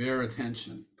with bare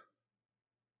attention.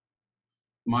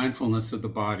 Mindfulness of the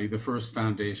body, the first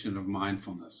foundation of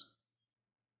mindfulness.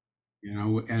 You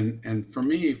know, and for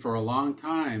me, for a long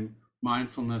time,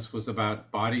 mindfulness was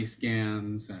about body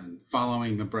scans and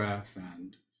following the breath,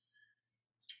 and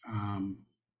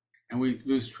we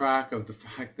lose track of the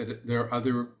fact that there are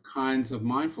other kinds of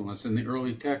mindfulness. In the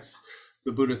early texts,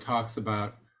 the Buddha talks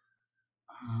about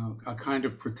a kind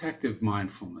of protective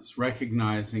mindfulness,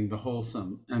 recognizing the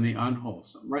wholesome and the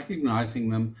unwholesome, recognizing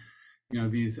them, you know,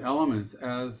 these elements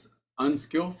as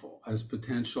unskillful, as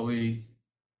potentially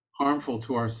harmful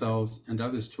to ourselves and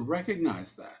others, to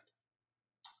recognize that.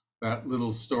 That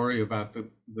little story about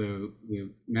the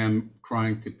man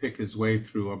trying to pick his way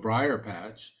through a briar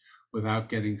patch without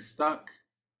getting stuck.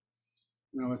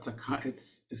 You know,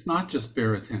 it's not just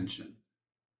bare attention.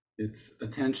 It's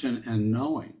attention and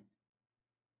knowing.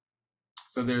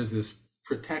 So there's this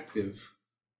protective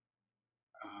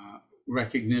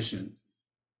recognition.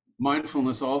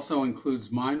 Mindfulness also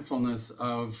includes mindfulness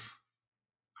of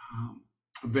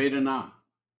Vedana,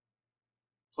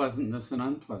 pleasantness and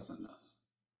unpleasantness.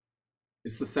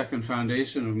 It's the second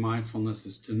foundation of mindfulness,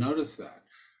 is to notice that.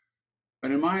 But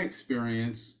in my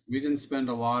experience, we didn't spend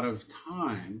a lot of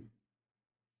time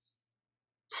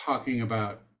talking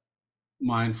about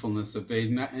mindfulness of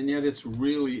Vedana, and yet it's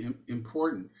really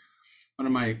important. One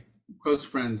of my close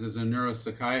friends is a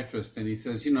neuropsychiatrist, and he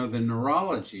says, you know, the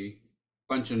neurology,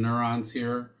 bunch of neurons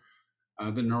here,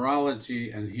 the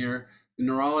neurology and here, the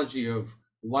neurology of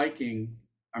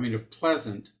of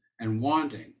pleasant and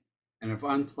wanting, and of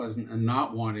unpleasant and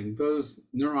not wanting, those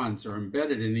neurons are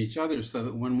embedded in each other so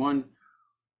that when one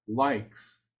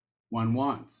likes, one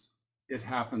wants. It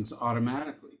happens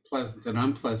automatically. Pleasant and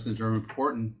unpleasant are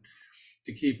important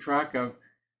to keep track of.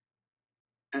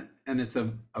 And it's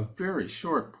a very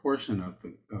short portion of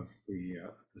the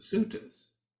suttas.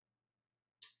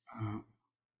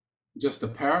 Just a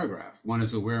paragraph. One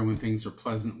is aware when things are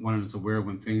pleasant. One is aware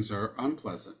when things are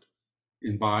unpleasant,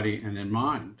 in body and in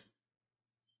mind.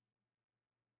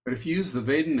 But if you use the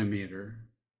Vedana meter,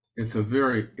 it's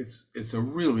a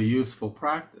really useful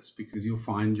practice, because you'll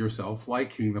find yourself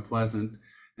liking the pleasant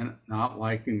and not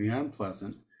liking the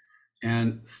unpleasant,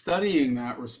 and studying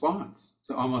that response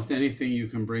to almost anything you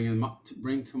can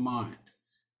bring to mind,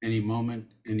 any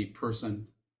moment, any person,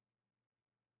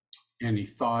 any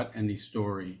thought, any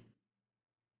story,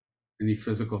 any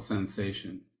physical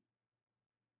sensation.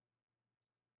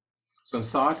 So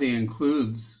sati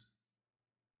includes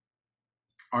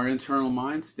our internal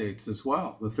mind states as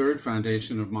well. The third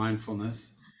foundation of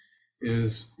mindfulness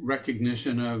is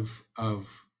recognition of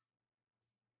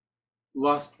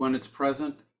lust when it's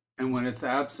present and when it's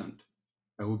absent.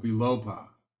 That would be lobha,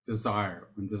 desire,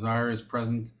 when desire is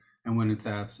present and when it's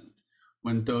absent.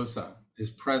 When dosa is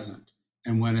present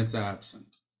and when it's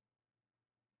absent.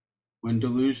 When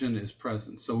delusion is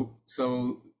present. So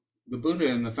the Buddha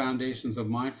in the foundations of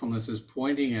mindfulness is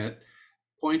pointing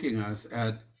us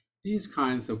at these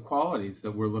kinds of qualities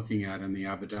that we're looking at in the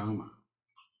Abhidhamma.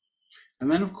 And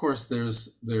then, of course,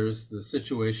 there's the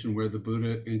situation where the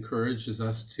Buddha encourages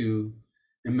us to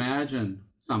imagine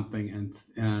something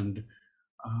and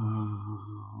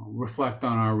reflect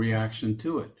on our reaction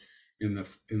to it. In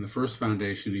the first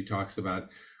foundation, he talks about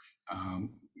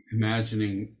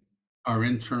imagining our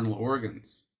internal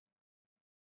organs.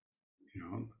 You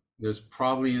know, there's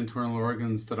probably internal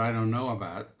organs that I don't know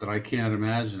about, that I can't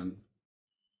imagine.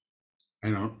 I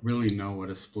don't really know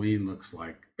what a spleen looks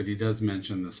like, but he does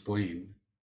mention the spleen.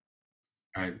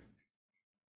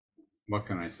 What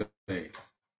can I say?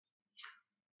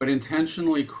 But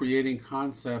intentionally creating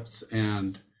concepts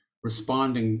and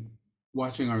watching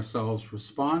ourselves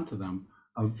respond to them,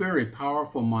 a very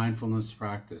powerful mindfulness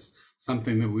practice,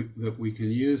 something that we can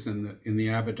use in the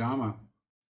Abhidhamma.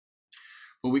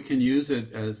 But we can use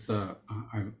it as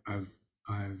I've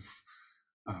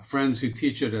friends who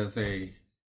teach it as a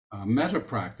meta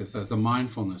practice, as a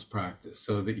mindfulness practice,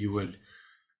 so that you would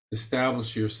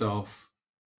establish yourself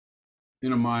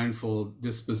in a mindful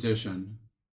disposition,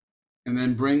 and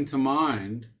then bring to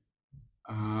mind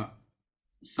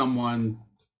someone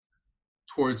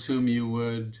towards whom you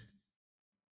would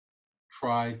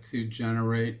try to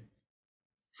generate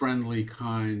friendly,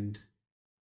 kind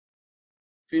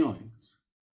feelings.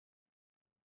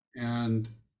 And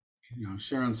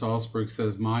Sharon Salzberg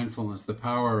says mindfulness, the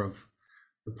power of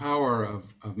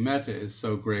metta is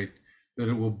so great that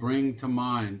it will bring to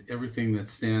mind everything that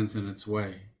stands in its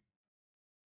way.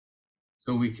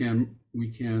 So we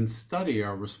can study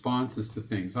our responses to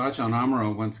things. Ajahn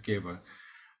Amaro once gave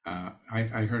I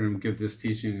heard him give this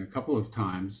teaching a couple of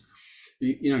times.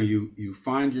 You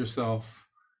find yourself,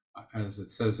 as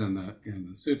it says in the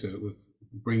sutta, with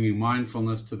bringing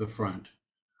mindfulness to the front,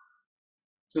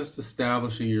 just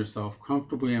establishing yourself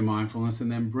comfortably in mindfulness,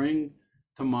 and then bring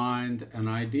to mind an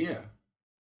idea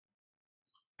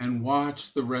and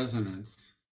watch the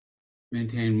resonance.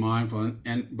 Maintain mindful,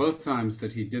 and both times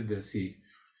that he did this, he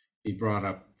brought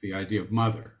up the idea of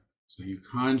mother. So you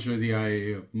conjure the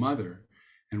idea of mother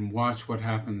and watch what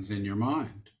happens in your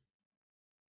mind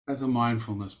as a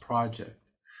mindfulness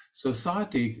project. So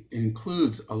sati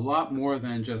includes a lot more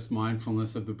than just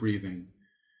mindfulness of the breathing,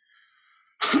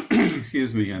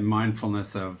 excuse me, and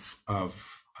mindfulness of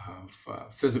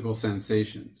physical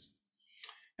sensations.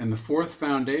 And the fourth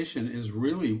foundation is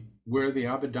really where the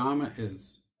Abhidhamma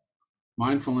is.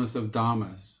 Mindfulness of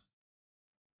Dhammas.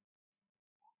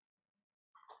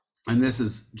 And this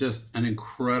is just an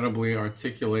incredibly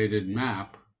articulated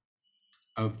map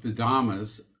of the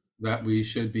Dhammas that we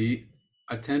should be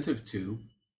attentive to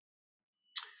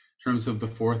in terms of the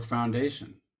fourth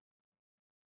foundation.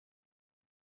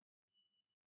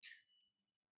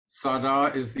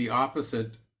 Sada is the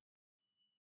opposite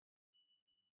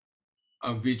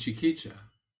of vicikicca.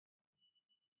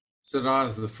 Sada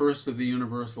is the first of the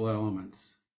universal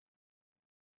elements.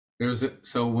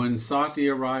 So when sati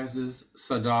arises,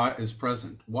 sada is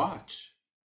present. Watch.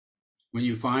 When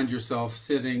you find yourself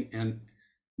sitting and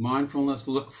mindfulness,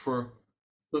 look for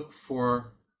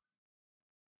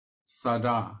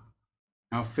sada.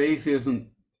 Now, faith isn't,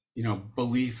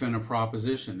 belief in a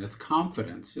proposition. It's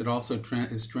confidence. It also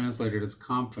is translated as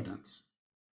confidence.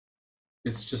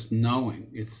 It's just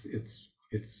knowing.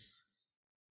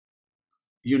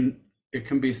 It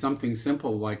can be something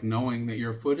simple like knowing that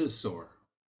your foot is sore,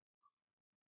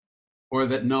 or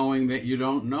that knowing that you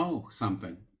don't know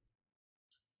something.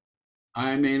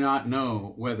 I may not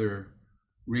know whether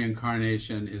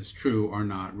reincarnation is true or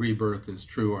not, rebirth is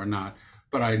true or not,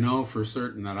 but I know for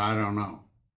certain that I don't know.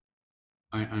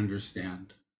 I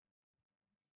understand,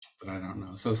 but I don't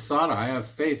know. So sada, I have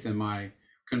faith in my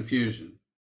confusion.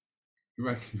 You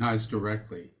recognize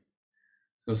directly.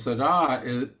 So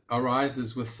Sada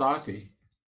arises with sati.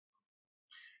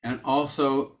 And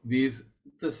also this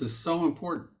is so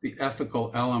important, the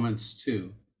ethical elements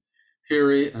too.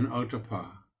 Hiri and Ottappa,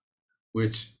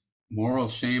 which moral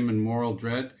shame and moral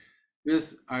dread,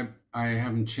 this, I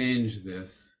haven't changed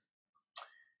this.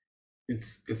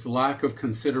 It's lack of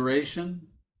consideration,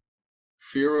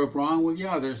 fear of wrong. Well,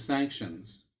 yeah, there's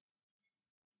sanctions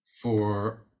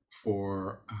for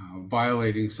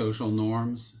violating social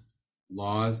norms,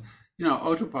 laws. You know,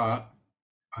 Ottappa,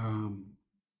 I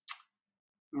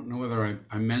don't know whether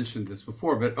I mentioned this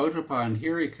before, but Ottappa and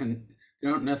Hiri they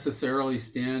don't necessarily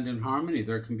stand in harmony.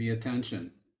 There can be a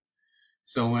tension.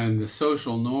 So when the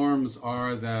social norms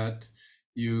are that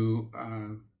you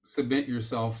submit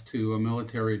yourself to a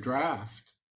military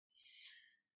draft,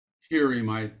 Hiri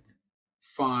might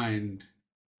find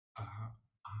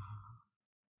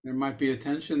there might be a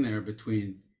tension there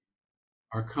between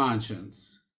our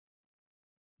conscience,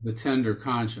 the tender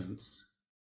conscience,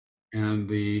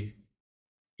 and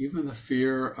even the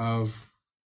fear of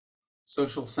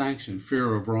social sanction,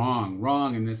 fear of wrong.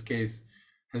 Wrong in this case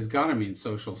has got to mean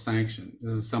social sanction.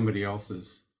 This is somebody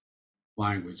else's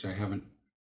language. I haven't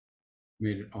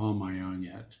made it all my own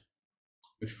yet.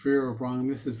 But fear of wrong,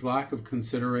 this is lack of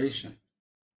consideration.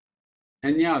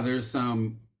 And yeah, there's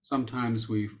sometimes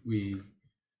we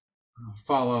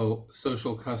follow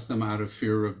social custom out of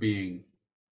fear of being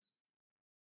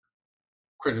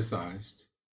criticized,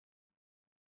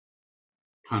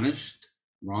 punished.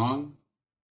 Wrong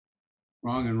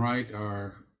and right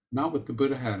are not what the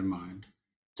Buddha had in mind.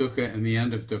 Dukkha and the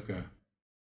end of dukkha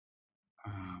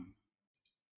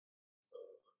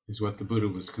is what the Buddha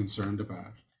was concerned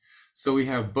about. So we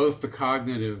have both the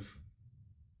cognitive,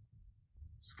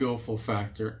 skillful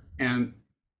factor and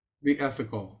the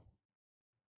ethical,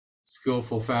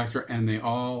 skillful factor, and they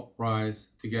all rise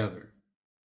together.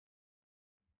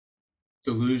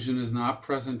 Delusion is not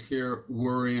present here.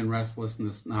 Worry and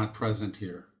restlessness not present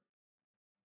here.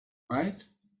 Right?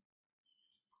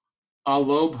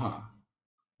 Alobha,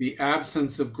 the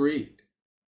absence of greed.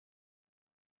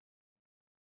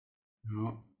 You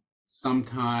know,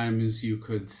 sometimes you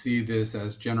could see this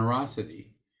as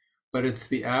generosity, but it's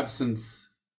the absence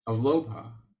of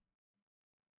lobha.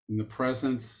 In the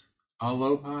presence,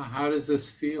 alobha, how does this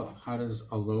feel? How does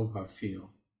alobha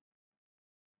feel?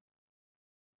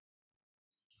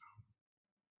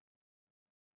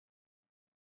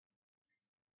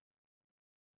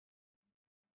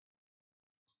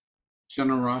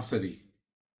 Generosity.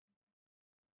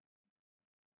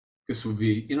 This would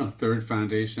be, third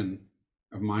foundation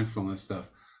of mindfulness stuff.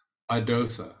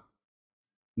 Adosa,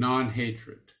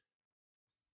 non-hatred.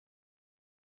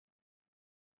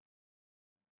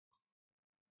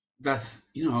 That's,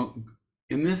 in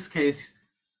this case,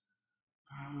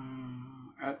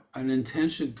 an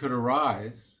intention could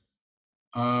arise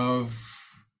of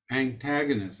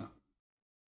antagonism,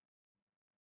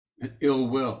 an ill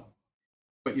will,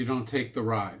 but you don't take the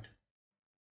ride.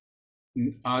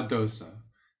 Adosa.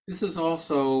 This is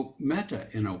also metta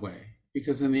in a way,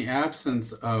 because in the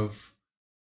absence of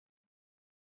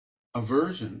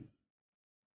aversion,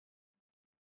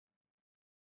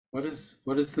 what is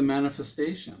the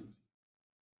manifestation?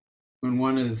 When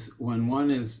one is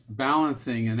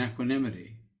balancing an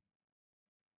equanimity,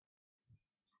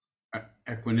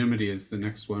 equanimity is the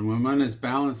next one. When one is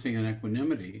balancing an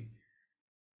equanimity,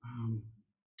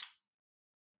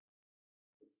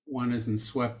 one isn't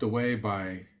swept away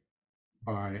by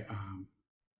an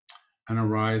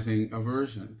arising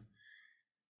aversion.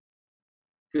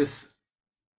 This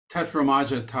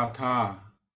tetramaja tata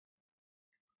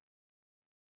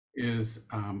is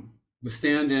the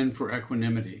stand-in for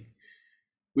equanimity.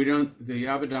 The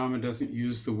Abhidhamma doesn't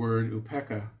use the word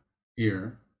upekkha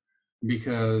here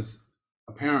because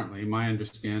apparently, my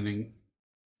understanding,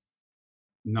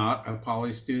 not a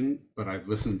Pali student, but I've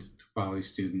listened to Pali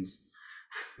students.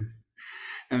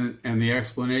 and the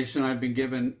explanation I've been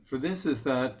given for this is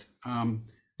that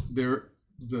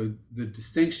the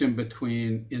distinction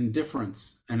between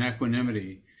indifference and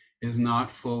equanimity is not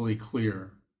fully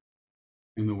clear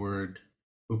in the word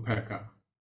upekkha.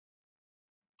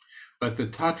 But the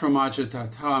tatramaja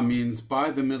tata means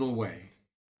by the middle way.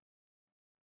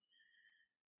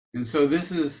 And so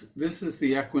this is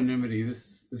the equanimity.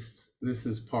 This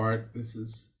is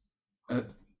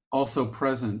also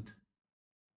present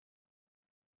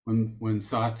when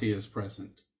sati is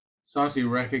present. Sati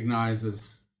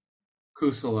recognizes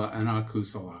kusala and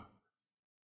akusala.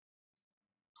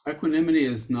 Equanimity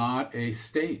is not a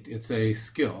state, it's a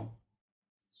skill.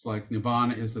 It's like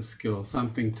nibbana is a skill,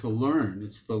 something to learn.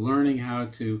 It's the learning how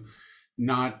to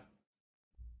not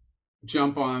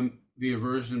jump on the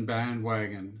aversion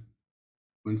bandwagon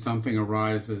when something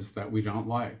arises that we don't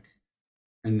like,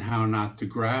 and how not to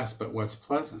grasp at what's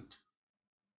pleasant.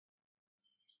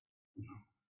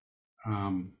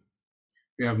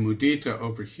 We have mudita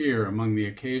over here among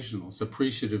the occasionals,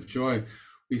 appreciative joy.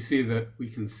 We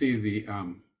can see the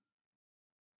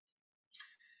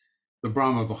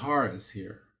Brahma Viharas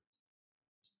here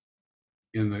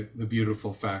in the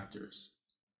beautiful factors.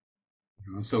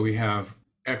 So we have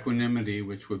equanimity,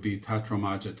 which would be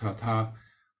tatramaja tata,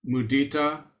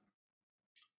 mudita,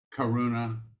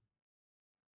 karuna,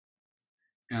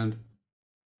 and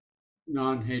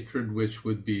non-hatred, which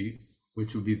would be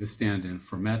the stand-in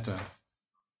for metta.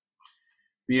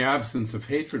 The absence of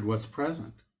hatred, what's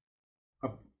present?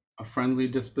 A friendly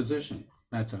disposition,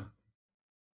 metta.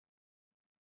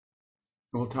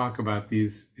 We'll talk about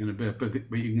these in a bit, but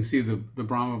you can see the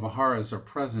Brahma Viharas are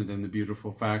present in the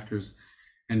beautiful factors.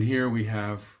 And here we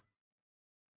have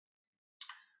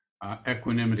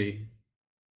equanimity,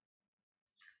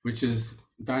 which is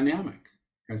dynamic.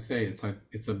 Like I say,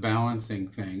 it's a balancing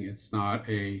thing. It's not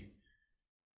a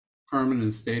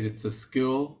permanent state, it's a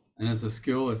skill. And as a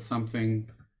skill, it's something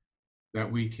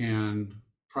that we can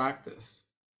practice.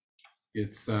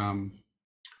 It's a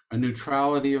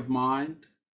neutrality of mind.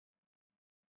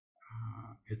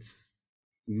 It's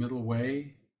the middle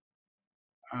way.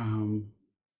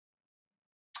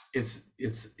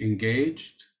 It's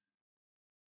engaged.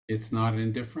 It's not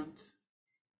indifferent.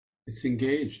 It's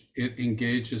engaged. It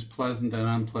engages pleasant and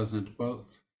unpleasant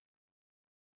both.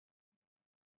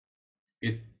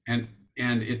 And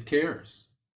it cares,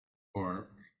 or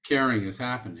caring is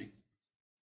happening.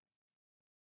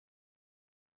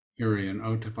 Hiri and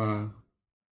Ottappa,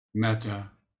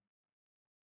 metta.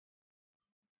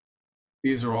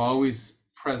 These are always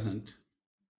present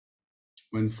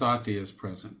when sati is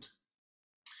present.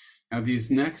 Now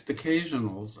these next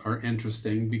occasionals are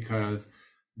interesting because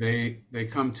they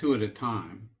come two at a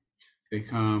time. They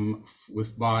come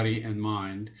with body and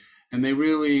mind, and they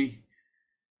really,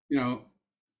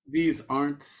 these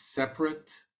aren't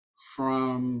separate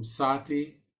from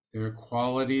sati. They're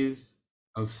qualities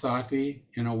of sati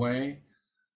in a way,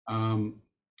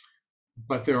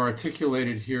 but they're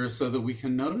articulated here so that we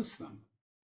can notice them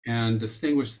and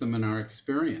distinguish them in our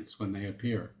experience when they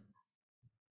appear.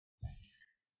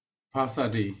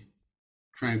 Passaddhi,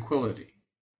 tranquility.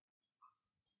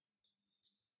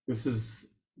 This is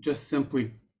just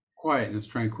simply quietness,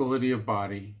 tranquility of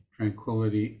body,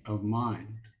 tranquility of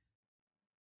mind.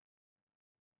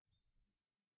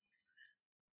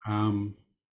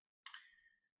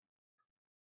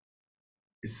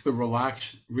 It's the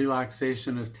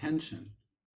relaxation of tension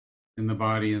in the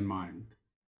body and mind.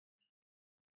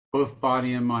 Both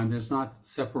body and mind, there's not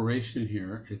separation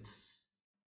here. It's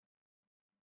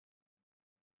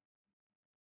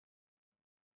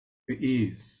the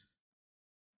ease.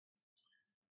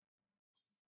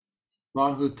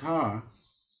 Lahuta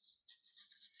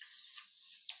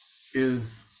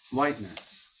is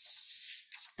lightness,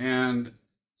 and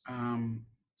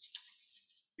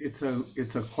it's a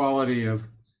quality of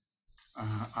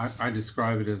I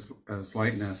describe it as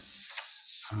lightness.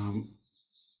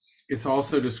 It's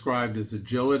also described as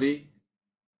agility.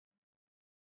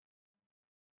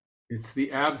 It's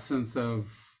the absence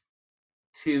of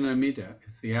tinamita.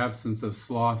 It's the absence of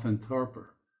sloth and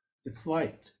torpor. It's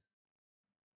light.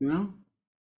 We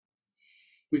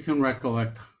can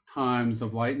recollect times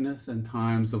of lightness and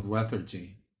times of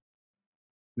lethargy.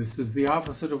 This is the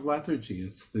opposite of lethargy.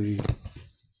 It's the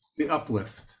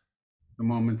uplift, the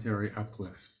momentary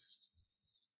uplift.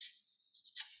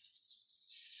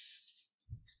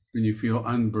 When you feel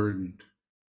unburdened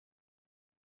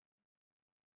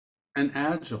and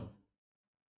agile,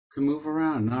 can move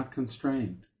around, not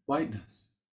constrained.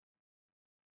 Lightness.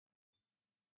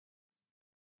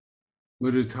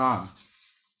 Mudita,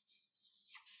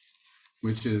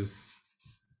 which is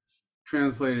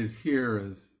translated here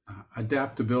as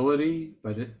adaptability,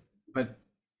 but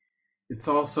it's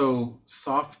also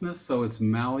softness, so it's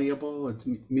malleable. It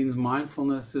means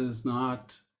mindfulness is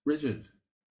not rigid.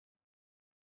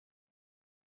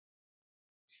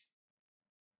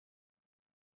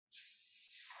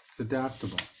 It's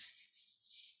adaptable.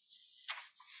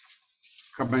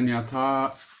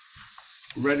 Kabanyata,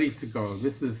 ready to go.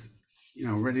 This is,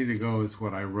 ready to go is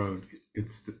what I wrote.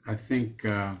 I think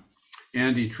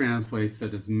Andy translates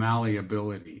it as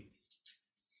malleability,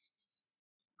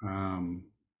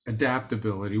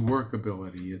 adaptability,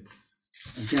 workability.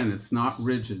 It's not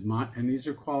rigid. And these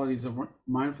are qualities of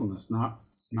mindfulness, not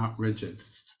rigid.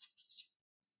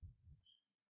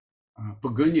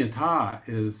 Pagunyata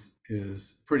is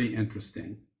pretty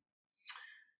interesting.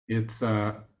 It's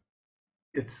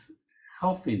it's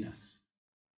healthiness,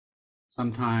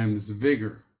 sometimes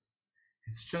vigor.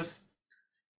 It's just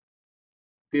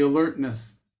the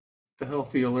alertness, the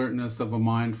healthy alertness of a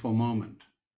mindful moment.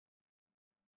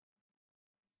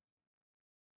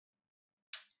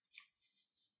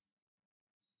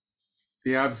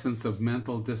 The absence of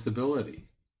mental disability,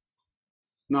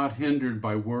 not hindered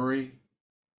by worry.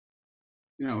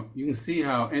 You know, you can see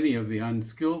how any of the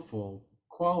unskillful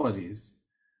qualities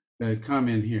that come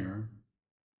in here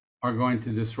are going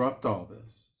to disrupt all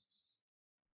this.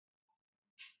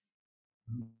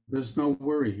 There's no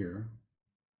worry here.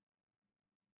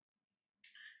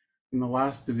 And the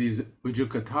last of these,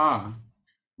 ujukata,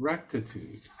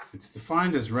 rectitude. It's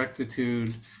defined as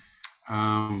rectitude,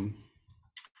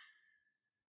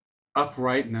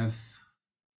 uprightness.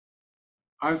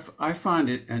 I find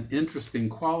it an interesting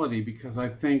quality because I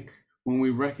think when we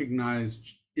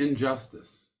recognize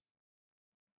injustice,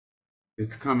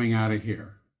 it's coming out of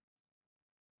here.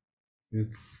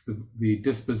 It's the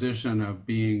disposition of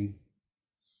being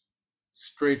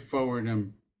straightforward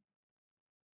and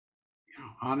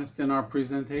honest in our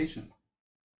presentation.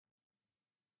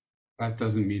 That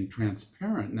doesn't mean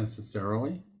transparent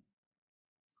necessarily.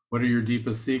 What are your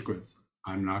deepest secrets?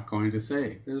 I'm not going to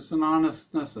say. There's an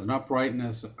honestness, an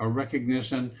uprightness, a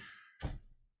recognition.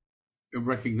 It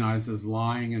recognizes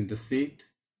lying and deceit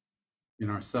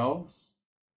in ourselves.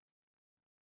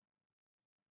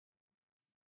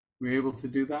 We're able to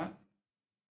do that?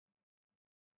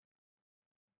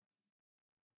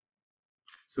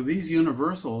 So these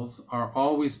universals are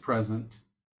always present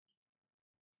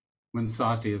when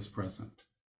sati is present.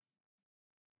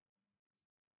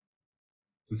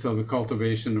 And so the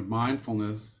cultivation of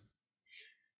mindfulness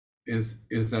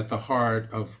is at the heart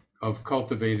of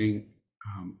cultivating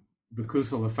the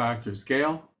kusala factors.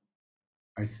 Gail,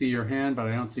 I see your hand, but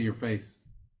I don't see your face.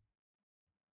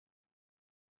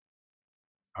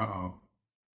 Uh-oh.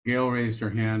 Gail raised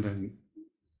her hand and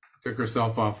took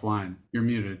herself offline. You're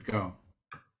muted, go.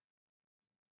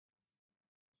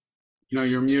 No,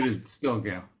 you're muted still,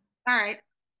 Gail. All right.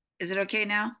 Is it okay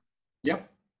now? Yep.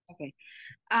 Okay.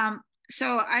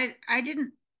 So I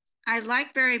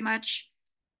like very much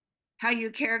how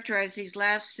you characterize these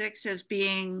last six as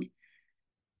being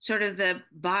sort of the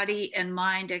body and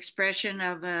mind expression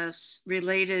of a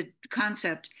related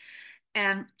concept.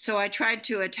 And so I tried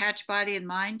to attach body and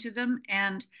mind to them,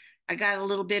 and I got a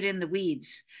little bit in the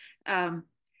weeds.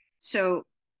 So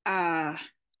I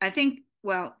think,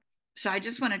 well, so I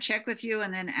just want to check with you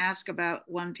and then ask about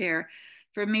one pair.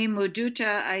 For me,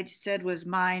 mudita, I said, was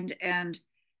mind, and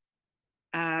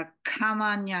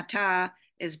kamanyata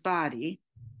is body.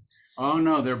 Oh,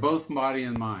 no, they're both body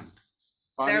and mind.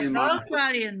 They're both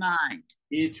body and mind.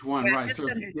 Each one, Yeah, right. So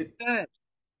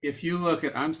if you look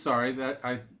at, I'm sorry, that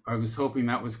I was hoping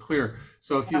that was clear.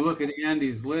 So if you look at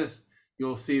Andy's list,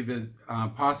 you'll see that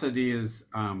Pasadi is,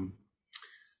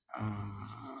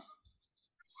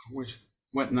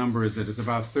 what number is it? It's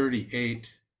about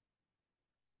 38.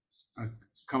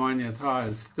 Kamanyata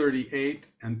is 38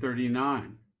 and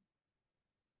 39,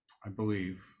 I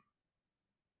believe.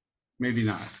 Maybe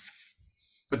not.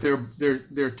 But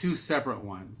they're two separate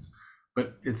ones.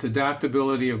 But it's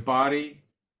adaptability of body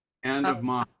and of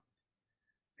mind.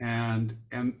 And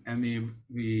the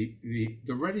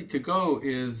ready to go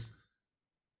is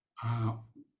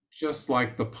just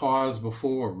like the pause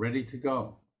before, ready to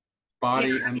go,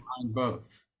 body and mind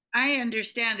both. I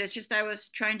understand. It's just I was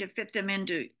trying to fit them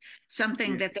into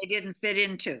something that they didn't fit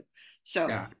into. So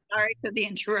sorry for the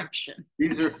interruption.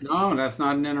 No, that's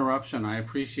not an interruption. I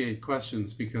appreciate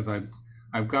questions because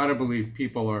I've got to believe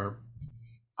people are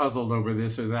puzzled over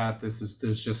this or that.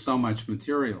 There's just so much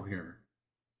material here.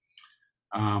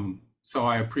 So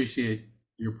I appreciate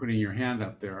you putting your hand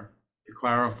up there to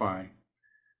clarify.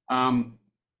 And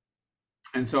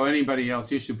so anybody else,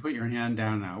 you should put your hand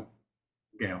down now,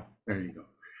 Gail. There you go.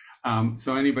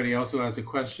 So anybody else who has a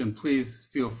question, please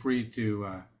feel free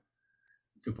to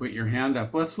put your hand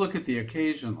up. Let's look at the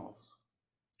occasionals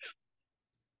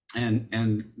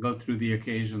and go through the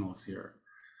occasionals here.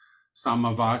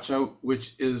 Samavacha,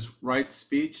 which is right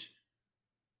speech.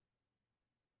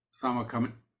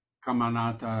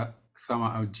 Samakamanata,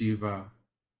 samaajiva,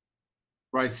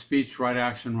 right speech, right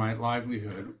action, right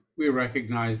livelihood. We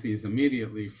recognize these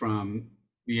immediately from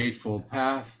the Eightfold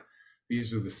Path.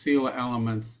 These are the sila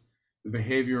elements, the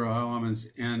behavioral elements,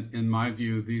 and in my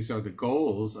view, these are the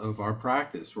goals of our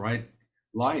practice, right?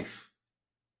 Life,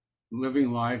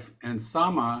 living life. And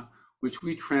sama, which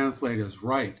we translate as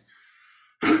right,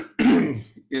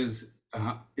 is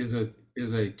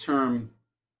a term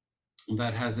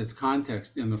that has its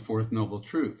context in the Fourth Noble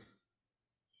Truth.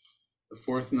 The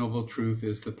fourth noble truth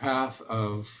is the path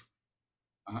of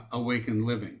awakened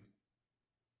living.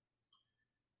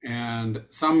 And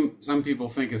some people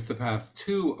think it's the path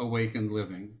to awakened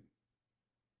living,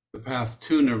 the path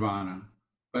to nirvana.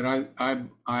 But I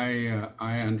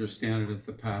understand it as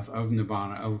the path of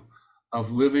nibbana,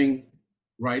 of living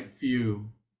right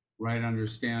view, right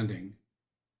understanding,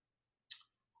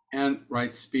 and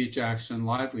right speech, action,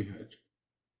 livelihood.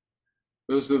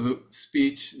 Those are the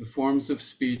speech, the forms of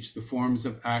speech, the forms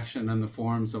of action, and the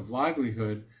forms of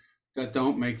livelihood that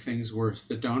don't make things worse,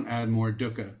 that don't add more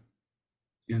dukkha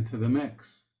into the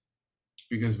mix,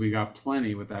 because we got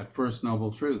plenty with that first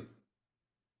noble truth.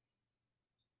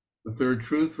 The third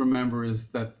truth, remember,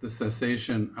 is that the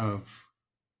cessation of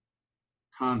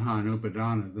tanha and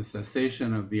upadana, the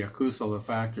cessation of the akusala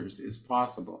factors, is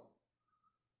possible.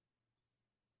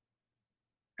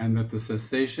 And that the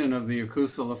cessation of the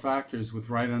akusala factors with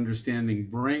right understanding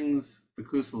brings the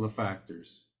kusala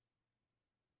factors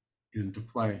into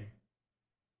play.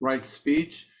 Right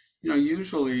speech,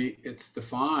 usually it's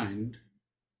defined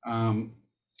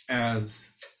as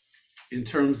in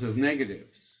terms of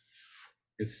negatives.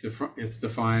 It's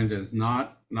defined as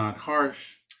not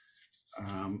harsh,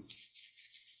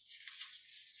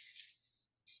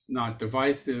 not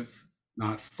divisive,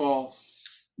 not false,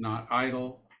 not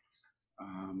idle.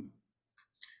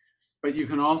 But you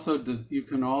can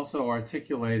also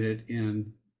articulate it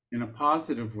in a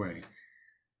positive way.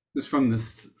 This is from the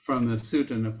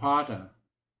Sutta Nipata.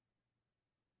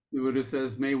 The Buddha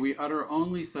says, "May we utter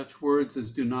only such words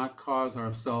as do not cause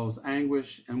ourselves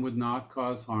anguish and would not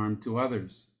cause harm to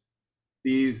others.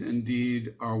 These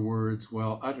indeed are words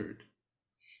well uttered."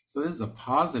 So this is a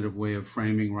positive way of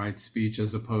framing right speech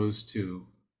as opposed to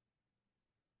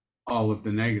all of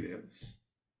the negatives.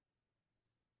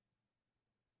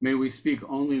 May we speak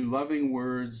only loving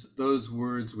words, those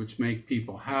words which make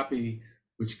people happy,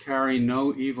 which carry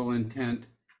no evil intent,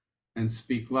 and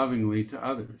speak lovingly to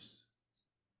others.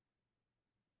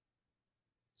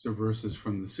 So verses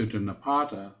from the Sutta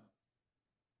Nipata,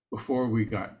 before we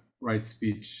got right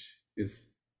speech is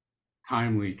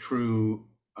timely, true,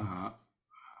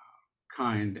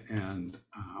 kind, and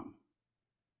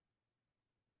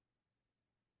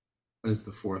what is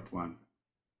the fourth one?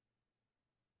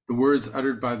 The words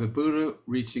uttered by the Buddha,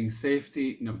 reaching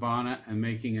safety, nibbana, and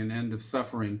making an end of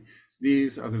suffering,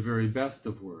 these are the very best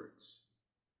of words.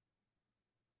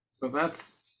 So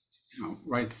that's,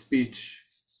 right speech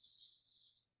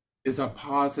is a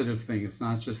positive thing. It's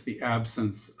not just the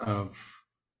absence of,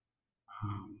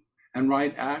 and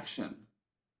right action,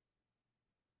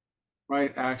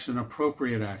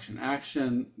 appropriate action,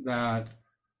 action that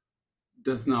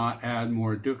does not add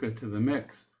more dukkha to the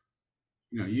mix.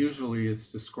 Usually it's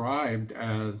described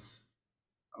as,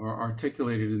 or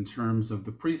articulated in terms of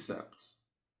the precepts.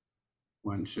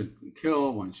 One shouldn't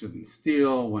kill, one shouldn't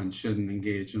steal, one shouldn't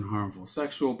engage in harmful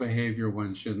sexual behavior,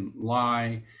 one shouldn't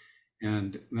lie,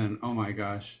 and then, oh my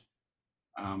gosh,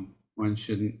 one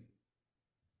shouldn't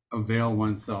avail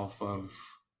oneself of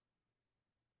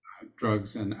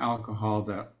drugs and alcohol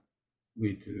that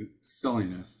lead to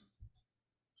silliness.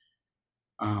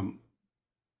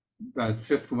 That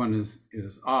fifth one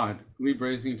is odd. Lee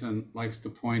Brasington likes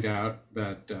to point out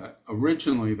that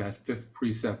originally that fifth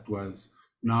precept was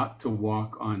not to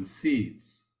walk on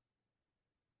seeds,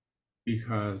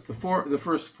 because the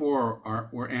first four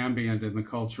were ambient in the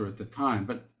culture at the time.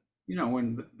 But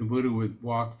when the Buddha would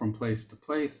walk from place to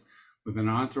place with an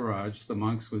entourage, the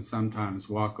monks would sometimes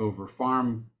walk over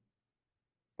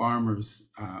farmers'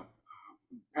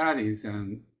 paddies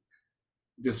and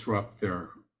disrupt their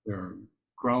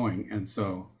growing, and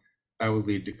so that would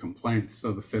lead to complaints.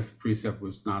 So the fifth precept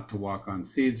was not to walk on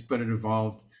seeds, but it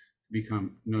evolved to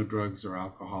become no drugs or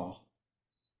alcohol.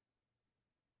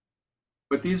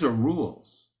 But these are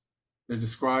rules. They're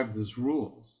described as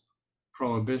rules,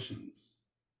 prohibitions,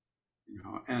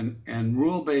 and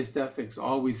rule-based ethics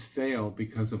always fail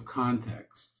because of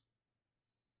context.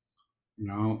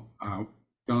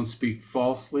 Don't speak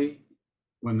falsely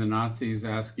when the Nazis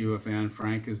ask you if Anne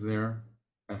Frank is there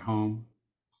at home.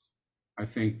 I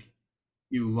think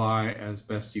you lie as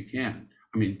best you can.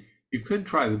 I mean, you could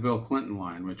try the Bill Clinton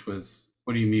line, which was,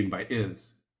 "What do you mean by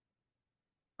is?"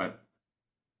 But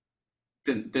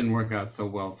didn't work out so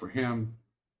well for him.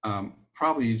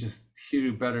 Probably you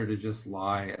do better to just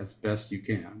lie as best you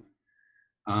can.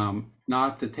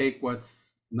 Not to take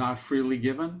what's not freely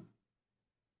given.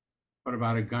 What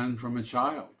about a gun from a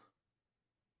child?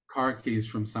 Car keys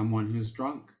from someone who's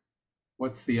drunk?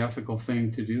 What's the ethical thing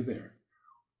to do there?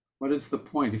 What is the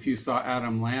point? If you saw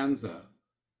Adam Lanza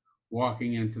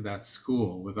walking into that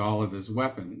school with all of his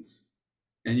weapons,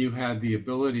 and you had the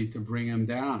ability to bring him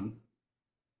down,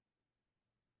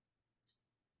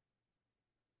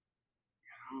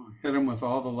 hit him with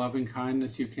all the loving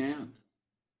kindness you can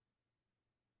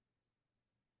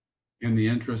in the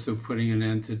interest of putting an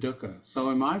end to dukkha.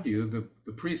 So in my view,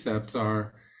 the precepts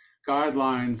are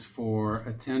guidelines for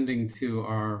attending to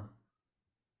our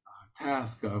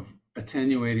task of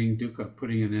attenuating dukkha,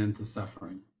 putting an end to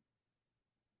suffering.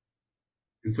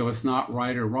 And so it's not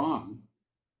right or wrong.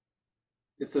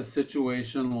 It's a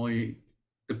situationally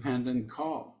dependent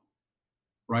call.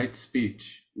 Right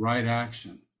speech, right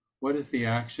action. What is the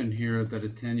action here that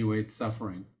attenuates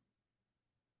suffering?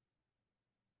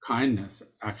 Kindness,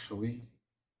 actually.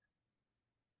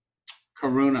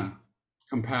 Karuna,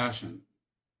 compassion.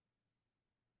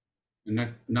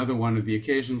 Another one of the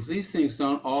occasions. These things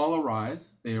don't all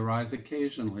arise. They arise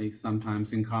occasionally,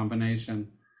 sometimes in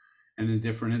combination and in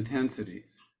different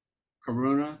intensities.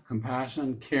 Karuna,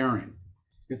 compassion, caring.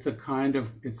 It's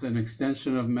an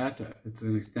extension of metta. It's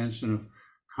an extension of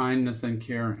kindness and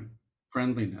caring,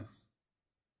 friendliness.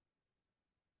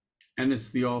 And it's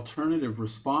the alternative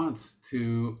response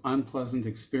to unpleasant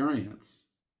experience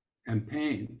and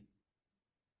pain.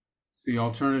 It's the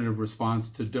alternative response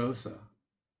to dosa,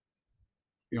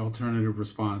 the alternative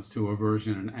response to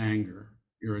aversion and anger,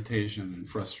 irritation and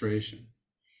frustration.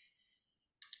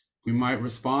 We might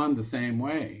respond the same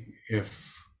way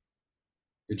if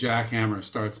the jackhammer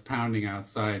starts pounding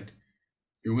outside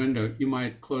your window. You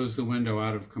might close the window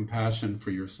out of compassion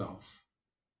for yourself.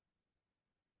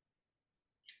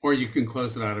 Or you can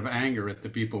close it out of anger at the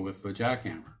people with the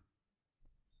jackhammer.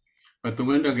 But the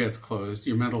window gets closed,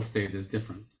 your mental state is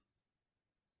different.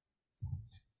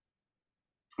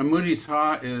 A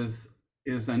mudita is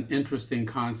an interesting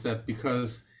concept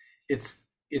because it's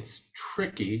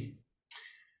tricky,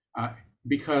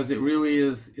 because it really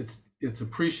is, it's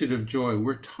appreciative joy.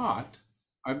 We're taught,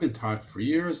 I've been taught for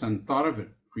years and thought of it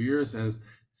for years as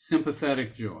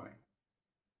sympathetic joy,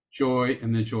 joy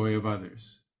in the joy of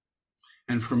others.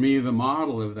 And for me, the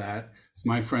model of that is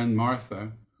my friend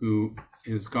Martha, who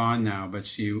is gone now, but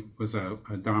she was a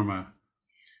Dharma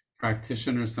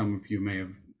practitioner. Some of you may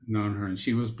have known her, and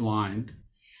she was blind.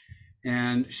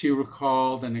 And she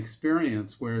recalled an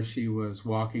experience where she was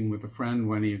walking with a friend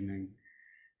one evening,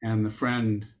 and the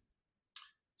friend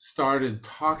started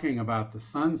talking about the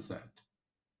sunset,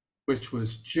 which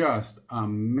was just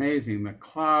amazing. The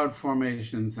cloud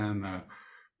formations and the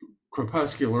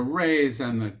crepuscular rays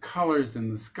and the colors in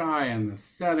the sky and the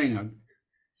setting.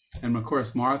 And of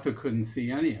course, Martha couldn't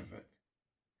see any of it,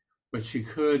 but she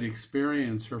could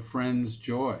experience her friend's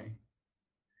joy.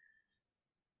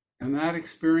 And that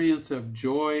experience of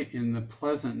joy in the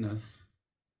pleasantness,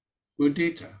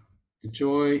 mudita, the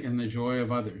joy in the joy of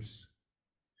others.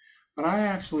 But I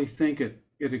actually think it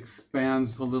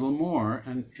expands a little more,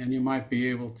 and you might be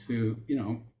able to,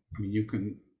 you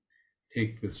can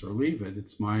take this or leave it.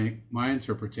 It's my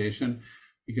interpretation,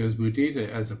 because mudita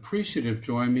as appreciative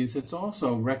joy means it's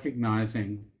also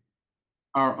recognizing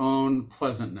our own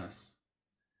pleasantness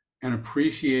and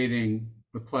appreciating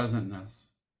the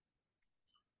pleasantness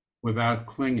without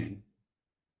clinging.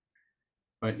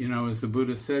 But as the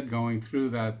Buddha said, going through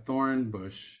that thorn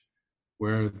bush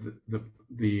where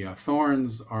the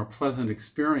thorns are pleasant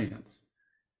experience,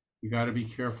 you got to be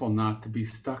careful not to be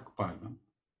stuck by them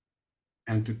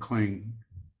and to cling.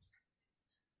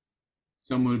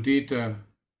 So mudita,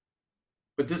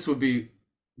 but this would be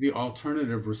the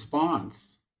alternative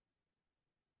response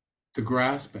to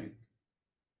grasping.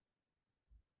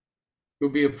 It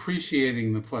would be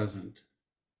appreciating the pleasant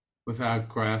without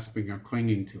grasping or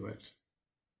clinging to it.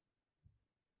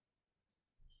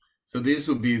 So these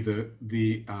would be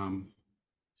the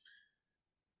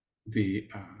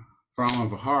Brahma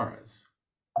Viharas.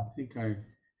 I think I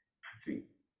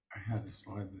had a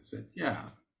slide that said,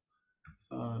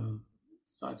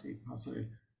 sati, pasati.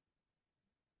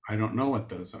 I don't know what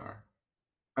those are.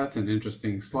 That's an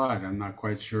interesting slide. I'm not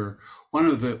quite sure. One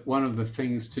of the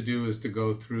things to do is to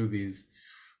go through these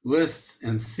lists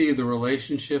and see the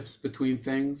relationships between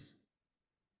things.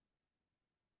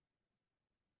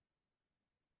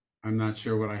 I'm not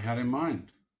sure what I had in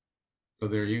mind. So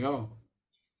there you go.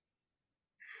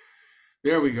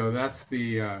 There we go. That's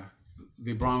the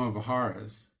Brahma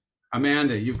Viharas.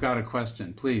 Amanda, you've got a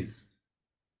question, please.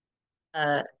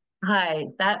 Hi,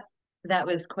 that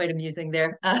was quite amusing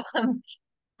there. I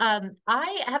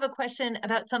have a question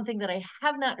about something that I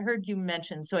have not heard you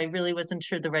mention, so I really wasn't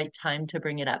sure the right time to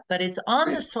bring it up, but it's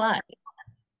on the slide.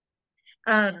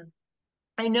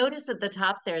 I noticed at the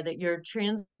top there that you're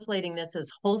translating this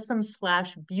as wholesome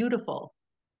 / beautiful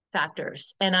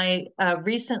factors. And I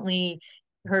recently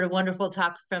heard a wonderful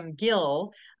talk from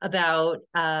Gil about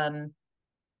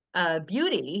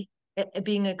beauty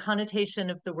being a connotation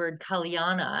of the word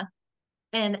kalyana,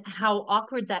 and how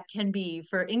awkward that can be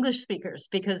for English speakers,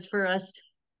 because for us,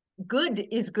 good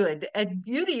is good and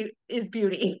beauty is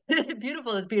beauty.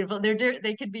 Beautiful is beautiful.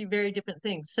 They could be very different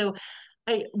things. So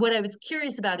what I was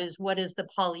curious about is, what is the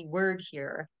Pali word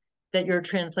here that you're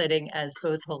translating as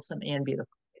both wholesome and beautiful?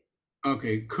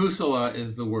 Okay, kusala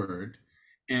is the word,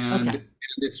 and Okay.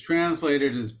 it's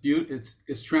translated as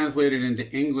it's translated into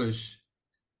English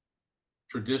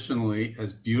traditionally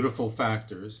as beautiful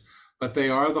factors, but they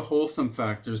are the wholesome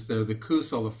factors. They're the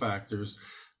kusala factors.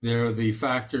 They're the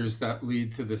factors that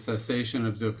lead to the cessation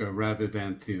of dukkha rather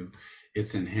than to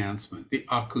its enhancement, the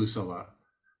akusala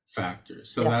factors.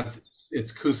 So Yeah.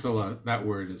 it's kusala, that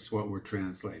word is what we're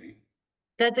translating.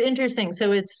 That's interesting.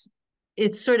 So it's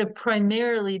sort of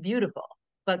primarily beautiful,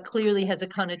 but clearly has a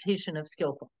connotation of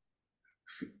skillful.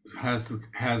 Has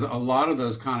a lot of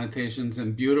those connotations,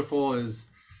 and beautiful is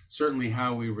certainly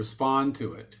how we respond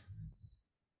to it.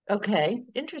 Okay,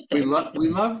 We interesting.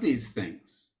 love these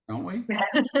things, don't we?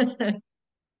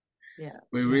 Yeah.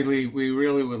 We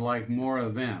really would like more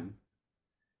of them.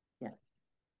 Yeah.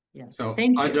 Yeah. So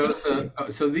Thank you.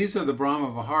 adosa, so these are the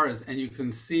Brahma Viharas, and you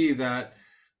can see that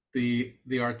the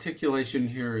articulation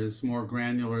here is more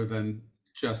granular than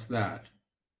just that.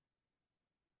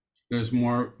 There's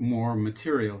more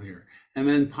material here. And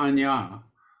then panya,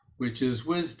 which is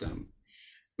wisdom,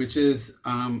 which is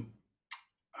I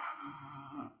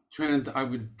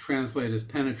would translate as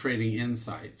penetrating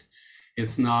insight.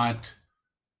 It's not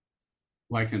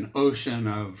like an ocean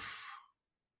of,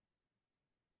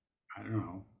 I don't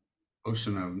know,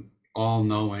 ocean of all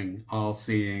knowing, all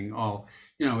seeing, all,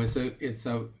 it's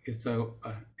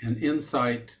an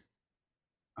insight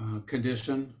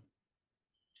condition,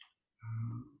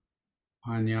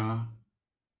 panya,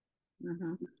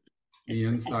 the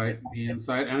insight,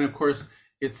 and of course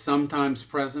it's sometimes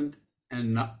present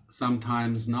and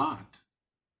sometimes not.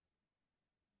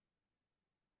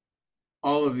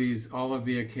 All of the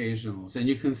occasionals, and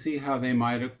you can see how they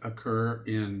might occur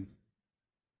in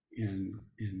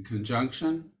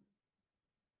conjunction.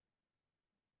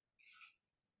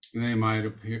 They might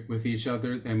appear with each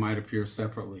other. They might appear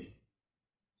separately.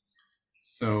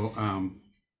 So,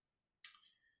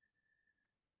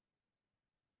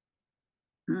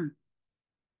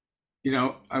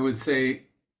 I would say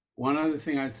one other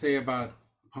thing I'd say about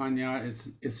panya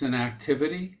is it's an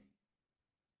activity.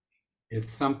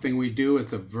 It's something we do.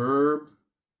 It's a verb.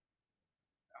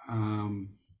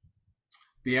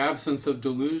 The absence of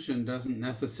delusion doesn't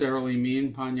necessarily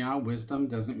mean panya. Wisdom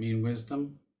doesn't mean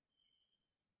wisdom.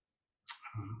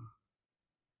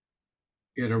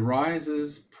 It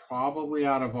arises probably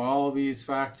out of all of these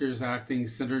factors acting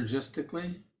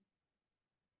synergistically.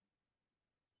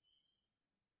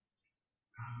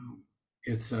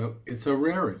 It's a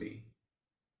rarity.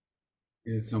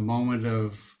 It's a moment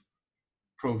of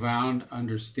profound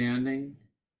understanding.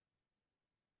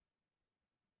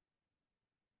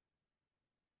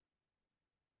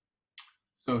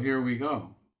 So here we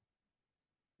go.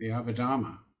 The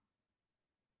Abhidhamma.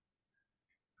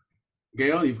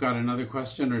 Gail, you've got another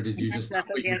question, or did you just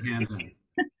put your hand in?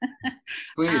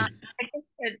 Please. I think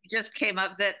it just came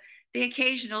up that the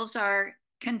occasionals are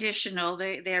conditional.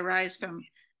 They arise from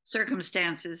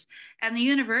circumstances, and the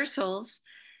universals,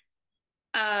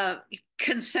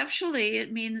 conceptually,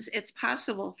 it means it's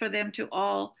possible for them to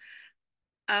all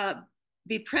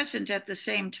be present at the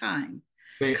same time.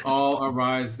 They all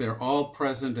arise. They're all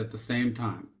present at the same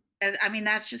time. And I mean,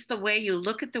 that's just the way you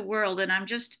look at the world. And I'm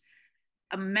just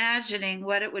imagining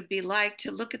what it would be like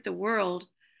to look at the world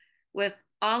with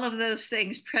all of those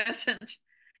things present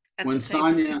at When the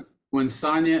same time. when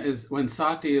sati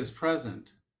is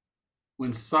present,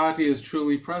 when sati is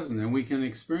truly present, and we can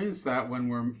experience that when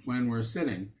we're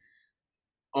sitting,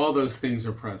 all those things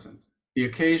are present. The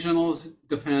occasionals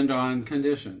depend on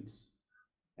conditions.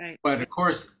 Right. But of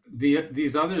course,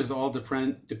 these others all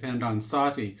depend on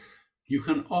sati. You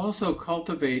can also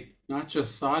cultivate not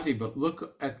just sati, but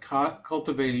look at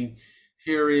cultivating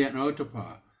hiri and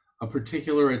ottappa, a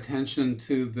particular attention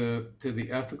to the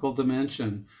ethical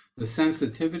dimension, the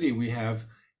sensitivity we have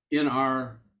in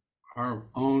our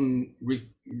own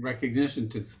recognition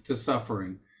to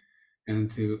suffering,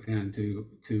 and to the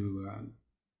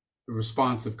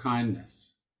response of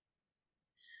kindness.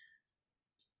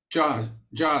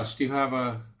 Josh, do you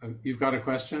have you've got a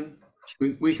question?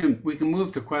 We can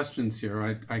move to questions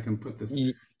here. I can put this.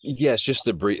 Yes, just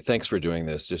a brief. Thanks for doing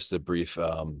this. Just a brief.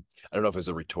 I don't know if it's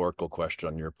a rhetorical question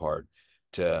on your part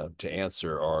to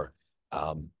answer, or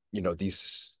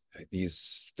these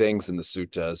these things in the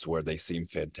suttas where they seem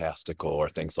fantastical or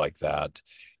things like that,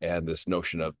 and this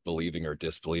notion of believing or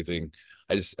disbelieving.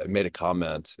 I made a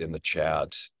comment in the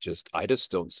chat. I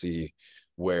just don't see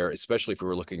where, especially if we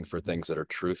were looking for things that are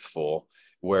truthful,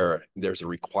 where there's a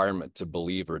requirement to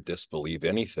believe or disbelieve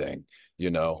anything.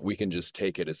 We can just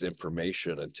take it as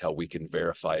information until we can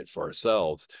verify it for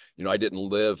ourselves. I didn't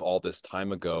live all this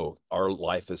time ago. Our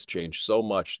life has changed so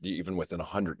much, even within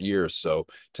 100 years. So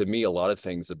to me, a lot of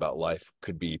things about life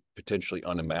could be potentially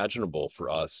unimaginable for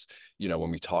us,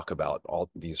 when we talk about all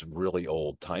these really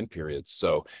old time periods.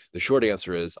 So the short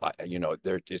answer is,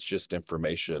 it's just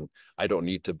information. I don't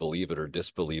need to believe it or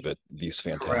disbelieve it, these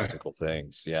fantastical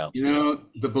things. Yeah.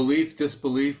 The belief,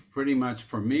 disbelief pretty much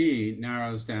for me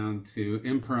narrows down to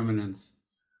impermanence,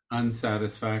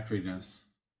 unsatisfactoriness,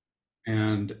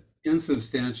 and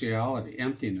insubstantiality,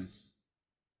 emptiness.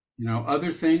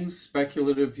 Other things,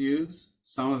 speculative views,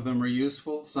 some of them are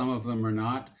useful, some of them are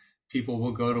not. People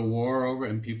will go to war over,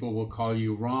 and people will call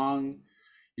you wrong,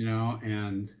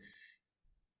 and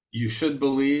you should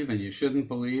believe and you shouldn't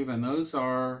believe. And those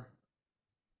are,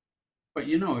 but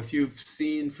if you've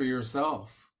seen for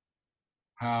yourself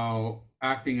how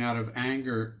acting out of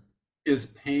anger is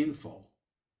painful,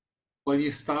 well,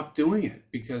 you stop doing it,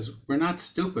 because we're not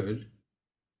stupid.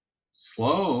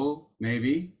 Slow,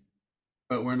 maybe,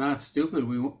 but we're not stupid.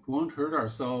 We won't hurt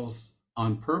ourselves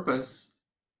on purpose.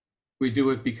 We do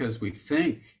it because we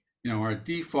think, our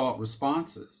default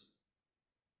responses.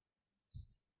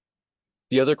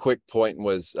 The other quick point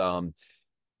was,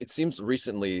 it seems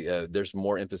recently there's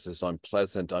more emphasis on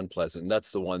pleasant, unpleasant, and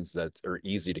that's the ones that are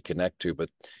easy to connect to, but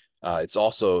there's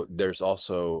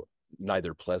also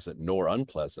neither pleasant nor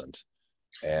unpleasant.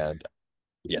 And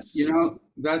yes,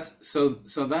 that's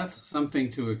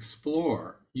something to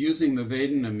explore using the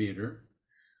Vedana meter.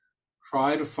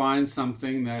 Try to find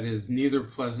something that is neither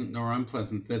pleasant nor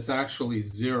unpleasant, that's actually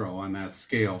 0 on that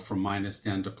scale from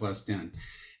 -10 to +10.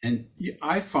 And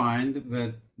I find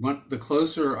that the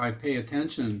closer I pay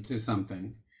attention to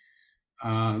something,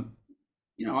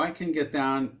 I can get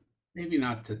down, maybe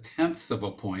not to tenths of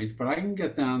a point, but I can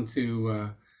get down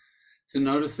to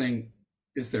noticing,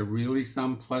 is there really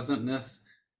some pleasantness?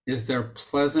 Is there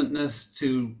pleasantness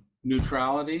to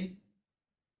neutrality?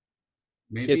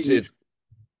 Maybe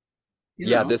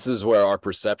yeah, this is where our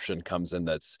perception comes in.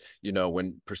 That's,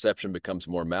 when perception becomes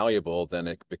more malleable, then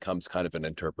it becomes kind of an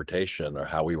interpretation, or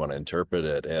how we want to interpret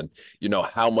it. And,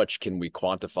 how much can we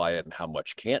quantify it and how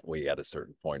much can't we at a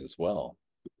certain point as well?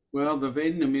 Well, the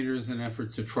Vedana meter is an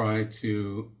effort to try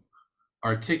to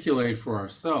articulate for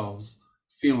ourselves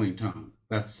feeling tone.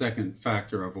 That's second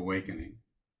factor of awakening,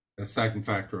 the second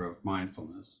factor of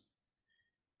mindfulness.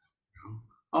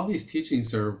 All these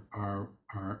teachings are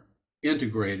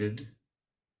integrated.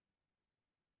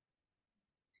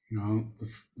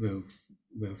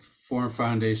 The 4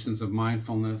 foundations of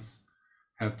mindfulness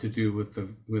have to do with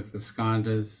the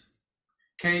skandhas.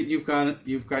 Kate, you've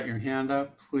got your hand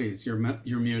up. Please, you're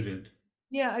muted.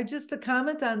 Yeah, just a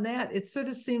comment on that. It sort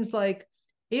of seems like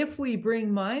if we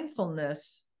bring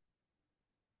mindfulness,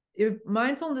 if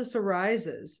mindfulness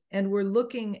arises and we're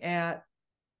looking at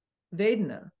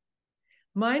Vedana,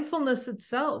 mindfulness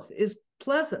itself is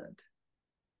pleasant,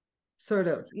 sort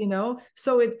of,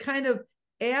 so it kind of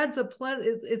adds a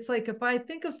pleasant. It's like, if I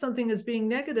think of something as being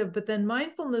negative, but then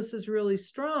mindfulness is really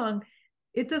strong,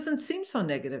 it doesn't seem so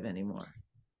negative anymore.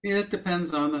 It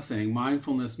depends on the thing.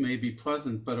 Mindfulness may be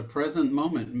pleasant, but a present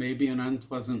moment may be an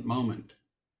unpleasant moment.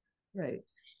 Right.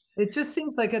 It just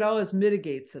seems like it always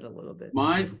mitigates it a little bit.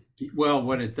 Well,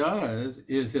 what it does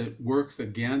is it works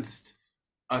against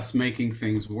us making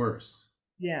things worse.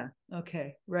 Yeah.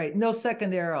 Okay. Right. No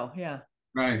second arrow. Yeah.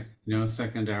 Right. No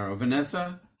second arrow.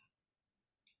 Vanessa?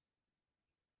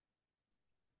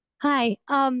 Hi.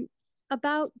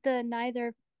 About the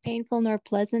neither painful nor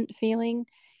pleasant feeling,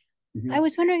 I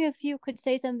was wondering if you could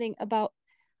say something about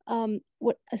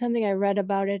something I read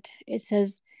about it. It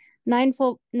says,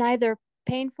 neither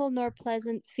painful nor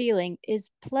pleasant feeling is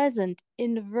pleasant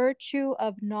in virtue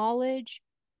of knowledge,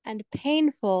 and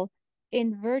painful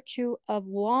in virtue of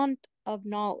want of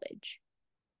knowledge.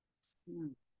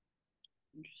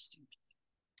 Interesting.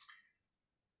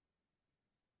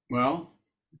 Well,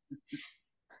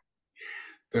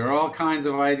 there are all kinds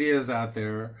of ideas out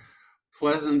there.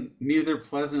 Neither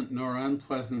pleasant nor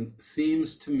unpleasant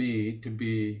seems to me to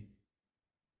be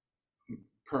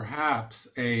perhaps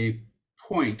a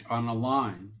point on a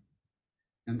line.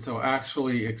 And so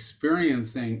actually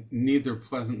experiencing neither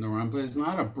pleasant nor unpleasant is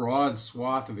not a broad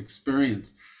swath of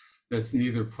experience that's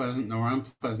neither pleasant nor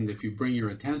unpleasant if you bring your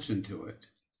attention to it,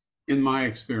 in my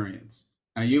experience.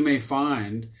 Now, you may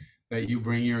find that you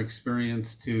bring your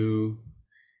experience to,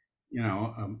 you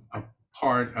know, a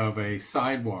part of a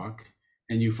sidewalk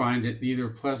and you find it neither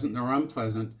pleasant nor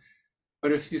unpleasant.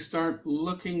 But if you start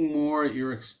looking more at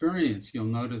your experience, you'll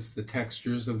notice the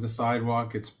textures of the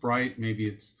sidewalk. It's bright, maybe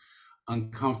it's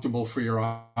uncomfortable for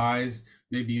your eyes.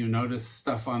 Maybe you notice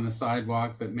stuff on the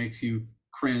sidewalk that makes you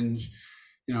cringe.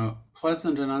 You know,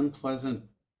 pleasant and unpleasant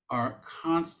are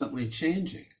constantly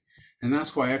changing. And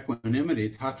that's why equanimity,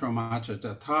 tatra macha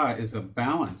tata, is a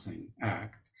balancing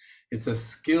act. It's a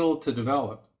skill to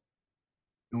develop.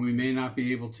 And we may not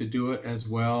be able to do it as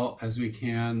well as we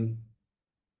can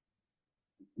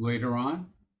later on.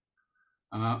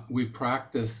 We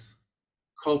practice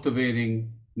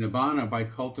cultivating nibbana by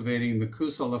cultivating the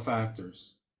kusala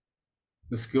factors,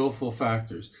 the skillful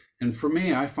factors. And for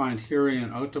me, I find Hiri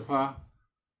and Ottappa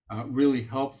really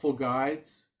helpful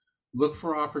guides. Look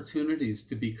for opportunities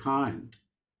to be kind.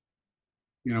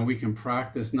 You know, we can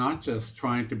practice not just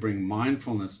trying to bring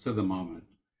mindfulness to the moment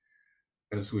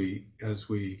as we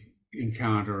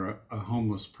encounter a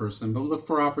homeless person, but look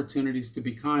for opportunities to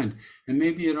be kind. And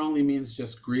maybe it only means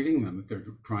just greeting them if they're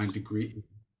trying to greet you.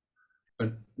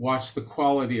 But watch the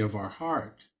quality of our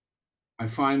heart. I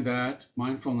find that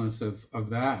mindfulness of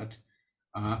that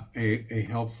a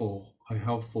helpful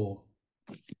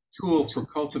tool for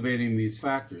cultivating these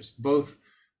factors, both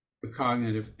the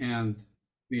cognitive and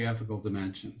the ethical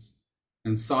dimensions.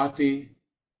 And sati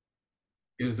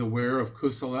is aware of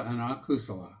kusala and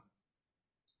akusala.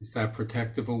 It's that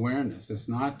protective awareness. It's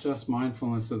not just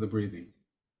mindfulness of the breathing.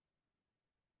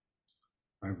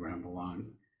 I ramble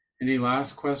on. Any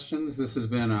last questions? This has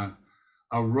been a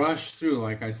rush through,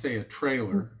 like I say, a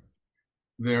trailer.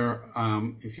 There,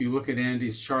 if you look at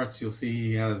Andy's charts, you'll see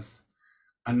he has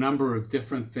a number of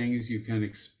different things. You can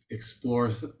explore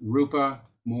rupa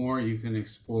more. You can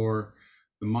explore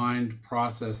the mind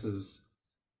processes,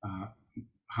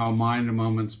 how mind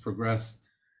moments progress.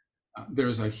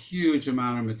 There's a huge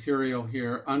amount of material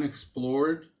here,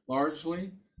 unexplored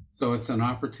largely. So it's an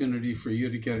opportunity for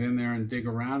you to get in there and dig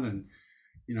around and,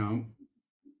 you know,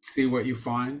 see what you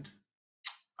find.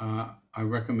 I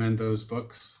recommend those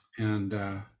books and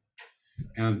the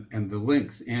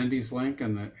links, Andy's link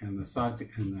and the Sati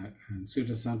and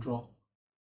Sutta Central.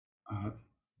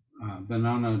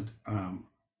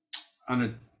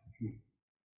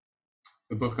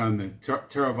 The book on the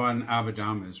Theravada and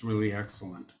Abhidhamma is really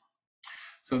excellent.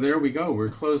 So there we go. We're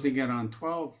closing it on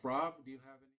 12. Rob, do you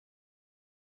have